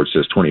 another report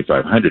says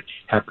 2,500,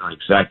 happened on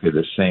exactly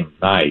the same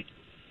night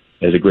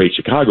as a Great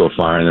Chicago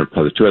Fire, and there were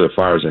probably 2 other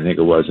fires, I think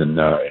it was, in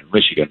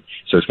Michigan.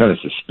 So it's kind of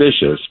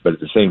suspicious, but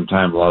at the same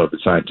time, a lot of the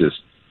scientists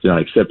do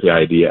not accept the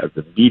idea of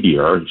the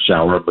meteor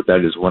shower, but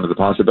that is one of the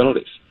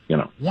possibilities.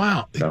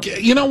 Wow.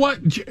 You know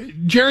what,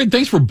 Jared,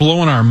 thanks for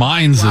blowing our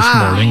minds this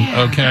morning.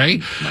 Okay.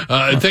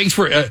 Thanks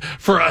for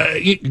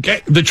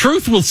the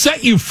truth will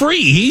set you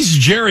free. He's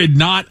Jared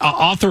Knott,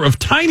 author of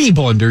Tiny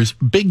Blunders,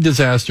 Big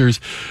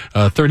Disasters,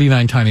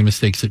 39 Tiny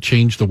Mistakes That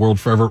Changed the World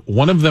Forever.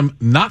 One of them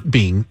not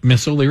being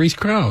Miss O'Leary's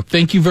crow.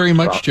 Thank you very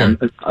much,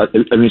 Jared. Let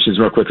me mention this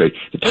real quickly.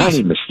 The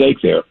tiny mistake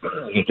there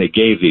is they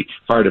gave the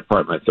fire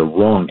department the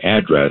wrong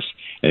address,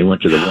 and they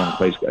went to the wrong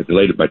place.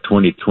 Delayed it by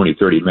 20,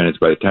 30 minutes.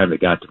 By the time they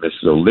got to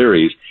Mrs.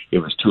 O'Leary's, it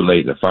was too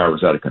late. The fire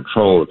was out of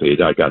control. If they had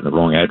gotten the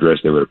wrong address,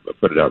 they would have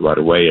put it out right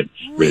away. And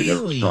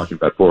really talking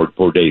about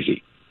poor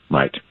Daisy.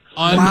 Right.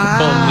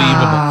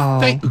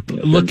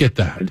 Unbelievable. Look at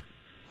that.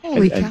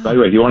 Holy and cow. by the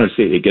way, if you want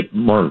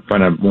to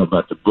find out more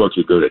about the book,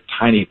 you go to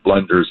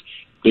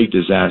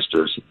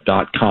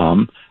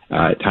tinyblundersbigdisasters.com.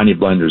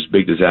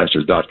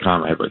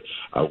 tinyblundersbigdisasters.com. I have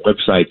a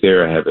website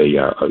there. I have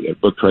a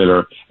book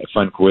trailer, a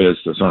fun quiz,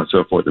 so on and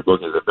so forth. The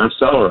book is a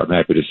bestseller, I'm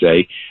happy to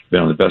say.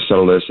 Been on the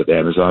bestseller list at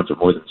Amazon for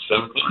more than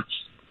 7 months.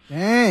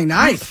 Dang,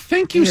 nice.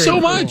 Thank you so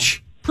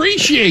much.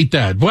 Appreciate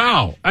that.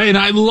 Wow. And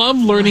I love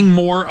learning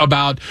more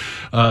about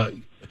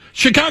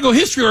Chicago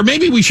history, or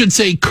maybe we should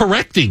say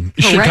correcting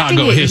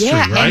Chicago history,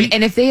 yeah. right?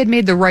 And if they had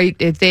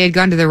if they had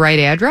gone to the right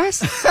address,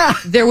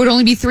 there would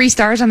only be 3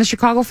 stars on the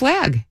Chicago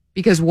flag,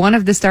 because one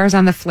of the stars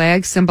on the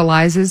flag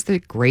symbolizes the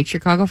Great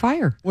Chicago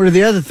Fire. What are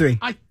the other 3?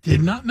 I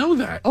did not know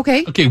that.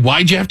 Okay. Okay,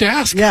 why'd you have to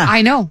ask? Yeah.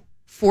 I know.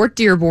 Fort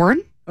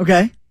Dearborn,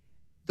 Okay.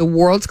 the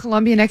World's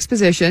Columbian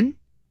Exposition,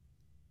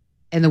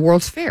 and the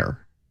World's Fair.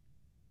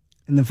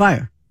 And the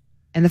fire.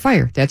 And the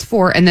fire. That's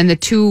 4. And then the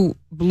 2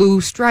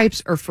 blue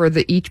stripes are for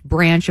each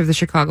branch of the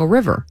Chicago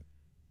River.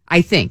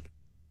 I think.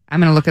 I'm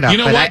going to look it up. You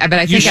know what? I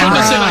think you should I'm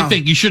have said, right. I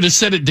think. You should have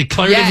said it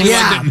declaratively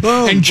Yeah. like that.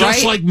 Boom. And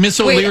just Right? like Miss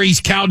Wait.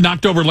 O'Leary's cow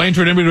knocked over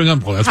Lantern, everybody goes,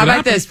 well, that's How what about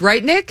happened. this?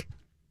 Right, Nick?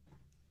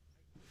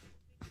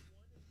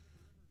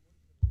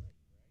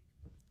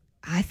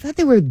 I thought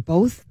they were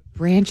both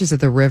branches of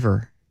the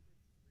river.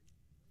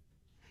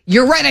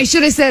 You're right. I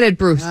should have said it,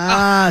 Bruce.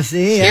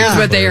 See, Here's yeah.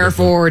 what they are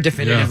for,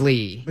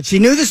 definitively. But she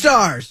knew the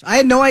stars. I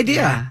had no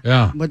idea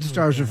Yeah. what the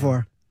stars were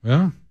for.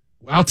 Yeah.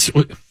 Wow.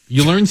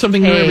 You learn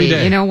something new every Hey,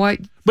 day. you know what?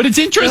 But it's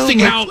interesting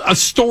how a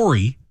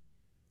story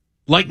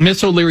like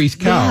Miss O'Leary's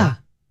cow, Yeah.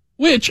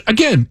 which,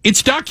 again,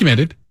 it's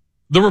documented.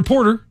 The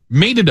reporter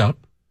made it up.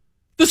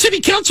 The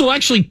city council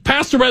actually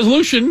passed a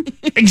resolution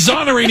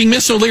exonerating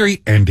Miss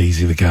O'Leary and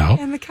Daisy the cow.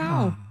 And the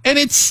cow. And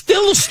it's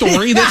still a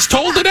story that's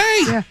told today.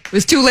 Yeah. It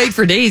was too late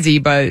for Daisy,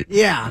 but...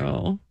 Yeah.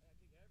 Oh.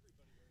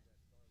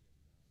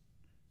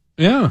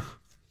 Yeah.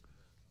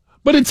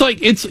 But it's like,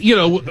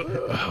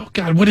 oh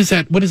God, what is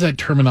that? What is that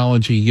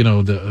terminology?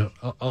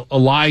 A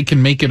lie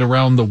can make it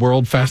around the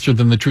world faster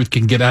than the truth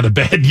can get out of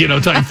bed,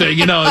 type thing.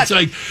 It's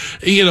like,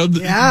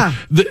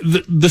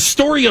 the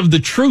story of the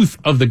truth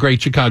of the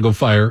Great Chicago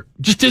Fire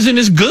just isn't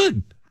as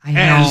good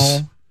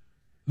as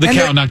the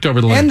cow knocked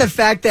over the lantern. And the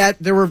fact that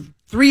there were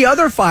 3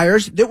 other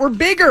fires that were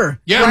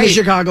bigger than the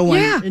Chicago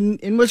one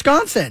in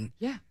Wisconsin.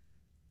 Yeah.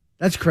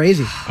 That's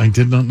crazy. I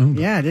did not know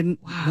that. Yeah, I didn't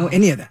know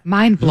any of that.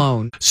 Mind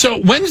blown. So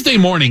Wednesday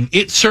morning,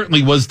 it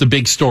certainly was the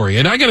big story.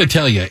 And I got to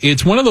tell you,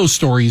 it's one of those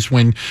stories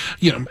when,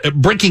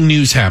 breaking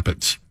news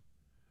happens.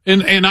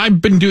 And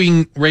I've been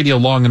doing radio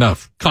long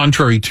enough,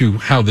 contrary to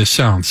how this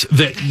sounds,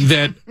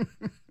 that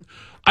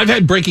I've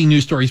had breaking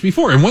news stories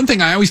before. And one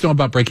thing I always know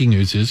about breaking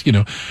news is,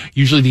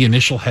 usually the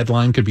initial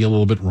headline could be a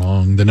little bit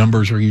wrong. The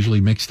numbers are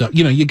usually mixed up.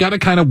 You got to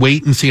kind of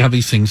wait and see how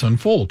these things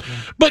unfold. Yeah.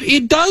 But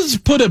it does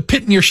put a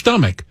pit in your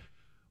stomach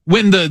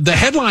when the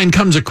headline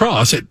comes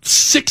across at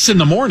 6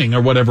 a.m.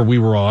 or whatever we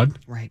were on.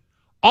 Right.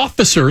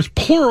 Officers,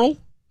 plural,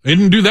 they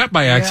didn't do that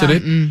by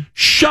accident,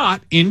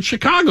 shot in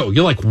Chicago.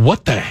 You're like,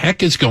 what the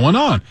heck is going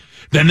on?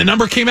 Then the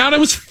number came out. It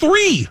was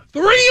 3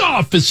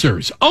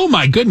 officers. Oh,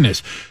 my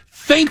goodness.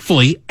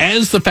 Thankfully,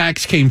 as the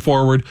facts came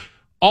forward,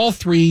 all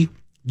 3,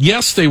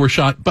 yes, they were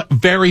shot, but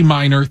very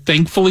minor.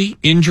 Thankfully,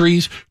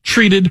 injuries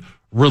treated,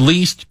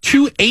 released.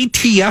 2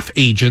 ATF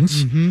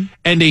agents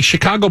and a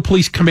Chicago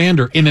police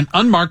commander in an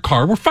unmarked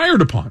car were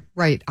fired upon.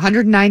 Right.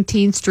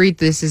 119th Street.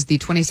 This is the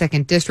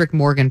 22nd District,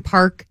 Morgan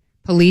Park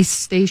Police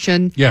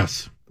Station.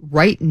 Yes.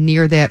 Right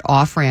near that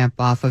off-ramp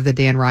off of the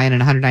Dan Ryan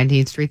and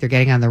 119th Street. They're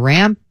getting on the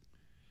ramp.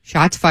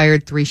 Shots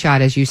fired, 3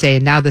 shot, as you say.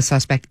 And now the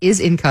suspect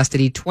is in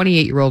custody,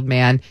 28-year-old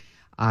man,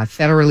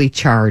 federally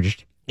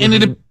charged.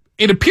 And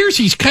it appears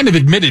he's kind of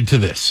admitted to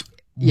this,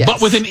 Yes.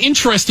 but with an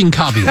interesting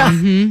caveat.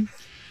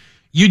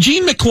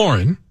 Eugene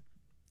McLaurin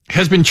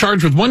has been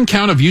charged with 1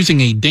 count of using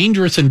a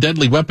dangerous and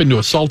deadly weapon to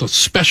assault a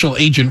special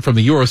agent from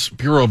the U.S.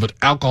 Bureau of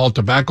Alcohol,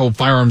 Tobacco,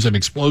 Firearms, and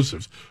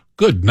Explosives.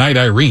 Good night,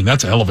 Irene.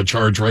 That's a hell of a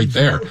charge right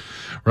there,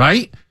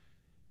 right?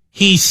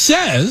 He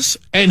says,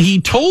 and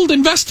he told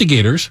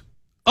investigators,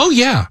 oh,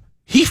 yeah,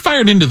 he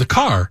fired into the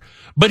car,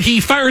 but he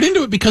fired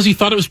into it because he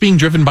thought it was being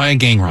driven by a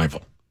gang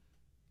rival.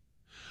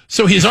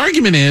 So his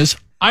argument is,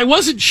 I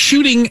wasn't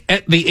shooting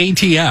at the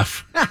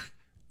ATF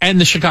and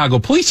the Chicago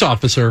police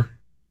officer.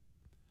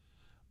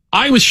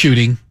 I was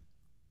shooting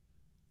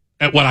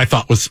at what I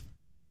thought was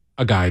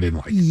a guy I didn't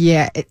like.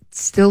 Yeah, it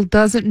still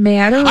doesn't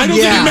matter. I don't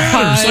think it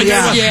matters.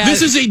 Like,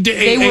 this is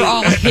they were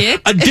all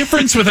hit. A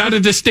difference without a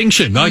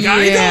distinction. Like,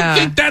 I don't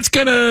think that's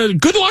gonna.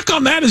 Good luck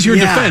on that as your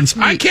defense.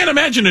 I can't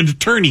imagine an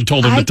attorney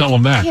told him to tell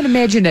him that. I can't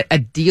imagine a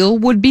deal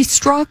would be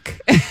struck.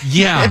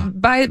 Yeah,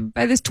 by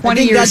this 20 I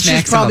think years that's just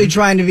maximum. probably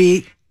trying to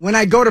be. When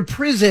I go to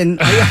prison,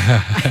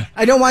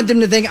 I don't want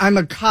them to think I'm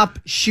a cop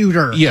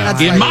shooter. Yeah,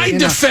 That's in like, my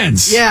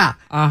defense. Yeah.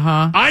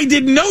 I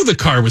didn't know the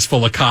car was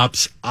full of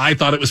cops. I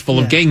thought it was full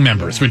of gang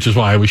members, which is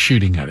why I was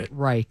shooting at it.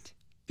 Right.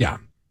 Yeah,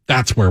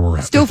 that's where we're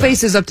at. Still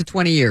faces up to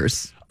 20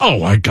 years.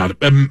 Oh, I got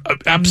it.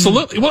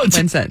 Absolutely. Well, it's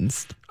when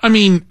sentenced. I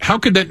mean, how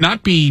could that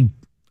not be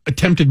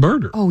attempted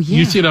murder? Oh, yeah.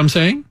 You see what I'm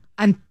saying?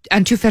 On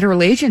 2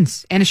 federal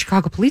agents and a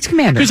Chicago police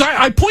commander. Because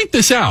I point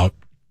this out.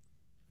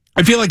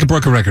 I feel like a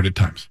broken record at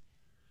times.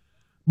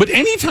 But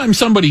anytime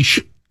somebody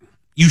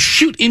you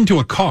shoot into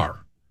a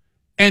car,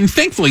 and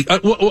thankfully,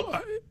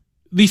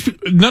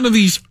 none of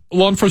these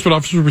law enforcement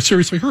officers were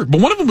seriously hurt,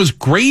 but one of them was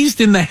grazed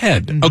in the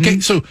head. Okay,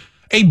 so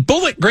a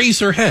bullet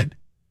grazed their head.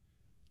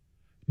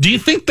 Do you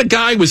think the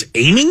guy was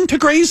aiming to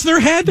graze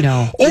their head?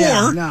 No.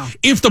 Or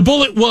if the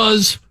bullet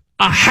was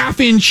a half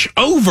inch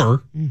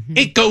over,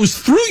 it goes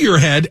through your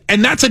head,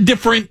 and that's a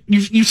different.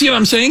 You see what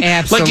I'm saying?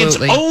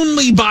 Absolutely. Like, it's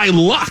only by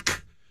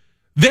luck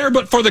there,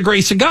 but for the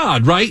grace of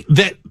God, right?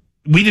 That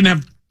we didn't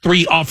have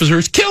 3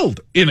 officers killed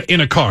in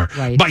a car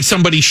by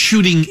somebody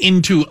shooting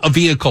into a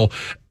vehicle.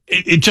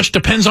 It just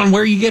depends on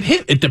where you get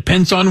hit. It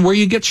depends on where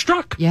you get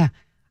struck. Yeah.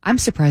 I'm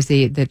surprised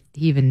that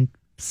he even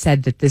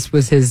said that this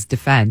was his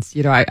defense.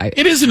 You know,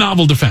 it is a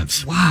novel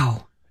defense.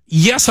 Wow.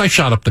 Yes, I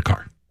shot up the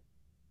car.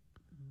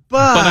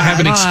 But I have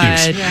an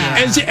excuse.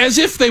 Yeah. As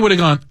if they would have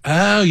gone,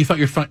 oh, you thought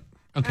you're fine.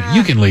 Okay,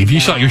 you can leave.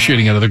 You thought you're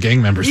shooting at other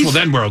gang members. Well,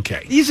 then we're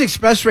okay. These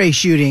expressway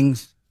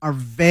shootings are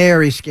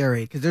very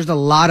scary because there's a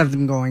lot of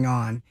them going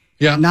on.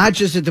 Yeah. Not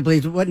just at the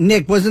police. What,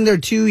 Nick, wasn't there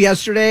 2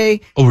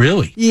 yesterday? Oh,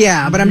 really?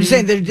 Yeah, but I'm just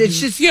saying, it's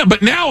just... Yeah,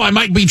 but now I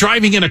might be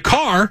driving in a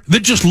car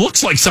that just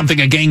looks like something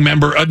a gang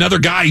member, another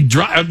guy...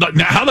 How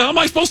the hell am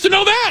I supposed to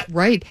know that?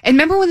 Right. And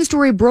remember when the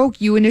story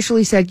broke, you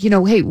initially said,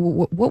 hey,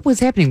 what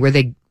was happening? Were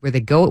they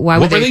going? What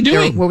were they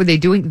doing? What were they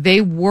doing? They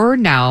were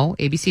now,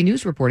 ABC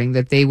News reporting,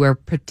 that they were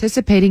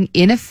participating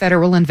in a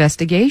federal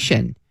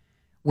investigation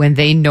when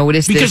they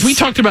noticed because we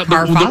talked about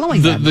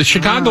the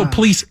Chicago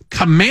police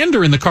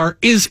commander in the car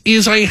is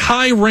a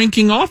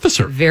high-ranking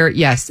officer.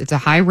 Yes, it's a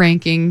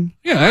high-ranking.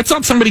 Yeah, that's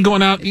not somebody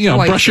going out,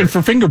 brushing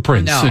for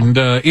fingerprints and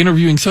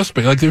interviewing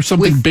suspects. Like there's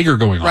something bigger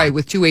going on. Right,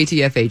 with 2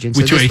 ATF agents.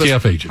 With 2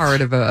 ATF agents,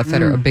 part of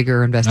a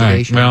bigger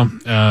investigation. Right,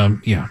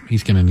 well,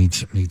 he's going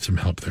to need some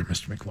help there,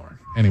 Mr. McLaurin.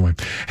 Anyway,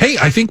 hey,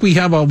 I think we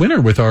have a winner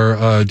with our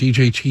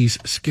DJ Cheese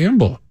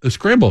scramble.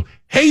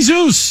 Hey,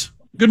 Zeus.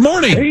 Good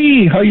morning.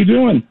 Hey, how you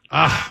doing?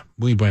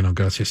 Muy bueno,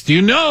 gracias. Do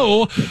you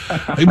know,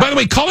 by the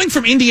way, calling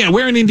from Indiana,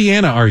 where in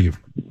Indiana are you?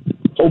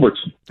 Hobart.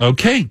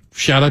 Okay,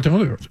 shout out to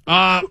Hobart.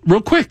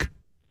 Real quick,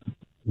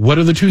 what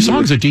are the 2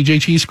 songs that DJ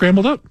Cheese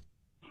scrambled up?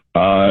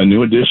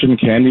 New Edition,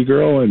 Candy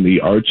Girl, and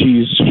the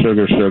Archie's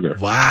Sugar Sugar.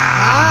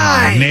 Wow,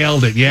 nice.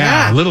 Nailed it.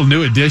 Yeah, a little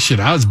New Edition.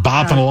 I was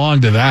bopping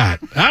along to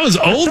that. That was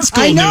old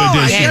school New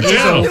Edition.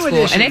 Old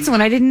school. And that's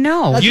one I didn't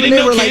know. You didn't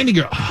know Candy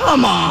Girl.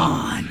 Come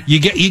on. You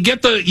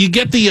get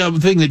the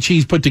thing that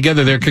Cheese put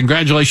together there.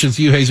 Congratulations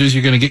to you, Jesus.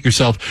 You're going to get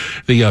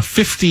yourself the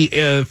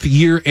 50th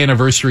year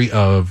anniversary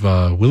of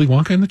Willy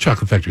Wonka and the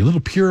Chocolate Factory. A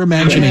little pure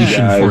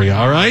imagination for you.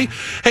 All right.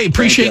 Hey,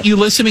 appreciate you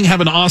listening.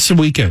 Have an awesome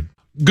weekend.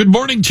 Good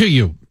morning to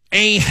you.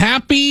 A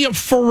happy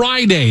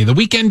Friday. The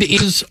weekend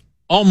is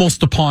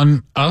almost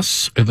upon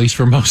us, at least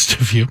for most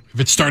of you. If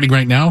it's starting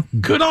right now,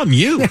 good on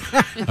you.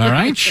 All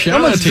right.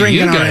 Shout out to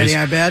you guys. Already,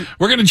 I bet.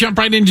 We're going to jump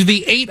right into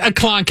the 8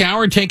 o'clock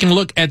hour, taking a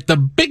look at the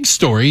big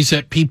stories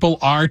that people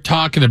are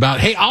talking about.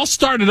 Hey, I'll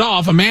start it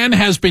off. A man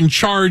has been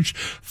charged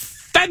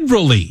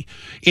federally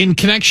in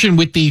connection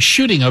with the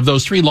shooting of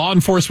those 3 law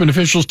enforcement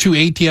officials, 2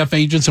 ATF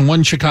agents, and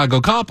 1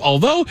 Chicago cop.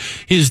 Although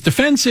his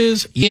defense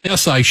is,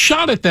 yes, I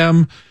shot at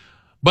them,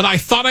 but I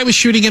thought I was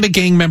shooting at a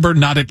gang member,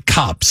 not at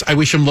cops. I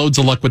wish him loads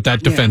of luck with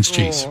that defense,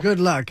 Cheese. Good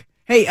luck.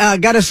 Hey,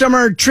 got a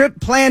summer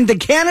trip planned to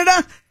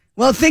Canada?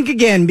 Well, think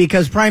again,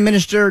 because Prime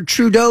Minister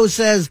Trudeau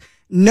says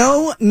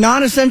no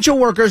non-essential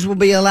workers will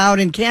be allowed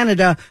in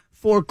Canada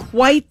for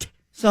quite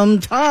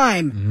some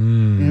time.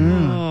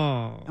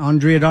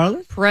 Andrea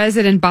Darlith?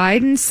 President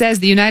Biden says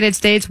the United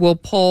States will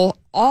pull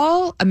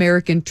all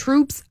American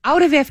troops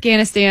out of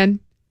Afghanistan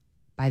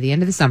by the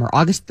end of the summer.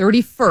 August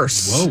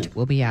 31st. Whoa.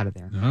 We'll be out of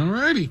there. All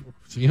righty.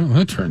 See how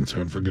that turns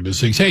out, for goodness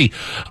sakes. Hey,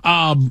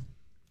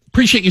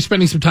 appreciate you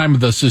spending some time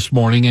with us this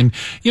morning. And,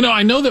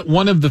 I know that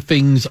one of the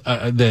things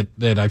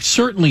that I've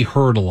certainly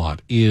heard a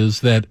lot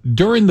is that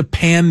during the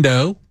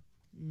pando,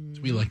 as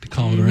we like to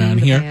call it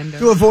around here,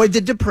 to avoid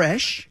the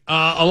depression,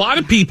 a lot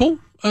of people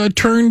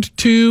turned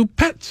to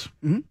pets.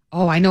 Mm-hmm.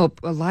 Oh, I know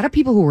a lot of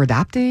people who were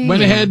adopting.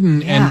 Went ahead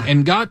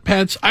and got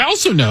pets. I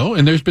also know,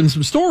 and there's been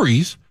some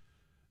stories,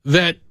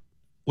 that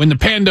when the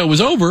pando was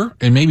over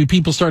and maybe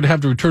people started to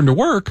have to return to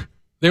work,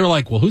 they were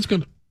like, well, who's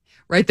going to...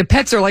 Right, the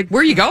pets are like,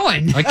 where are you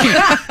going? I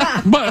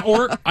can't,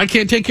 or I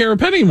can't take care of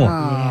a pet anymore.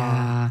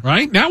 Yeah.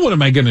 Right? Now what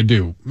am I going to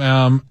do?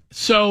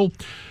 So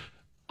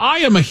I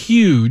am a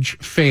huge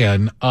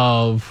fan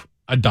of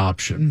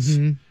adoptions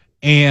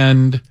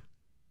and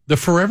the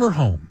forever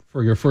home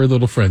for your fur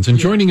little friends. And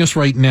joining us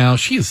right now,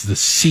 she is the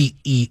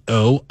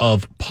CEO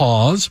of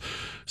PAWS,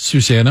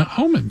 Susanna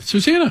Homan.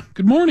 Susanna,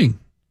 good morning.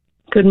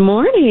 Good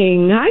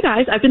morning. Hi,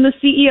 guys. I've been the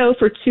CEO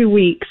for 2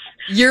 weeks.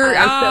 You're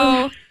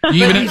I'm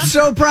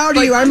so proud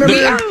of you. I remember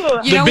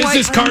the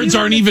business cards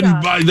aren't even,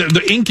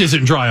 the ink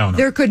isn't dry on them.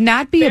 There could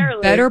not be a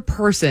better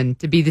person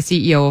to be the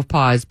CEO of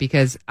PAWS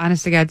because,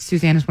 honest to God,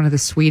 Suzanne is one of the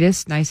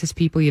sweetest, nicest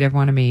people you'd ever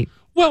want to meet.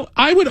 Well,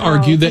 I would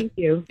argue thank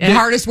you. And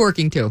hardest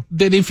working, too.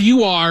 That if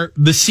you are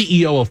the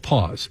CEO of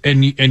PAWS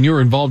and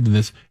you're involved in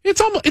this,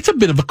 it's a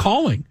bit of a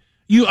calling.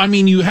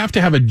 You have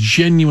to have a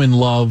genuine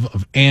love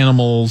of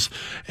animals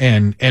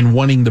and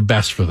wanting the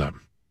best for them.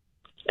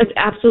 It's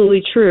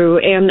absolutely true.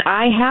 And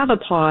I have a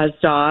PAWS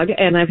dog,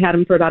 and I've had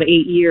him for about 8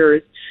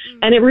 years.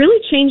 And it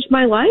really changed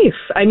my life.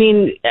 I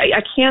mean,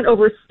 I can't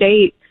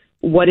overstate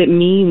what it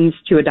means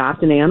to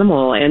adopt an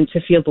animal and to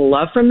feel the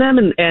love from them.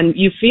 And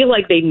you feel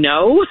like they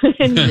know,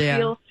 and you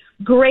feel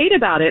great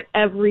about it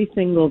every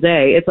single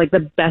day. It's like the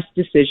best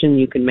decision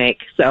you can make.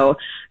 So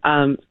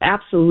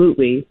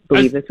absolutely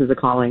believe this is a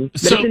calling.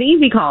 But it's an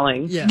easy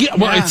calling.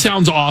 It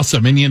sounds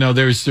awesome. And,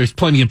 there's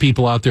plenty of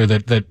people out there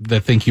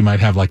that think you might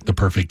have like the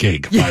perfect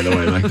gig, by the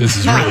way. Like, this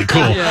is really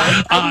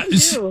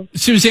cool.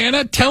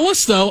 Susanna, tell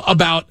us, though,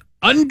 about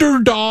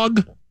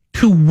Underdog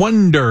to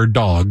Wonder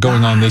Dog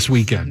going on this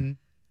weekend.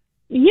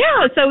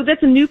 Yeah, so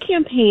that's a new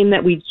campaign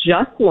that we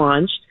just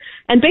launched.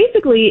 And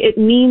basically, it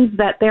means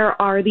that there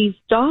are these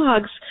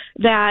dogs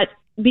that,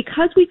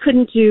 because we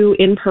couldn't do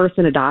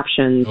in-person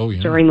adoptions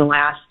during the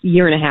last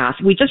year and a half,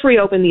 we just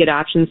reopened the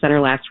adoption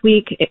center last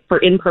week for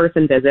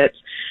in-person visits.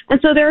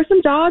 And so there are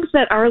some dogs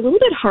that are a little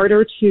bit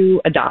harder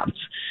to adopt.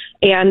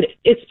 And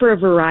it's for a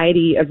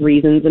variety of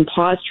reasons. And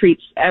PAWS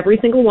treats every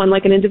single one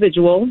like an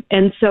individual.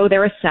 And so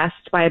they're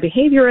assessed by a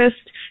behaviorist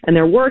and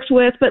they're worked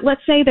with. But let's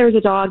say there's a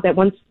dog that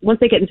once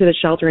they get into the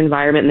shelter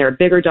environment and they're a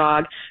bigger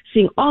dog,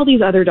 seeing all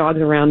these other dogs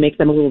around makes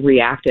them a little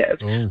reactive.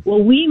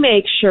 Well, we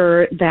make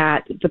sure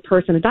that the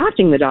person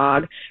adopting the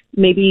dog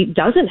maybe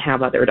doesn't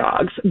have other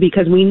dogs,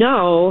 because we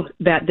know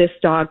that this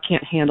dog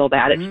can't handle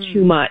that. It's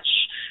too much.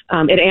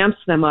 It amps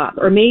them up.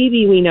 Or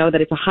maybe we know that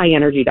it's a high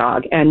energy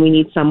dog and we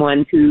need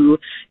someone who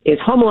is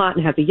home a lot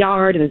and has a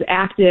yard and is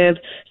active.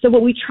 So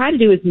what we try to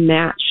do is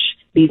match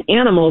these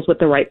animals with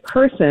the right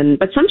person,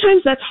 but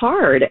sometimes that's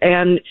hard,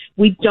 and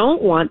we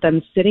don't want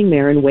them sitting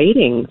there and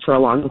waiting for a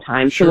long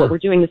time. So what we're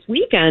doing this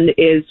weekend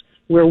is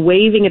we're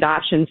waiving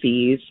adoption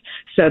fees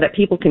so that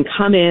people can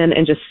come in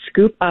and just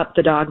scoop up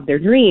the dog of their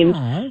dreams.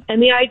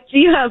 And the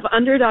idea of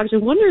Underdogs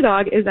and Wonder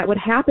Dog is that what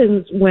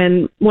happens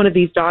when one of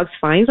these dogs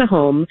finds a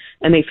home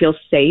and they feel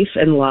safe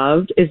and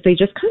loved is they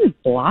just kind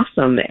of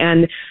blossom,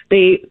 and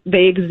they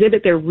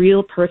exhibit their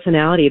real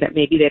personality that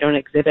maybe they don't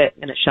exhibit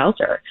in a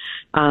shelter.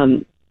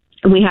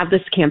 And we have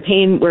this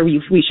campaign where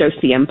we show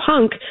CM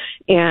Punk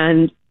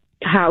and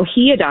how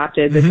he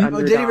adopted this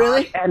underdog. Oh, did he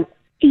really? And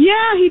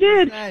yeah, he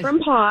did, from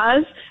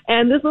PAWS.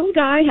 And this little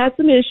guy had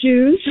some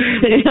issues.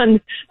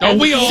 and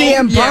we all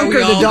CM Punk or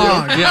the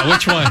dog? Yeah,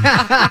 which one?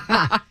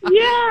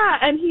 Yeah,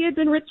 and he had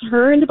been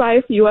returned by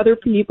a few other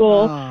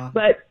people.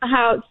 But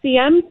how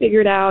CM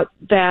figured out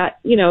that,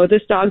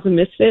 this dog's a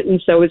misfit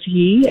and so is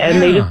he.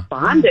 And they just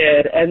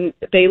bonded and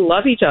they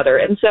love each other.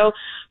 And so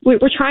we're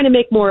trying to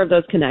make more of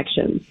those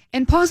connections.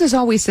 And PAWS has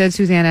always said,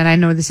 Susanna, and I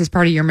know this is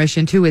part of your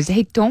mission too, is,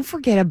 hey, don't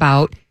forget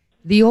about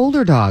the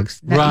older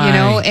dogs, Right. you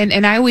know,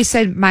 and I always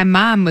said my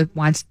mom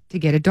wants to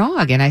get a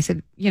dog. And I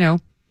said, you know,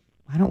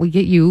 why don't we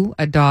get you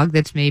a dog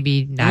that's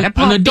maybe not a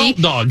puppy? An adult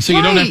dog, so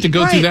you don't have to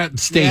go through that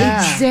stage.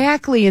 Yeah.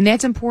 Exactly. And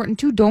that's important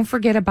too. Don't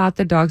forget about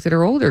the dogs that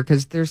are older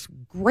because there's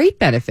great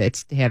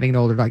benefits to having an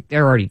older dog.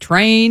 They're already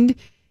trained.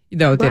 You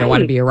know, they don't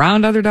want to be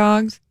around other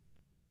dogs.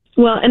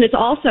 Well, and it's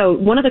also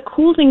one of the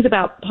cool things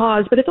about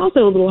PAWS, but it's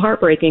also a little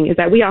heartbreaking, is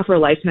that we offer a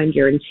lifetime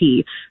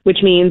guarantee, which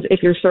means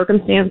if your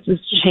circumstances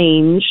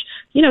change,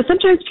 you know,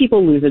 sometimes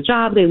people lose a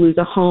job, they lose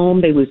a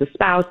home, they lose a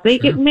spouse, they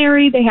get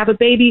married, they have a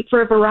baby,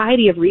 for a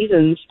variety of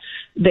reasons,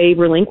 they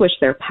relinquish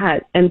their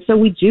pet. And so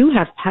we do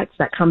have pets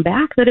that come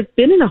back that have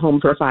been in a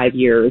home for 5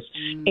 years,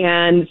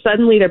 and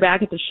suddenly they're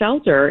back at the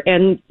shelter.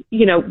 And,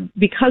 you know,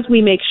 because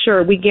we make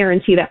sure we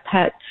guarantee that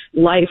pet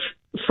life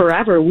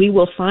forever, we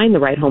will find the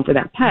right home for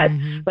that pet.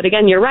 But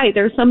again, you're right.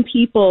 There are some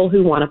people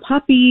who want a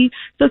puppy.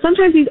 So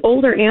sometimes these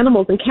older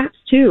animals, and cats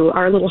too,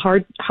 are a little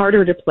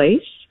harder to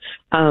place.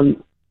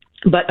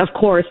 But of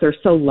course, they're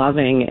so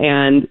loving,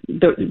 and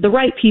the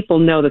right people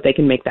know that they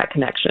can make that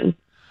connection.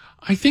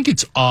 I think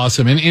it's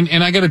awesome.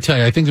 And I got to tell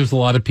you, I think there's a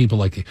lot of people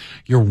like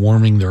you're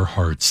warming their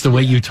hearts. The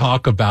way you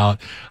talk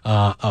about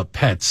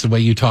pets, the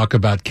way you talk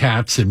about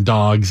cats and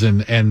dogs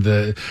and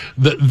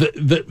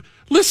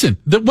listen,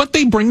 what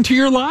they bring to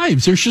your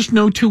lives, there's just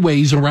no two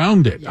ways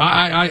around it.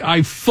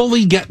 I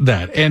fully get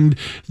that. And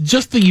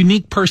just the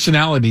unique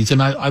personalities.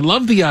 And I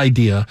love the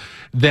idea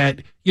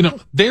that, you know,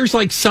 there's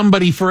like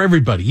somebody for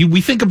everybody.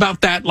 We think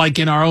about that like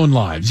in our own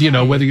lives, you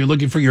know, whether you're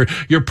looking for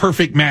your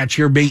perfect match,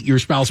 your mate, your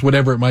spouse,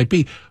 whatever it might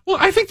be. Well,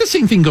 I think the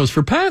same thing goes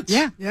for pets.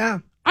 Yeah.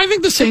 I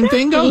think the same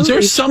thing goes.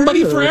 There's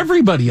somebody for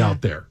everybody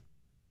out there.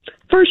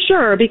 For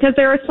sure, because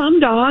there are some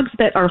dogs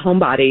that are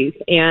homebodies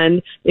and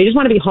they just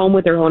want to be home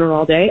with their owner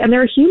all day, and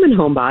there are human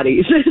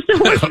homebodies.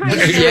 So we're trying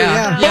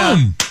to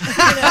Boom.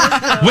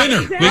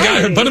 Winner. We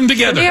got to put them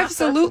together.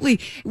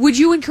 Absolutely. Would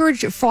you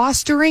encourage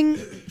fostering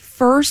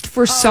first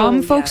for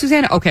some folks,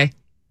 Susanna? Okay.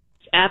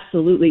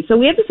 Absolutely. So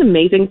we have this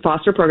amazing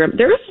foster program.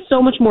 There is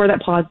so much more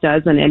that PAWS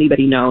does than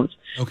anybody knows.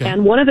 Okay.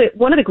 And one of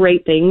the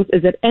great things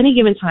is at any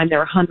given time there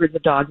are hundreds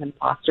of dogs in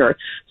foster.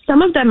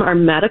 Some of them are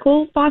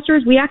medical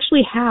fosters. We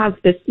actually have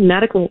this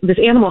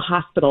animal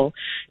hospital.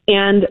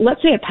 And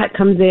let's say a pet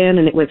comes in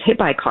and it was hit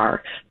by a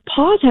car.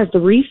 PAWS has the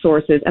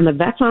resources and the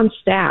vets on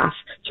staff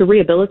to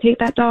rehabilitate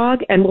that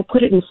dog, and we'll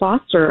put it in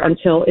foster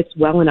until it's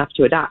well enough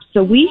to adopt.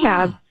 So we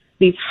have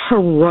these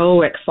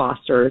heroic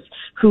fosters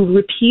who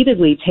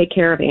repeatedly take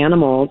care of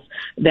animals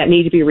that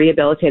need to be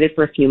rehabilitated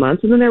for a few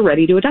months, and then they're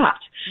ready to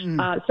adopt.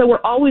 So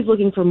we're always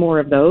looking for more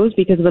of those,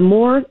 because the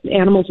more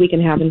animals we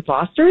can have in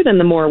foster, then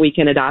the more we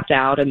can adopt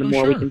out and the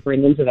more we can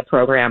bring into the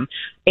program.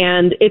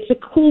 And it's a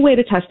cool way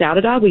to test out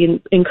a dog.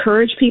 We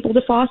encourage people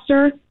to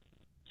foster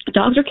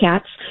dogs or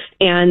cats,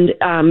 and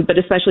but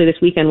especially this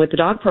weekend with the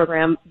dog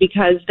program,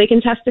 because they can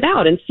test it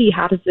out and see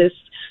how does this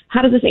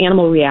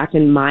animal react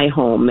in my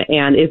home,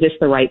 and is this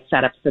the right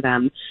setup for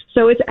them?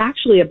 So it's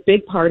actually a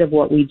big part of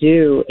what we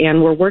do,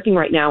 and we're working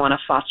right now on a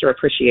foster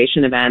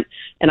appreciation event,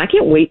 and I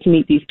can't wait to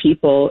meet these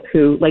people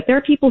who, like, there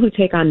are people who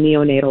take on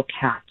neonatal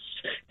cats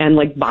and,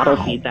 like, bottle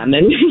feed them,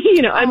 and,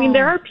 you know, I mean,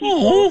 there are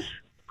people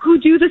who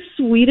do the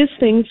sweetest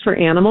things for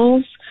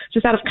animals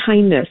just out of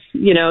kindness,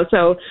 you know,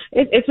 so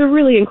it's a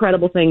really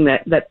incredible thing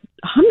that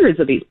hundreds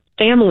of these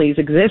families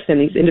exist and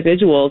these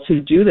individuals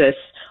who do this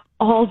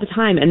all the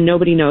time, and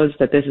nobody knows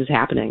that this is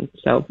happening.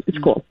 So it's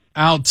cool.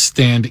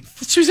 Outstanding.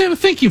 Susanna,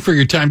 thank you for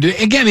your time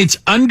today. Again, it's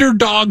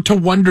Underdog to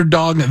Wonder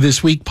Dog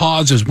this week.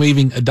 PAWS is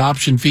waiving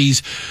adoption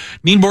fees.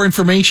 Need more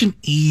information?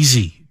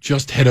 Easy.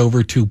 Just head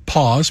over to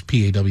PAWS,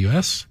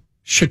 P-A-W-S,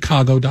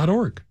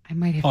 Chicago.org. I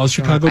might have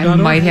PAWSchicago.org. I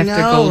might have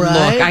to go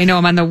right? look. I know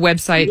I'm on the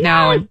website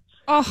now. And,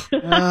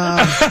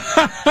 Susanna,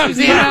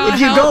 if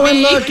you go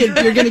and look,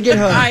 you're going to get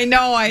hooked. I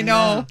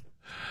know.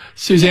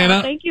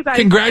 Susanna, thank you guys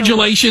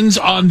congratulations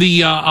on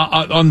the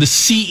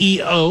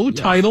CEO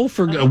title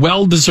for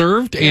well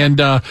deserved, and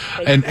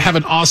have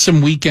an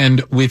awesome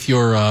weekend with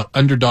your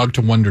Underdog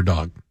to Wonder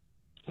Dog.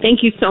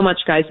 Thank you so much,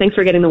 guys. Thanks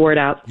for getting the word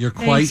out. You're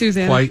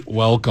quite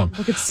welcome.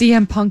 Look at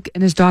CM Punk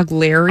and his dog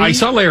Larry. I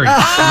saw Larry.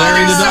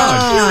 Larry the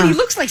dog. Cute. He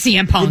looks like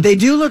CM Punk. They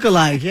do look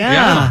alike,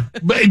 yeah.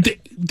 But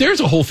there's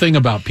a whole thing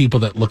about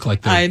people that look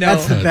like their I know.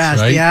 That's the pets,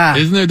 best, right? yeah.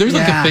 Isn't there? There's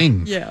like a Yeah.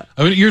 thing. Yeah.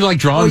 I mean, you're like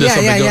drawn to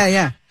something.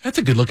 Yeah. That's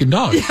a good looking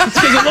dog. It's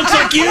because it looks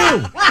like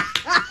you.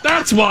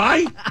 That's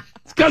why.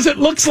 It's because it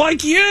looks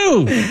like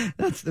you.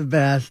 That's the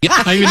best. Yeah,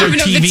 I even know know the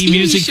TV TV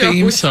music shows.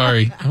 theme.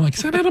 Sorry. I'm like,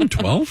 is that Adam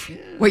 12?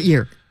 What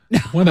year?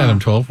 One Adam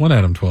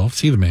 12.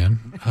 See the man.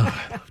 Oh,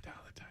 I loved it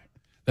all the time.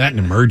 That and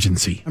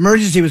Emergency.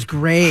 Emergency was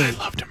great. I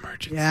loved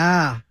Emergency.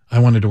 Yeah. I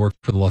wanted to work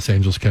for the Los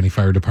Angeles County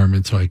Fire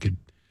Department so I could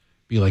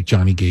be like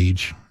Johnny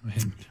Gage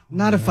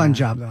Not a fun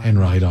job, though. and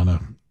ride on a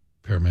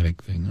paramedic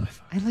thing.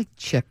 I like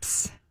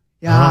Chips.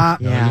 Yeah.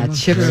 Yeah,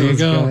 Chips There you was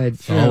go. good.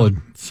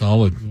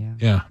 Solid. Yeah.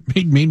 Yeah.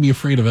 Made me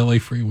afraid of LA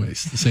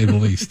freeways, to say the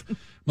least.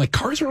 Like,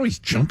 cars are always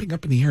jumping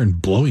up in the air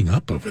and blowing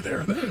up over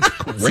there. That is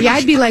crazy. See,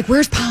 I'd be like,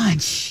 where's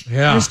Punch?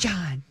 Yeah. Where's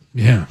John?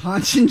 Yeah.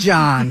 Ponch and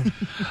John.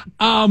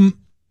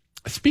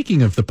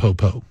 speaking of the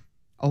popo.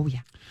 Oh,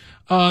 yeah.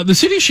 The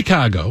city of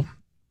Chicago,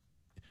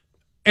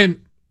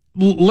 and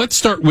let's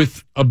start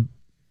with a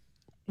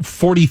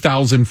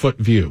 40,000-foot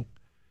view.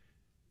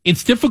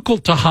 It's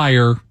difficult to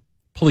hire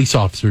police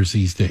officers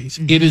these days.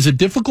 Mm-hmm. It is a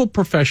difficult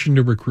profession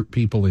to recruit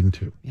people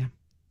into. Yeah.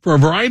 For a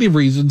variety of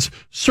reasons,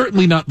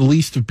 certainly not the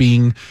least of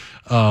being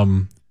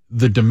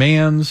the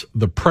demands,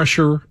 the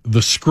pressure,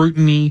 the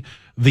scrutiny,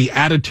 the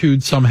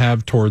attitude some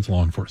have towards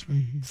law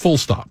enforcement. Mm-hmm. Full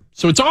stop.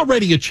 So it's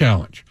already a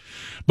challenge.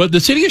 But the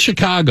city of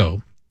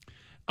Chicago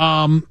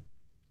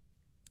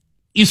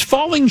is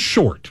falling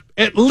short,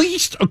 at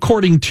least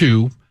according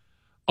to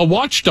a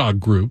watchdog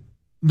group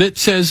that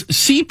says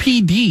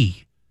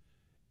CPD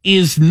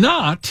is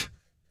not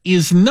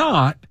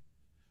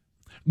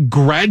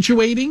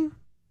graduating,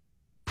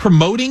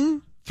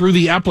 promoting through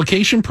the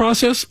application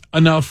process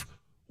enough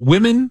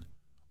women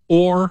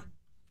or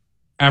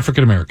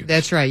African Americans.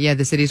 That's right. Yeah,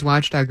 the city's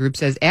watchdog group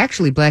says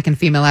actually black and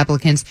female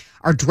applicants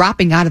are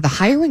dropping out of the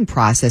hiring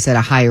process at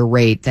a higher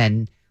rate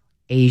than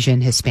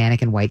Asian,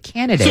 Hispanic, and white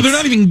candidates. So they're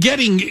not even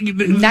getting.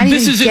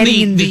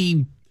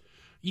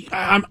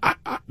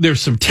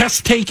 There's some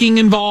test taking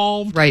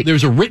involved. Right.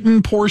 There's a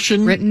written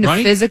portion.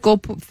 Right? Physical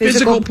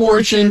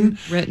portion.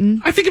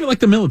 Written. I think of it like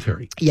the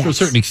military to a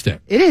certain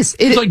extent. It is.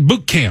 It's like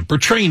boot camp or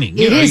training.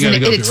 It is.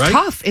 It's right?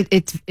 tough.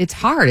 It's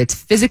hard. It's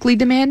physically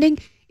demanding.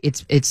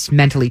 It's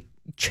mentally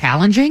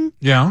challenging.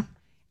 Yeah.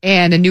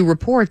 And a new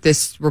report,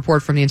 this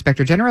report from the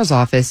Inspector General's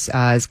office,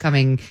 is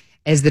coming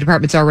as the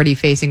department's already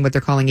facing what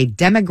they're calling a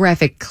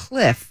demographic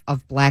cliff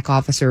of black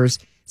officers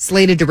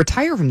slated to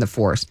retire from the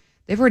force.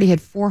 They've already had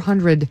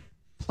 400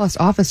 plus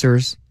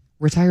officers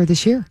retire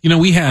this year. You know,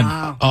 we had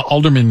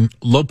Alderman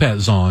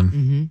Lopez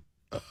on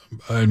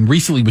and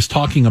recently was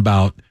talking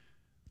about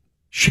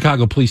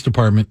Chicago Police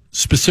Department,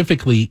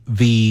 specifically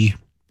the,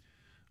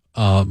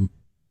 what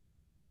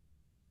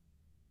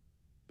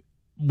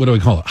do we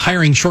call it?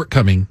 Hiring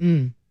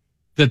shortcoming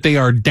that they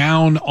are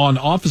down on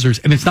officers.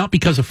 And it's not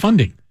because of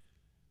funding.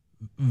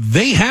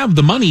 They have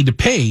the money to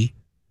pay.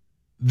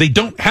 They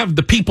don't have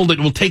the people that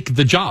will take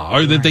the job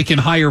or that they can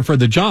hire for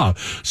the job.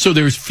 So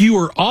there's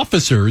fewer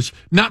officers,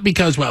 not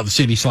because, well, the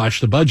city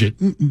slashed the budget,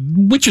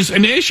 which is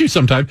an issue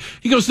sometimes.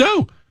 He goes,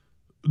 no,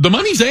 the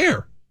money's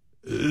there.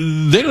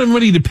 They don't have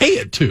money to pay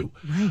it to.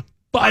 Right.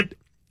 But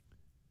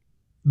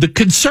the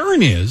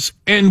concern is,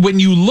 and when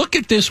you look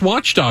at this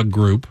watchdog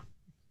group,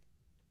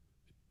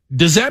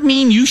 does that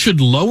mean you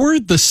should lower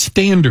the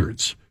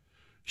standards?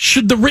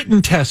 Should the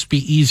written test be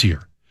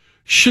easier?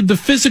 Should the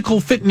physical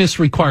fitness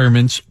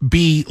requirements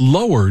be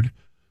lowered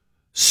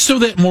so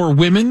that more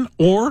women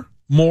or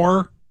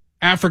more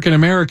African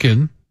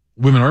American,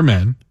 women or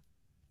men,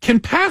 can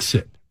pass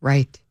it?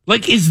 Right.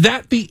 Like, is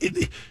that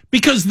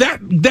because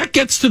that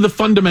gets to the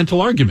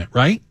fundamental argument,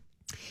 right?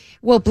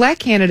 Well, black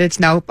candidates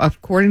now,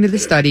 according to the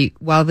study,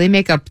 while they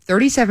make up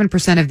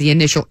 37% of the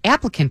initial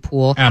applicant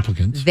pool,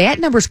 that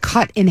number's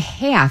cut in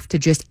half to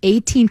just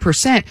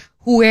 18%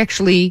 who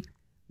actually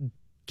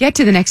get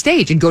to the next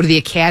stage and go to the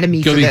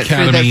academy for the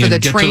training.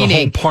 To the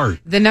whole part.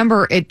 The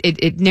number,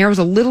 it narrows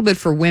a little bit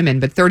for women,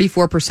 but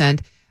 34%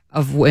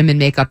 of women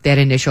make up that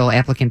initial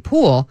applicant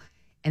pool,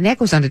 and that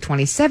goes on to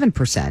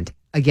 27%,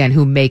 again,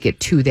 who make it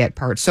to that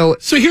part. So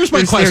here's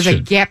my question. There's a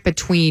gap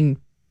between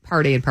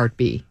Part A and Part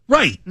B.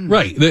 Right.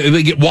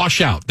 They get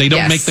washed out. They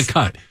don't make the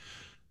cut.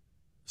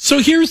 So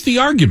here's the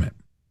argument.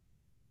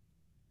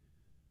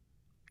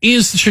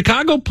 Is the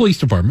Chicago Police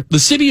Department, the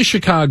city of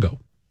Chicago,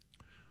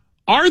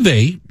 are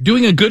they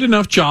doing a good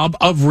enough job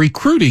of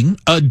recruiting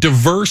a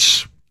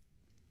diverse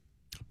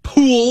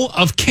pool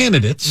of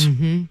candidates,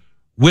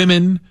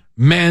 women,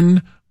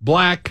 men,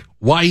 black,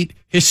 white,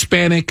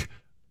 Hispanic,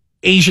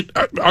 Asian?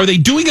 Are they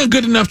doing a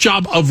good enough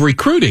job of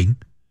recruiting?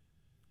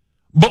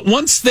 But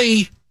once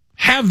they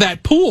have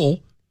that pool,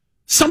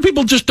 some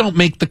people just don't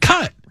make the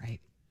cut. Right.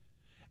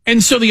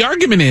 And so the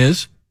argument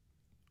is,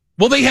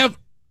 well, they have,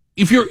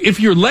 if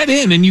you're let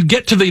in and you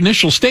get to the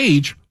initial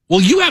stage,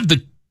 well, you have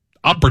the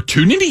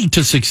opportunity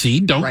to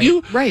succeed, don't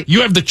you? Right.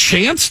 You have the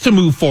chance to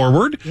move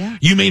forward. Yeah.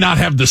 You may not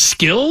have the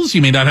skills.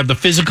 You may not have the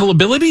physical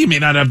ability. You may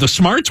not have the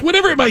smarts,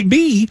 whatever it might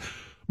be,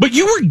 but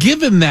you were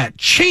given that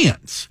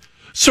chance.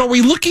 So are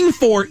we looking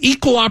for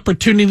equal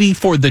opportunity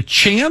for the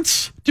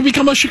chance to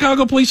become a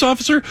Chicago police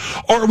officer?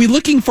 Or are we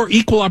looking for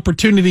equal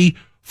opportunity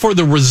for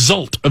the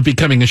result of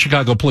becoming a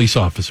Chicago police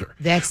officer?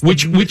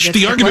 Which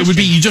the argument would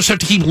be you just have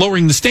to keep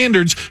lowering the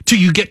standards till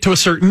you get to a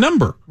certain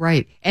number.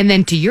 Right. And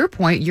then to your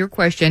point, your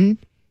question,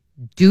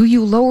 do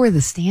you lower the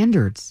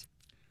standards?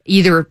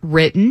 Either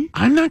written,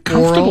 I'm not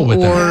comfortable with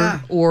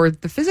that. Or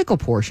the physical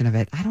portion of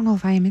it. I don't know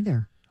if I am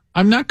either.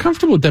 I'm not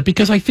comfortable with that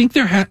because I think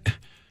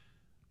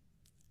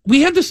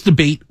we had this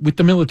debate with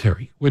the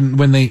military when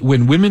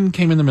women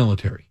came in the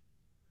military.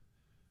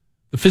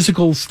 The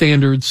physical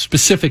standards,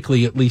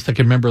 specifically, at least I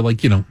can remember,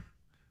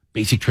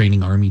 basic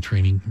training, Army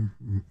training,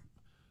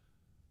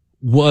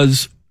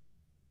 was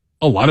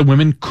a lot of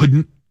women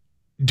couldn't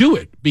do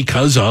it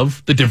because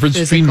of the difference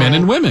between men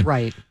and women.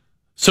 Right.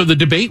 So the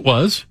debate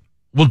was,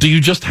 well, do you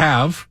just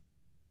have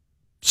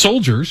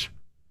soldiers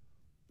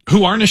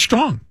who aren't as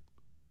strong,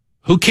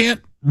 who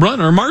can't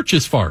run or march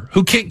as far,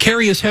 who can't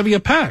carry as heavy a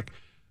pack.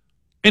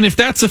 And if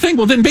that's the thing,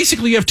 well, then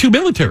basically you have two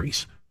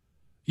militaries.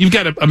 You've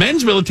got a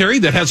men's military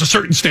that has a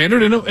certain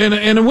standard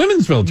and a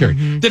women's military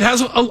that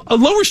has a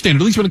lower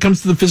standard, at least when it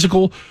comes to the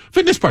physical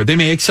fitness part. They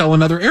may excel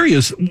in other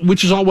areas,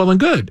 which is all well and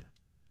good.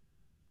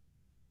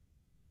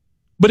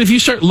 But if you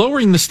start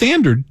lowering the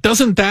standard,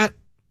 doesn't that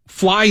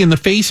fly in the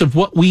face of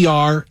what we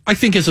are, I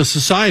think, as a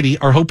society,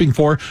 are hoping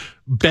for?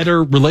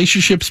 Better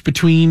relationships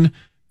between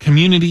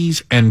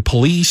communities and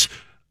police.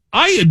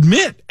 I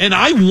admit, and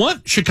I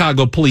want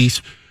Chicago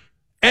police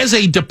as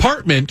a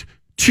department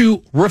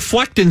to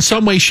reflect in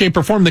some way, shape,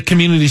 or form the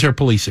communities are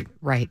policing.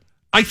 Right.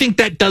 I think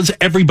that does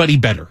everybody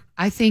better.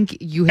 I think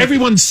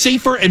everyone's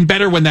safer and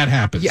better when that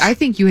happens. I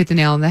think you hit the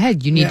nail on the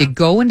head. You need to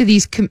go into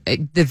these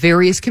the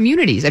various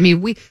communities. I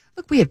mean, we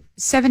have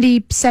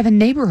 77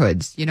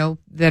 neighborhoods,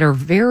 that are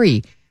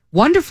very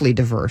wonderfully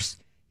diverse.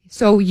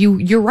 So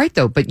you're right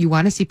though, but you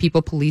want to see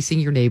people policing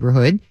your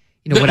neighborhood.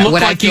 That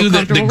look like you,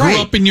 that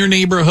grew up in your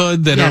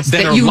neighborhood, that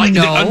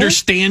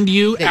understand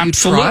you, that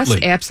absolutely. You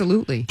trust,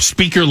 absolutely.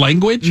 Speak your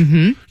language,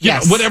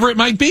 whatever it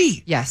might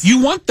be. Yes,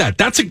 you want that.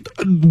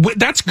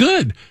 That's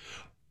good.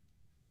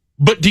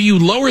 But do you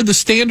lower the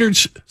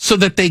standards so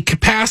that they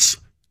pass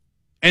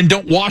and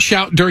don't wash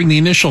out during the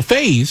initial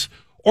phase,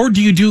 or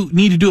do you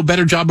need to do a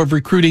better job of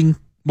recruiting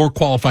more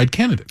qualified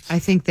candidates? I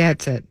think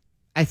that's it.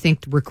 I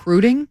think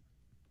recruiting,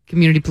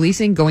 community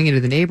policing, going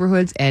into the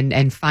neighborhoods,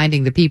 and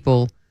finding the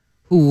people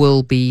who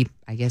will be,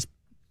 I guess,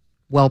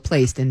 well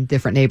placed in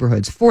different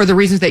neighborhoods for the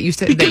reasons that you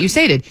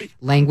stated: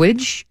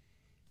 language,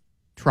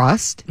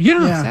 trust,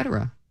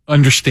 etc.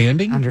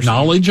 Understanding,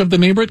 knowledge of the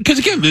neighborhood. Because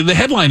again, the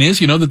headline is,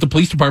 that the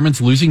police department's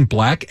losing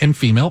black and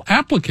female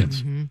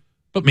applicants.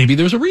 But maybe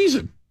there's a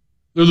reason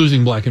they're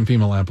losing black and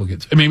female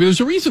applicants, and maybe there's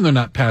a reason they're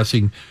not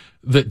passing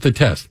the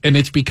test, and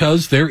it's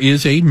because there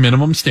is a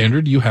minimum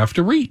standard you have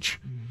to reach.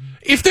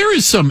 If there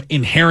is some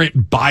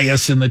inherent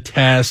bias in the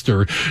test,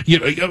 or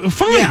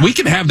fine, we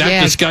can have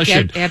that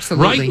discussion.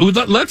 Absolutely,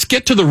 right? Let's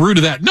get to the root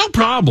of that. No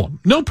problem.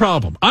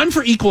 I'm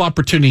for equal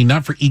opportunity,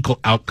 not for equal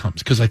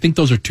outcomes, because I think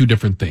those are two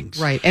different things.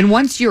 Right. And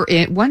once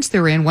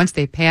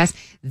they pass,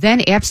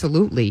 then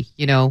absolutely,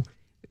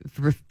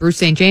 if Bruce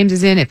St. James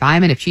is in, if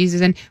I'm in, if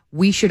she's in,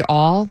 we should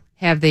all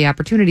have the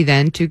opportunity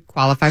then to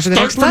qualify for the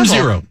next level. Start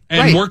from zero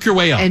and work your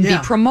way up. And be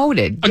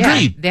promoted.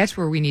 Agreed. Yeah, that's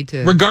where we need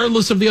to.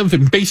 Regardless of the other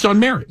thing, based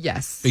on merit.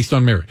 Yes. Based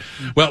on merit.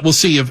 Well, we'll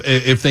see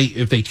if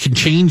they can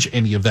change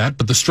any of that,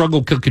 but the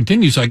struggle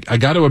continues. I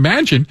got to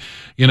imagine,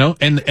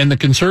 and the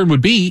concern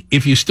would be,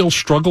 if you still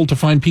struggle to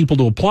find people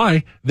to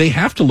apply, they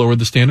have to lower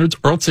the standards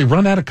or else they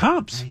run out of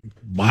cops.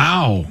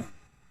 Wow.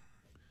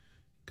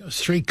 Go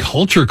straight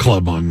culture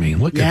club on me.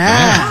 Look at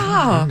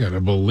that. I got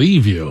to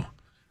believe you.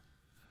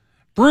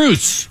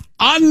 Bruce,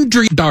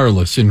 Andre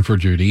Darlis in for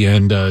Judy,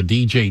 and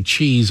DJ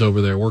Cheese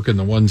over there working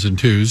the ones and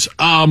twos.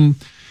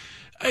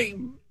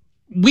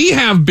 We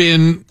have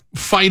been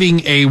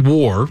fighting a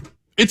war.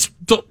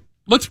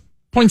 Let's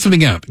point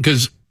something out,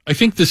 because I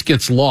think this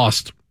gets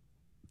lost.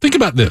 Think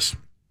about this.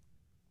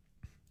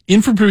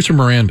 In for producer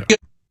Miranda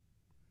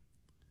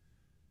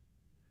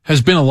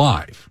has been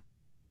alive.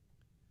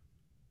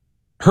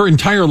 Her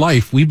entire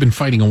life, we've been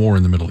fighting a war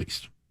in the Middle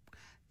East.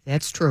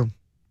 That's true.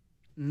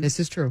 This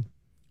is true.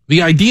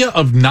 The idea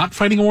of not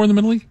fighting a war in the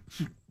Middle East,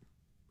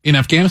 in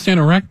Afghanistan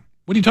or Iraq,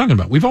 what are you talking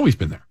about? We've always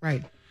been there.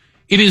 Right.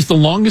 It is the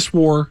longest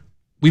war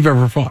we've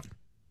ever fought,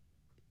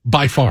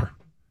 by far.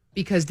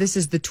 Because this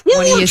is the 20th.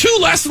 World War II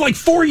lasted like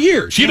 4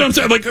 years. You know what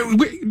I'm saying? Like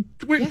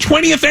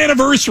 20th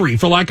anniversary,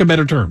 for lack of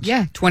better terms.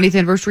 Yeah, 20th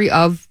anniversary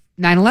of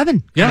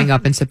 9/11 coming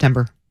up in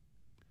September.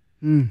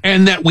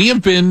 And that we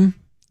have been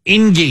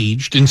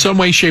engaged in some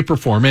way, shape, or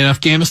form in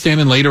Afghanistan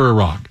and later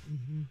Iraq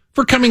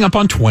for coming up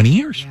on 20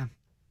 years. Yeah.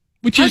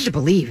 Which hard is to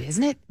believe,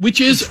 isn't it?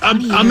 Which is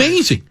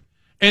amazing.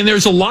 And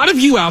there's a lot of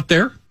you out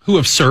there who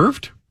have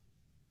served,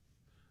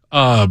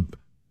 have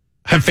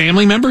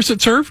family members that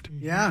served.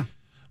 Yeah.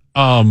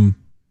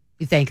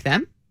 We thank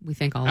them. We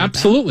thank all of them.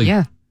 Absolutely.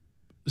 Yeah.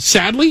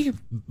 Sadly,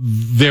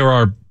 there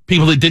are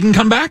people that didn't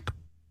come back.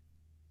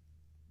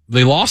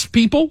 They lost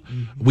people.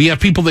 We have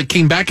people that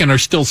came back and are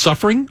still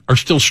suffering, are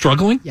still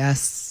struggling.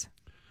 Yes.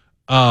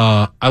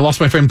 I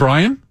lost my friend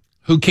Brian,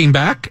 who came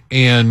back,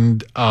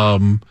 and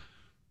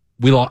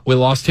we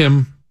lost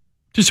him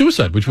to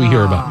suicide, which we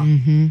hear about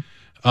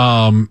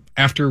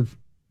after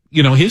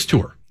his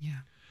tour.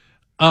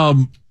 Yeah.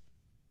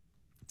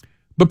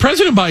 But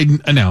President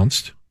Biden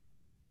announced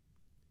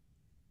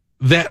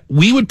that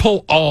we would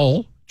pull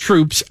all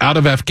troops out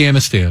of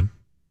Afghanistan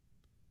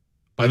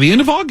by the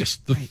end of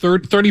August, the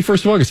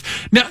 31st of August.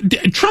 Now,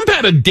 Trump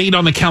had a date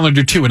on the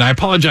calendar too, and I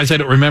apologize, I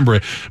don't remember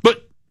it.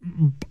 But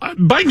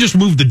Biden just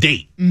moved the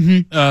date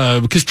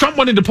because Trump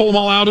wanted to pull them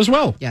all out as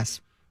well. Yes.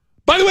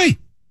 By the way,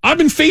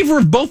 I'm in favor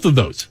of both of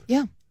those.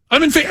 Yeah.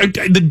 I'm in favor.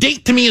 The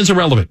date to me is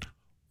irrelevant.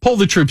 Pull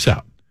the troops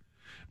out.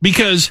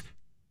 Because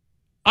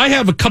I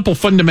have a couple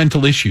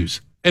fundamental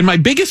issues. And my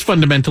biggest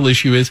fundamental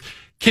issue is,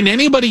 can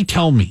anybody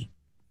tell me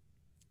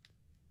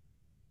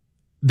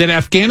that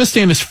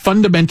Afghanistan is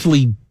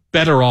fundamentally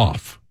better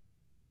off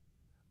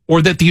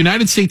or that the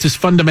United States is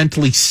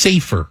fundamentally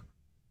safer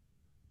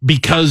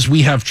because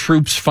we have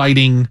troops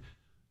fighting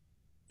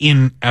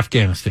in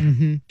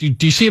Afghanistan. Do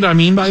you see what I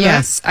mean by that?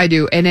 Yes, I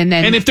do.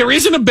 And if there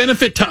isn't a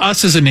benefit to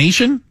us as a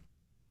nation,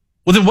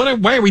 well,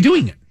 then why are we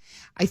doing it?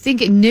 I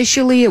think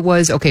initially it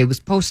was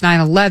post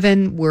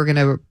 9/11. We're going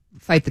to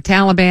fight the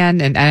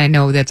Taliban, and I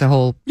know that's a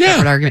whole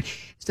separate argument.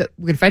 So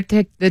we're going to fight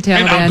the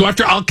Taliban. And go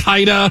after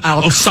Al-Qaeda.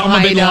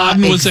 Osama bin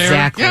Laden was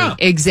there. Yeah.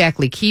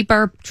 Exactly. Keep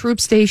our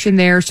troops stationed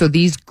there so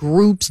these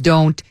groups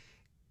don't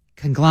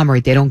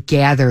conglomerate. They don't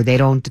gather. They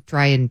don't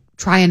try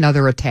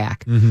another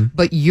attack.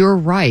 But you're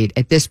right.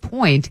 At this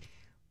point,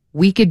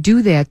 we could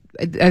do that.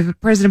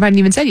 President Biden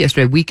even said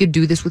yesterday, we could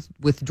do this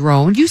with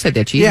drones. You said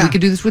that, Chief. Yeah. We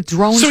could do this with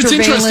drone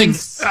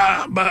surveillance. It's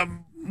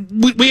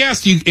interesting. We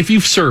asked you if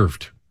you've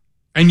served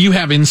and you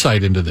have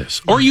insight into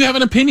this, or you have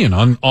an opinion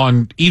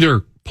on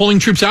either pulling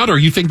troops out or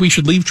you think we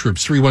should leave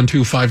troops.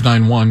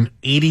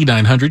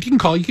 312-591-8900. You can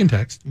call, you can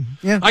text.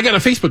 Yeah. I got a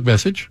Facebook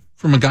message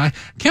from a guy.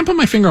 Can't put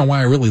my finger on why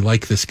I really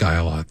like this guy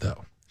a lot,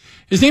 though.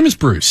 His name is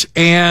Bruce,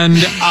 and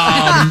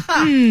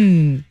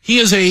he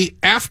is a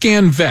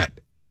Afghan vet,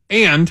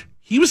 and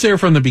he was there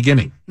from the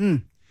beginning.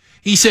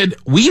 He said,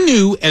 we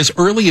knew as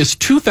early as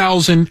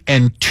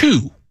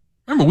 2002,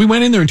 remember, we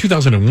went in there in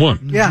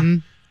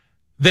 2001,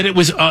 that it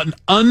was an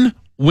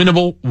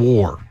unwinnable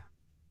war.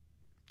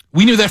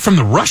 We knew that from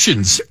the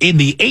Russians in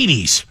the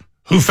 80s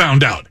who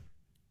found out.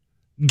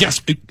 Guess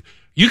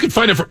you could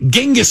find it from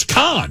Genghis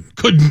Khan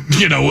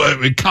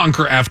couldn't,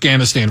 conquer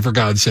Afghanistan, for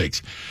God's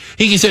sakes.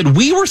 He said,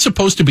 we were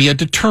supposed to be a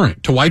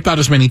deterrent to wipe out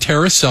as many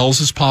terrorist cells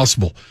as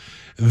possible.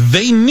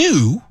 They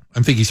knew,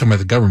 I'm thinking he's talking about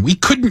the government, we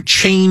couldn't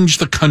change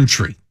the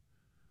country,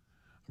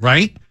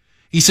 right?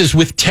 He says,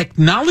 with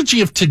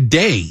technology of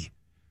today,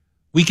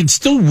 we can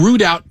still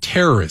root out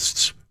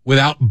terrorists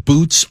without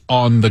boots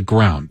on the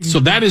ground. So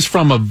that is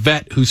from a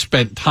vet who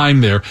spent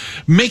time there.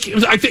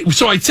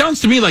 So it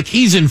sounds to me like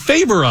he's in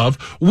favor of,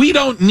 we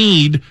don't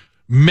need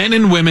men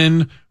and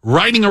women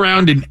riding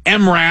around in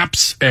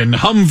MRAPs and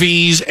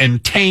Humvees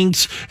and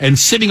tanks and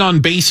sitting on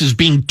bases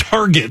being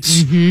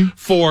targets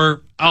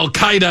for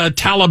Al-Qaeda,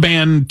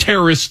 Taliban,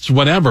 terrorists,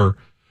 whatever.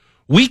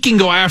 We can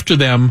go after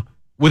them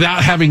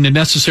without having to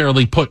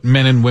necessarily put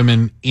men and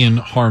women in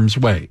harm's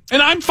way.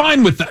 And I'm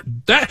fine with that.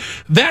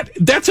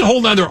 That's a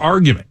whole other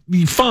argument.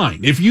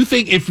 Fine.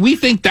 If we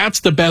think that's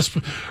the best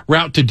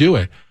route to do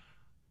it,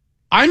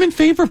 I'm in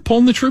favor of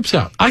pulling the troops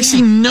out. I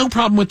see no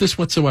problem with this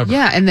whatsoever.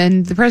 Yeah, and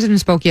then the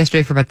president spoke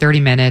yesterday for about 30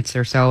 minutes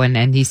or so,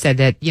 and he said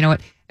that, you know what,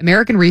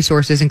 American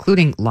resources,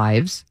 including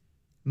lives,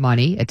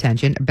 money,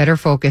 attention, are better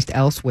focused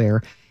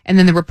elsewhere. And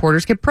then the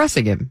reporters kept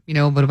pressing him,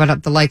 but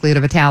about the likelihood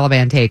of a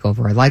Taliban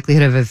takeover, a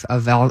likelihood of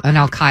an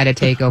Al-Qaeda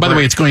takeover. By the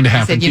way, it's going to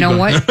happen. He said, you know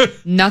what?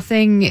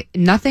 Nothing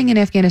in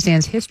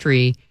Afghanistan's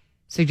history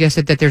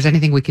suggested that there's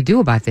anything we could do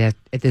about that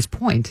at this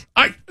point.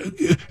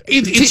 It's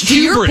hubris.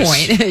 To your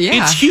point,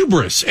 yeah. It's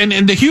hubris.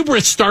 And the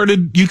hubris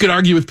started, you could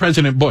argue, with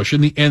President Bush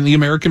and the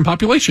American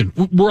population.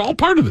 We're all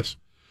part of this.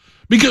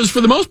 Because for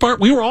the most part,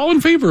 we were all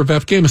in favor of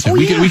Afghanistan.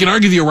 We can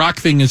argue the Iraq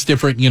thing is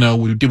different.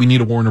 Do we need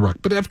a war in Iraq?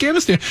 But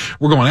Afghanistan,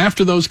 we're going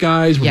after those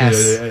guys.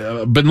 Yes.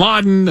 Bin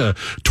Laden,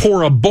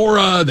 Tora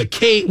Bora, the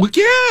K. Well,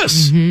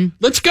 yes,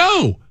 let's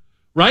go.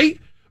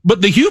 Right?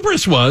 But the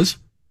hubris was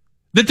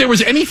that there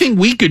was anything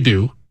we could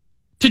do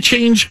to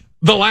change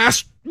the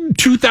last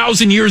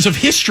 2,000 years of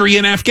history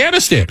in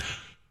Afghanistan.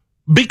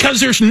 Because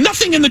there's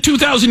nothing in the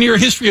 2,000-year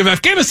history of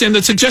Afghanistan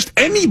that suggests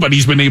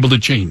anybody's been able to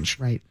change.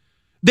 Right.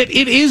 That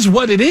it is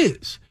what it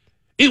is.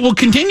 It will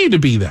continue to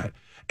be that.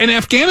 And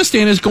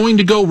Afghanistan is going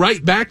to go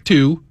right back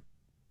to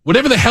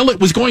whatever the hell it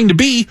was going to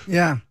be.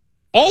 Yeah.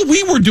 All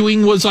we were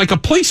doing was like a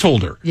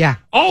placeholder. Yeah.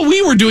 All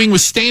we were doing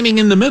was standing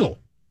in the middle.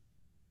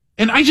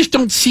 And I just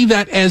don't see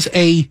that as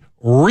a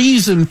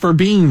reason for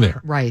being there.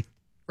 Right.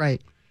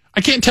 Right. I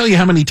can't tell you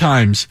how many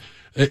times,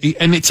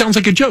 and it sounds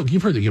like a joke.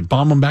 You've heard that you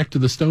bomb them back to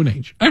the Stone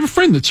Age. I have a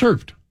friend that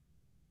served.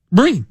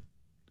 Marine.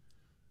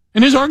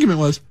 And his argument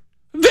was,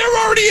 they're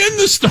already in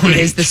the Stone Age.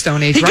 It is the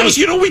Stone Age, He right. goes,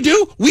 you know what we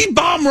do? We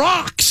bomb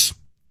rocks.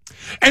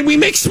 And we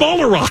make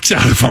smaller rocks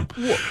out of them.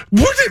 We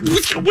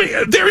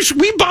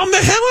bomb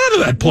the hell out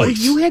of that place.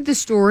 Well, you had the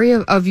story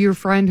of your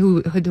friend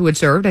who had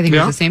served. I think it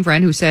was the same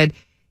friend who said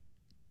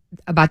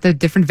about the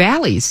different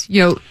valleys.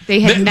 They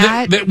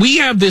had that we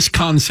have this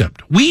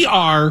concept. We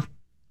are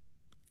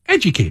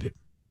educated.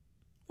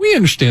 We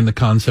understand the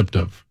concept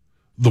of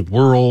the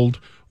world.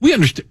 We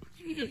understand.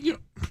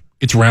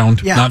 It's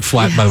round, not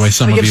flat, by the way. If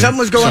something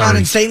was going on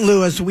in St.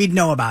 Louis, we'd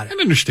know about it.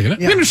 I understand it.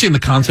 Yeah. We understand the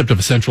concept of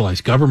a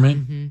centralized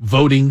government,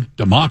 voting,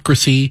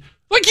 democracy.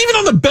 Like, even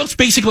on the most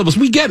basic levels,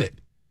 we get it.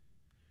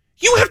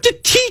 You have to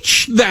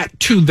teach that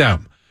to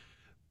them.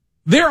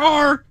 There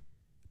are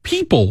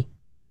people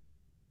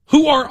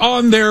who are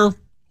on their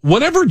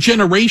whatever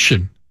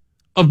generation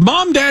of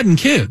mom, dad, and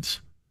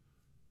kids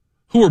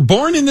who were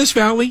born in this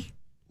valley,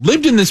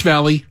 lived in this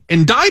valley,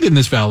 and died in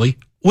this valley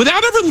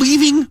without ever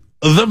leaving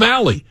the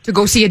valley. To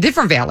go see a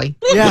different valley.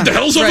 What the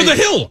hell's over the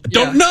hill?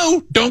 Don't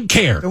know, don't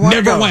care.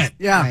 Never went.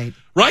 Yeah.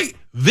 Right?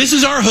 This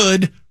is our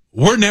hood.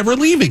 We're never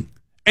leaving.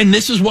 And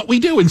this is what we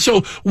do. And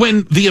so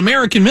when the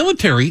American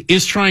military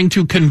is trying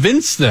to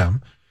convince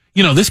them,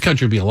 this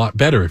country would be a lot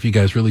better if you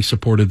guys really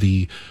supported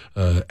the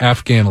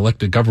Afghan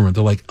elected government.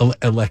 They're like,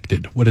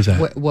 elected. What is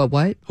that?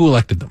 What? Who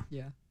elected them?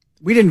 Yeah.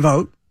 We didn't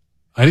vote.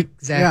 I didn't.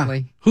 Exactly.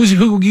 Yeah.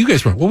 Who you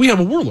guys run? Well, we have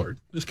a warlord.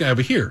 This guy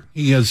over here.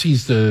 He's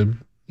he's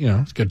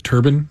got a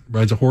turban,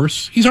 rides a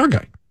horse. He's our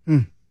guy.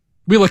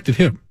 We elected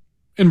him.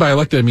 And by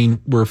elected, I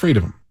mean, we're afraid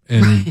of him.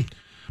 And,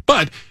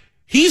 but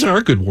he's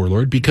our good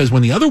warlord because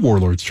when the other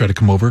warlords try to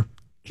come over,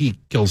 he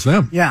kills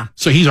them. Yeah.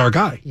 So he's our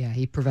guy. Yeah,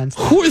 he prevents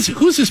them. Who's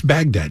this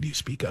Baghdad you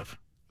speak of?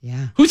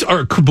 Yeah. Who's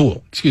our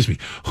Kabul? Excuse me.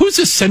 Who's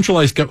this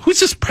centralized who's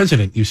this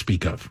president you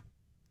speak of?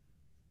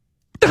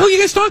 What the hell are you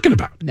guys talking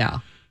about?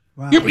 No.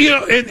 Wow.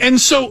 And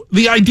so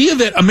the idea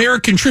that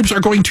American troops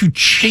are going to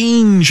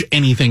change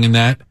anything in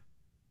that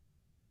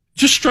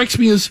just strikes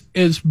me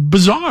as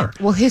bizarre.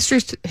 Well,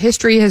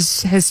 history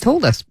has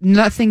told us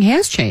nothing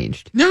has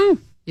changed. No.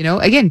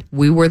 Again,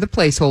 we were the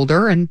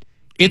placeholder, and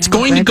it's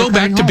going to go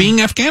back to being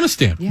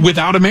Afghanistan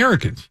without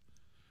Americans.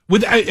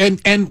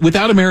 And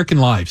without American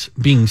lives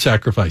being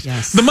sacrificed.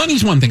 Yes. The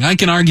money's one thing. I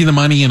can argue the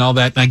money and all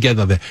that, and I get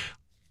that.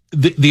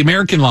 The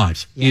American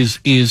lives is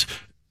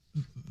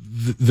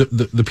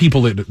the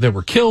people that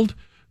were killed,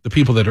 the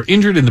people that are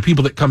injured, and the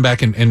people that come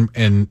back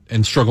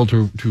and struggle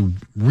to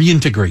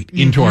reintegrate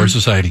into our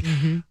society.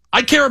 Mm-hmm.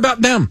 I care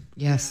about them.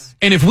 Yes.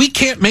 And if we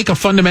can't make a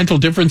fundamental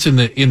difference in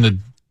the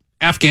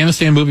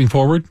Afghanistan moving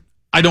forward,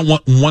 I don't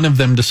want one of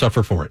them to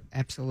suffer for it.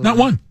 Absolutely. Not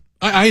one.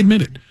 I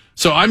admit it.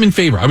 So I'm in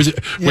favor.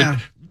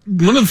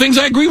 One of the things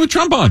I agree with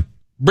Trump on,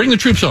 bring the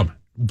troops home.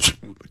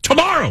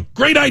 Tomorrow.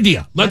 Great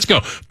idea. Let's go.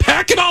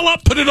 Pack it all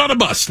up, put it on a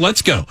bus.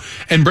 Let's go.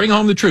 And bring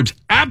home the troops.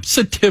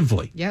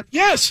 Absolutely. Yep.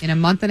 Yes. In a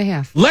month and a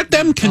half. Let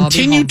them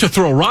continue to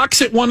throw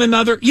rocks at one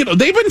another.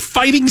 They've been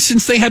fighting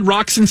since they had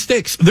rocks and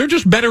sticks. They're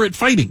just better at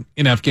fighting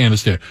in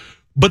Afghanistan.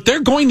 But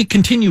they're going to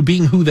continue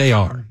being who they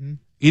are. Mm-hmm.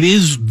 It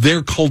is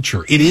their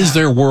culture. It is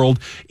their world.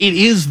 It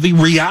is the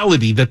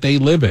reality that they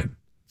live in.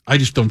 I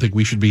just don't think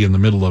we should be in the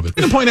middle of it.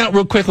 I'm going to point out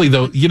real quickly,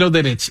 though,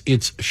 that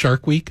it's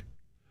Shark Week,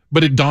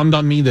 but it dawned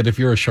on me that if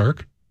you're a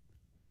shark,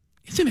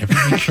 isn't every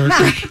week Shark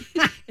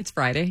Week? It's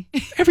Friday.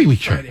 Every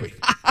week Shark Week.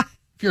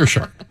 If you're a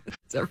shark.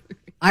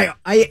 I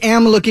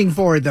am looking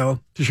forward, though.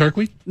 To Shark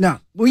Week? No.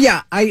 Well,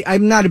 yeah,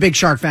 I'm not a big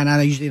shark fan.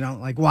 I usually don't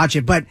watch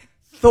it, but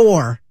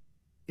Thor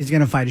is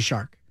going to fight a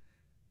shark.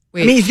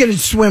 Wait. I mean, he's going to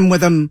swim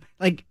with him,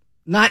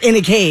 not in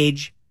a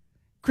cage.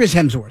 Chris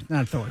Hemsworth,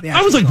 not Thor.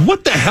 I was like,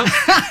 what the hell?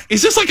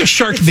 Is this like a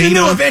Sharknado? It's the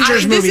new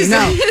Avengers movie.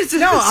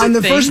 No, on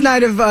the thing. first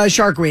night of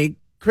Shark Week,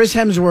 Chris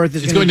Hemsworth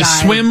is going to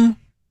swim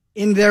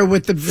in there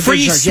with the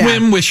free big shark.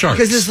 swim with sharks.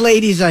 Because this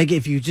lady's like,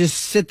 if you just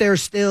sit there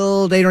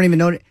still, they don't even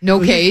know. No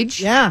cage?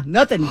 Yeah,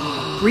 nothing.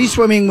 Free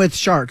swimming with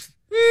sharks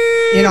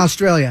in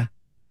Australia.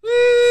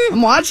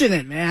 I'm watching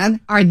it, man.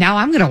 All right, now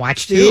I'm going to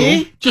watch too.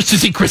 See? Just to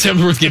see Chris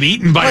Hemsworth get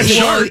eaten by a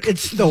shark.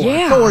 It's Thor.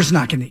 Yeah. Thor's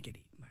not going to get eaten.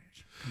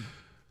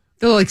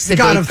 They'll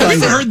God of Have you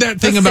Thunder. ever heard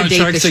that thing about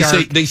sharks?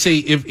 They say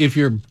if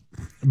you're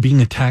being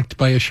attacked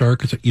by a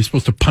shark, you're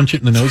supposed to punch it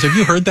in the nose. Have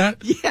you heard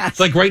that? Yes. It's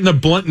like right in the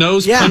blunt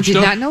nose. Yeah, punch did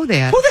nose. not know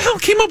that. Who the hell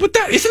came up with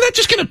that? Isn't that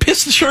just going to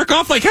piss the shark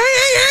off? Like,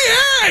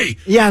 hey!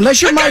 Yeah,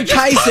 unless you're That guy Mike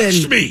just Tyson.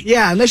 punched me.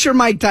 Yeah, unless you're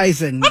Mike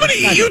Tyson. I'm going to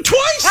eat you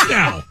twice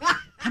now.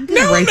 I'm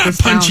gonna No, write I'm not this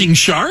down. punching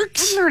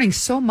sharks. I'm learning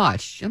so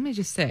much. Let me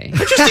just say. I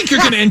just think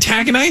you're going to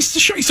antagonize the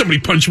shark. Somebody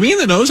punched me in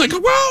the nose. I go,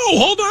 whoa,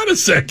 hold on a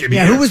second.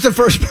 Yeah, here. who was the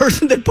first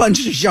person that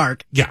punched a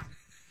shark? Yeah.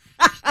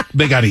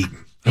 They got eaten.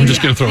 I'm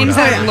just going to throw it Things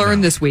out. I there learned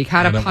now. this week: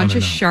 how I to don't punch wanna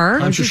a know.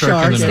 shark, Punch a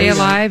shark in the stay nose.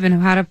 alive,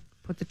 and how to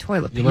put the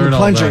toilet You paper. learn all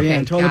Plunger, that.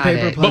 yeah, toilet Got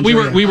paper it.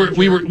 plunger. But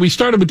we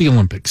started with the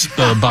Olympics,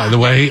 by the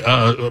way,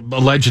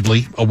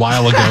 allegedly a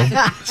while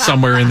ago,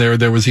 somewhere in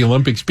there was the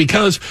Olympics,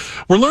 because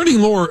we're learning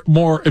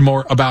more and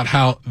more about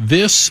how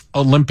this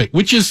Olympic,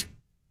 which is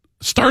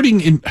starting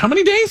in how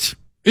many days?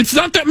 It's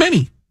not that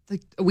many.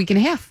 Like a week and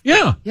a half.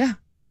 Yeah. Yeah.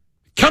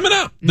 Coming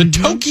up, the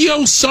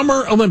Tokyo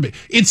Summer Olympics.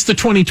 It's the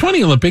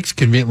 2020 Olympics,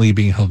 conveniently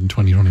being held in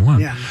 2021.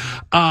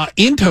 Yeah.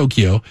 In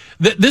Tokyo.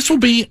 This will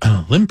be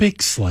an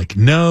Olympics like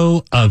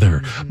no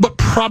other, but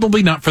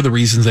probably not for the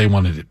reasons they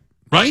wanted it,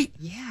 right?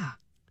 Yeah.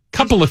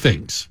 Couple of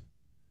things.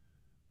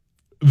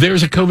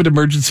 There's a COVID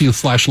emergency /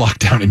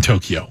 lockdown in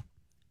Tokyo,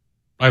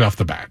 right off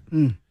the bat.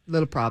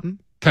 Little problem.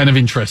 Kind of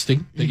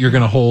interesting that you're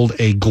going to hold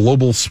a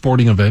global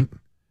sporting event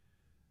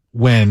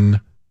when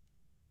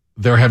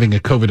they're having a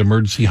COVID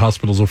emergency,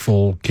 hospitals are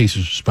full,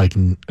 cases are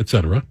spiking,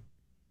 etc.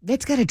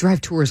 That's got to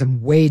drive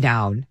tourism way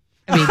down.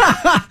 I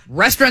mean,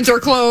 restaurants are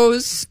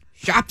closed,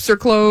 shops are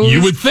closed.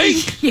 You would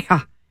think.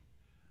 Yeah.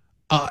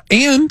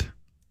 And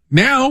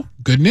now,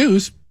 good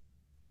news,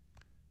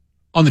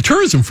 on the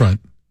tourism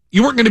front,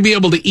 you weren't going to be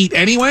able to eat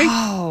anyway,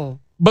 Oh.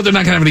 but they're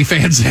not going to have any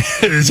fans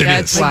as it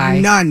That's is. why.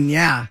 None,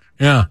 yeah.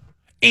 Yeah.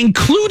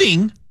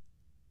 Including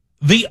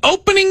the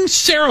opening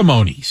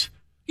ceremonies.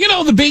 You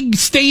know, the big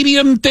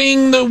stadium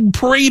thing, the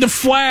parade of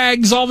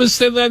flags, all this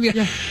stuff,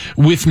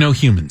 with no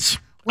humans,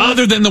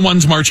 other than the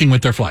ones marching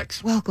with their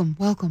flags. Welcome.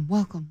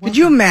 Could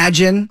you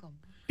imagine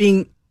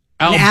being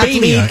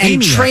Albania,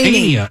 and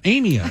training.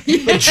 Ania.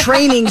 The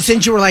training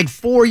since you were like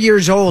 4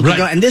 years old. Right. To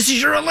go, and this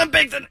is your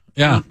Olympics.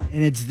 Yeah.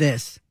 And it's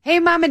this. Hey,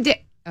 Mom and Dad.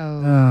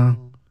 Oh.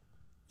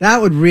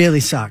 That would really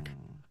suck.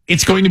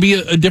 It's going to be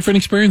a different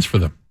experience for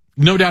them.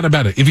 No doubt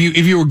about it. If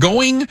you were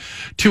going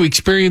to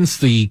experience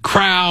the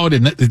crowd,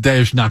 and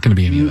there's not going to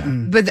be any of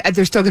that. But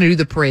they're still going to do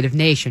the Parade of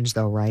Nations,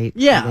 though, right?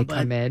 Yeah. When they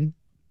come in.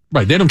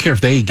 Right. They don't care if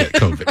they get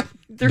COVID.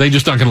 They're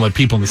just not going to let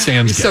people in the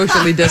stands get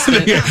socially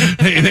distant.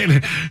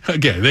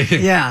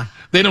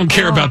 They don't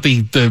care about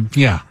the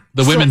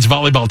women's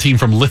volleyball team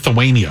from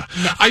Lithuania.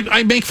 No.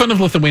 I make fun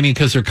of Lithuania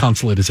because their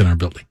consulate is in our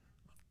building.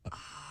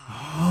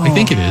 I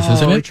think it is,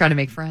 isn't it? We're trying to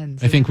make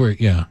friends. I think we're,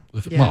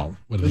 Well,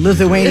 the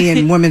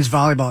Lithuanian women's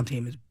volleyball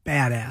team is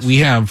badass.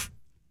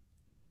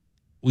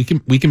 We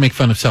can make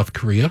fun of South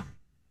Korea.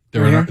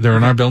 They're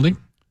in our building.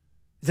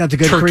 Is that the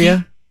good Turkey,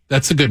 Korea?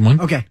 That's a good one.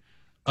 Okay.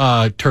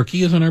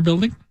 Turkey is in our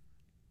building.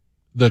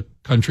 The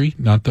country,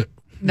 not the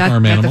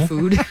farm animal. Not the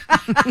food.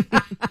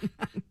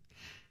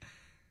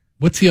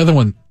 What's the other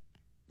one?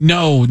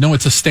 No,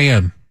 it's a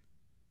stan.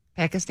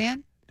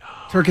 Pakistan?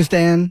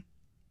 Turkestan?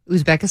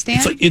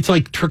 Uzbekistan? It's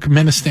like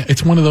Turkmenistan.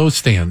 It's one of those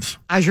stands.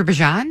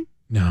 Azerbaijan?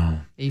 No.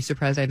 Are you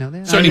surprised I know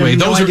that? So anyway,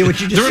 they're in our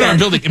said.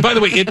 building. And by the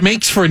way, it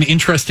makes for an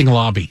interesting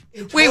lobby.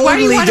 Wait, why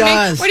do you want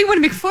to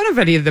make fun of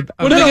any of the...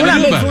 What are they going to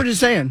do about it? We're just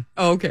saying.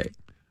 Oh, okay.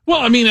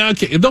 Well, I mean,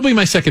 okay, they'll be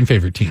my second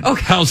favorite team.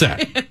 Okay. How's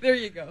that? There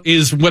you go.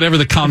 Is whatever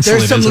the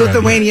consulate is. There's some around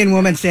Lithuanian here.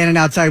 woman standing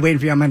outside waiting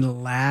for you. I'm going to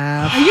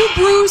laugh. Are you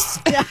Bruce?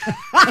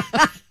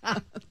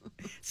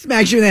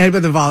 Smacks you in the head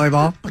with a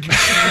volleyball.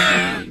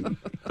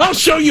 I'll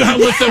show you how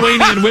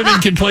Lithuanian women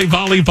can play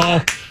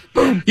volleyball.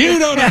 You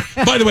don't know.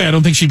 By the way, I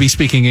don't think she'd be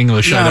speaking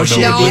English. No, I don't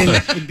know.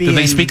 Do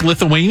they in- speak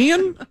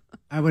Lithuanian?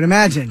 I would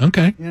imagine.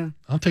 Okay. Yeah.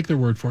 I'll take their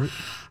word for it.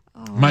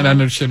 Might not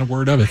understand a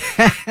word of it.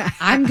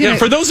 I'm gonna...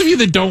 For those of you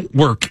that don't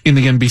work in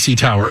the NBC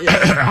Tower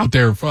out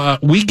there,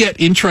 we get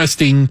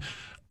interesting.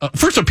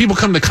 First of all, people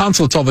come to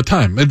consulates all the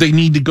time. They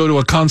need to go to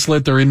a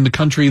consulate. They're in the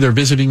country. They're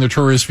visiting their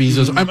tourist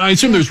visas. I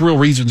assume there's real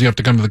reasons you have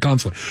to come to the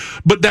consulate.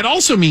 But that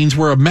also means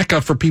we're a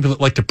mecca for people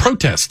that like to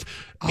protest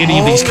any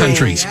of these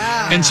countries.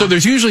 Yeah. And so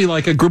there's usually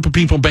like a group of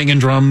people banging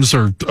drums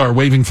or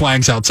waving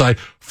flags outside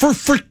for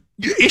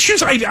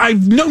issues I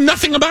know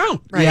nothing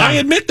about. Right. I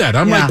admit that.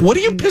 I'm like, what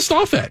are you pissed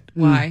off at?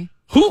 Why?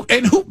 Who?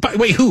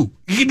 Who?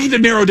 You need to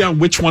narrow down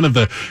which one of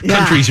the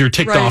countries you're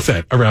ticked off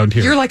at around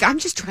here. You're like, I'm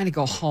just trying to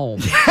go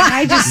home. Can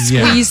I just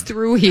squeeze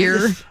through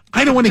here?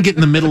 I don't want to get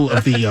in the middle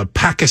of the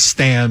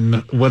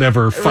Pakistan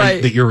whatever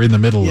fight that you're in the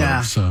middle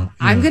of. So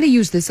I'm going to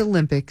use this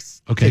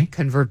Olympics to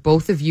convert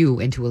both of you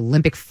into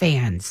Olympic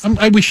fans.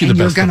 I wish you the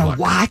best. You're going to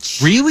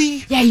watch.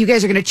 Really? Yeah, you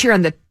guys are going to cheer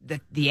on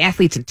the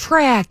athletes in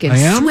track and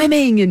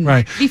swimming and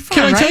be fun.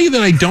 Can I tell you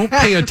that I don't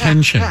pay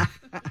attention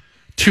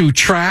to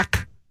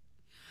track,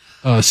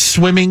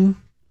 swimming,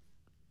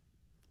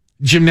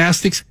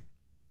 gymnastics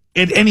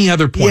at any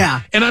other point?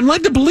 Yeah. And I'm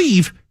led to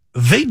believe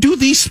they do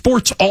these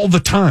sports all the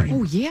time.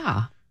 Oh,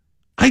 yeah.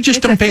 I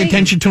just don't pay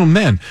attention to them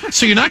then.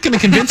 So you're not going to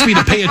convince me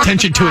to pay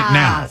attention to it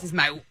now. This is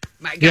my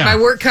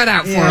work cut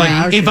out for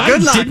me. If I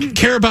didn't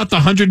care about the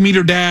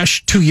 100-meter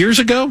dash 2 years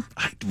ago,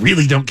 I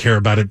really don't care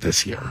about it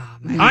this year.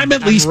 I'm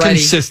at least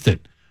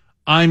consistent.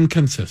 I'm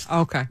consistent.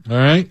 Okay. All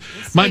right?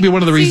 Might be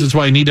one of the reasons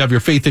why I need to have your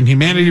faith in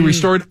humanity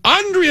restored.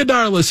 Andrea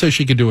Darla says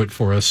she could do it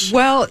for us.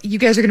 Well, you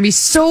guys are going to be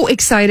so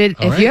excited.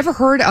 All if you ever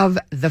heard of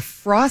the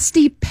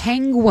Frosty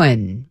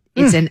Penguin,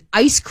 it's an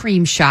ice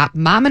cream shop,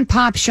 mom and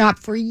pop shop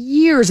for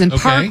years in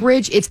Park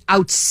Ridge. It's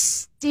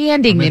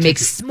outstanding. They make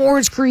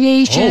s'mores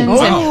creations.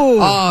 Oh,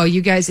 wow.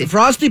 You guys.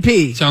 Frosty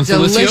P. Sounds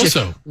delicious.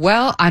 delicioso.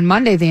 Well, on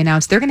Monday, they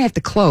announced they're going to have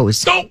to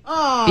close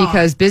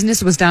because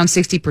business was down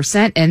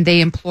 60%, and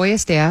they employ a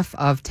staff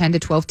of 10 to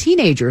 12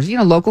 teenagers,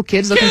 local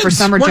kids looking for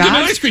summer working jobs.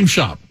 in an ice cream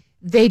shop.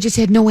 They just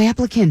had no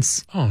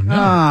applicants. Oh,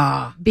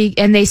 no.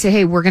 And they said,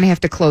 hey, we're going to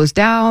have to close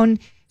down.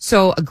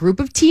 So a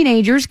group of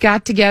teenagers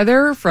got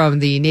together from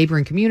the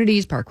neighboring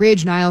communities, Park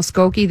Ridge, Niles,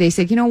 Skokie. They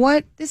said, you know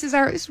what? This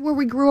is where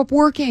we grew up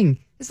working.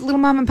 This is a little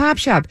mom and pop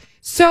shop.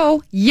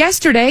 So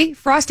yesterday,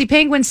 Frosty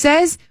Penguin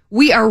says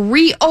we are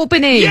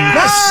reopening.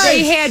 Yes!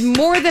 They had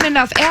more than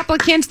enough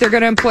applicants. They're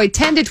going to employ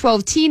 10 to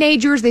 12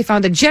 teenagers. They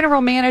found a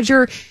general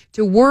manager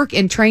to work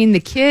and train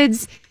the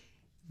kids.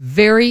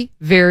 Very,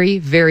 very,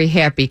 very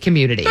happy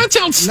community. That's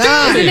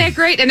outstanding. Isn't that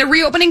great? And they're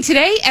reopening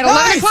today at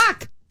 11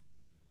 o'clock.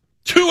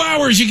 2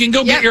 hours, you can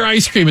go get your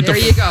ice cream at the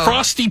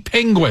Frosty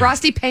Penguin.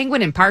 Frosty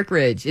Penguin in Park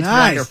Ridge. It's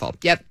wonderful.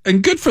 Yep.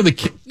 And good for the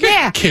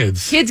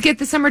kids. Kids get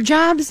the summer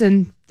jobs,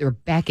 and they're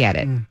back at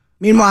it.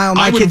 Meanwhile,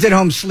 my kid's at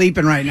home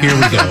sleeping right now. Here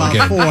we go About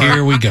again. 4.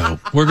 Here we go.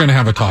 We're going to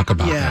have a talk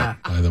about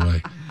that, by the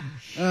way.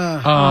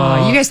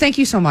 You guys, thank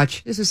you so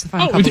much. This was a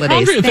fun couple of days.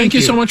 Andrea, thank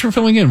you so much for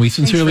filling in. We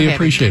sincerely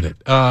appreciate it.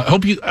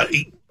 Hope you,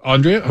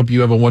 Andrea, hope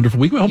you have a wonderful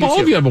weekend. Hope all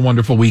of you have a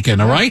wonderful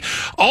weekend, all right?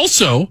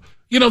 Also,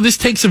 This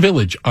takes a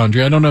village,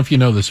 Andre. I don't know if you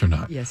know this or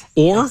not. Yes.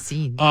 Or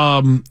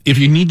if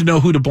you need to know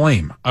who to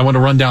blame, I want to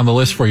run down the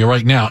list for you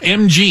right now.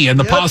 MG and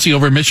the posse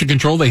over at Mission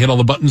Control, they hit all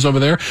the buttons over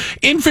there.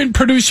 Infant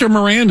producer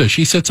Miranda,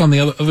 she sits on the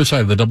other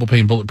side of the double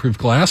pane bulletproof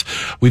glass.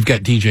 We've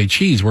got DJ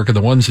Cheese working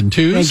the ones and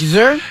twos. Thank you,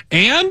 sir.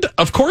 And,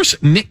 of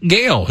course, Nick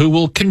Gale, who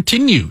will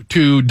continue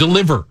to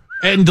deliver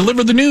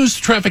the news,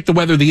 the traffic, the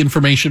weather, the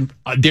information,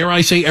 dare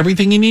I say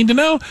everything you need to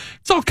know.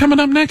 It's all coming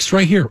up next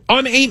right here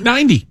on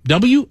 890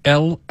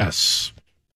 WLS.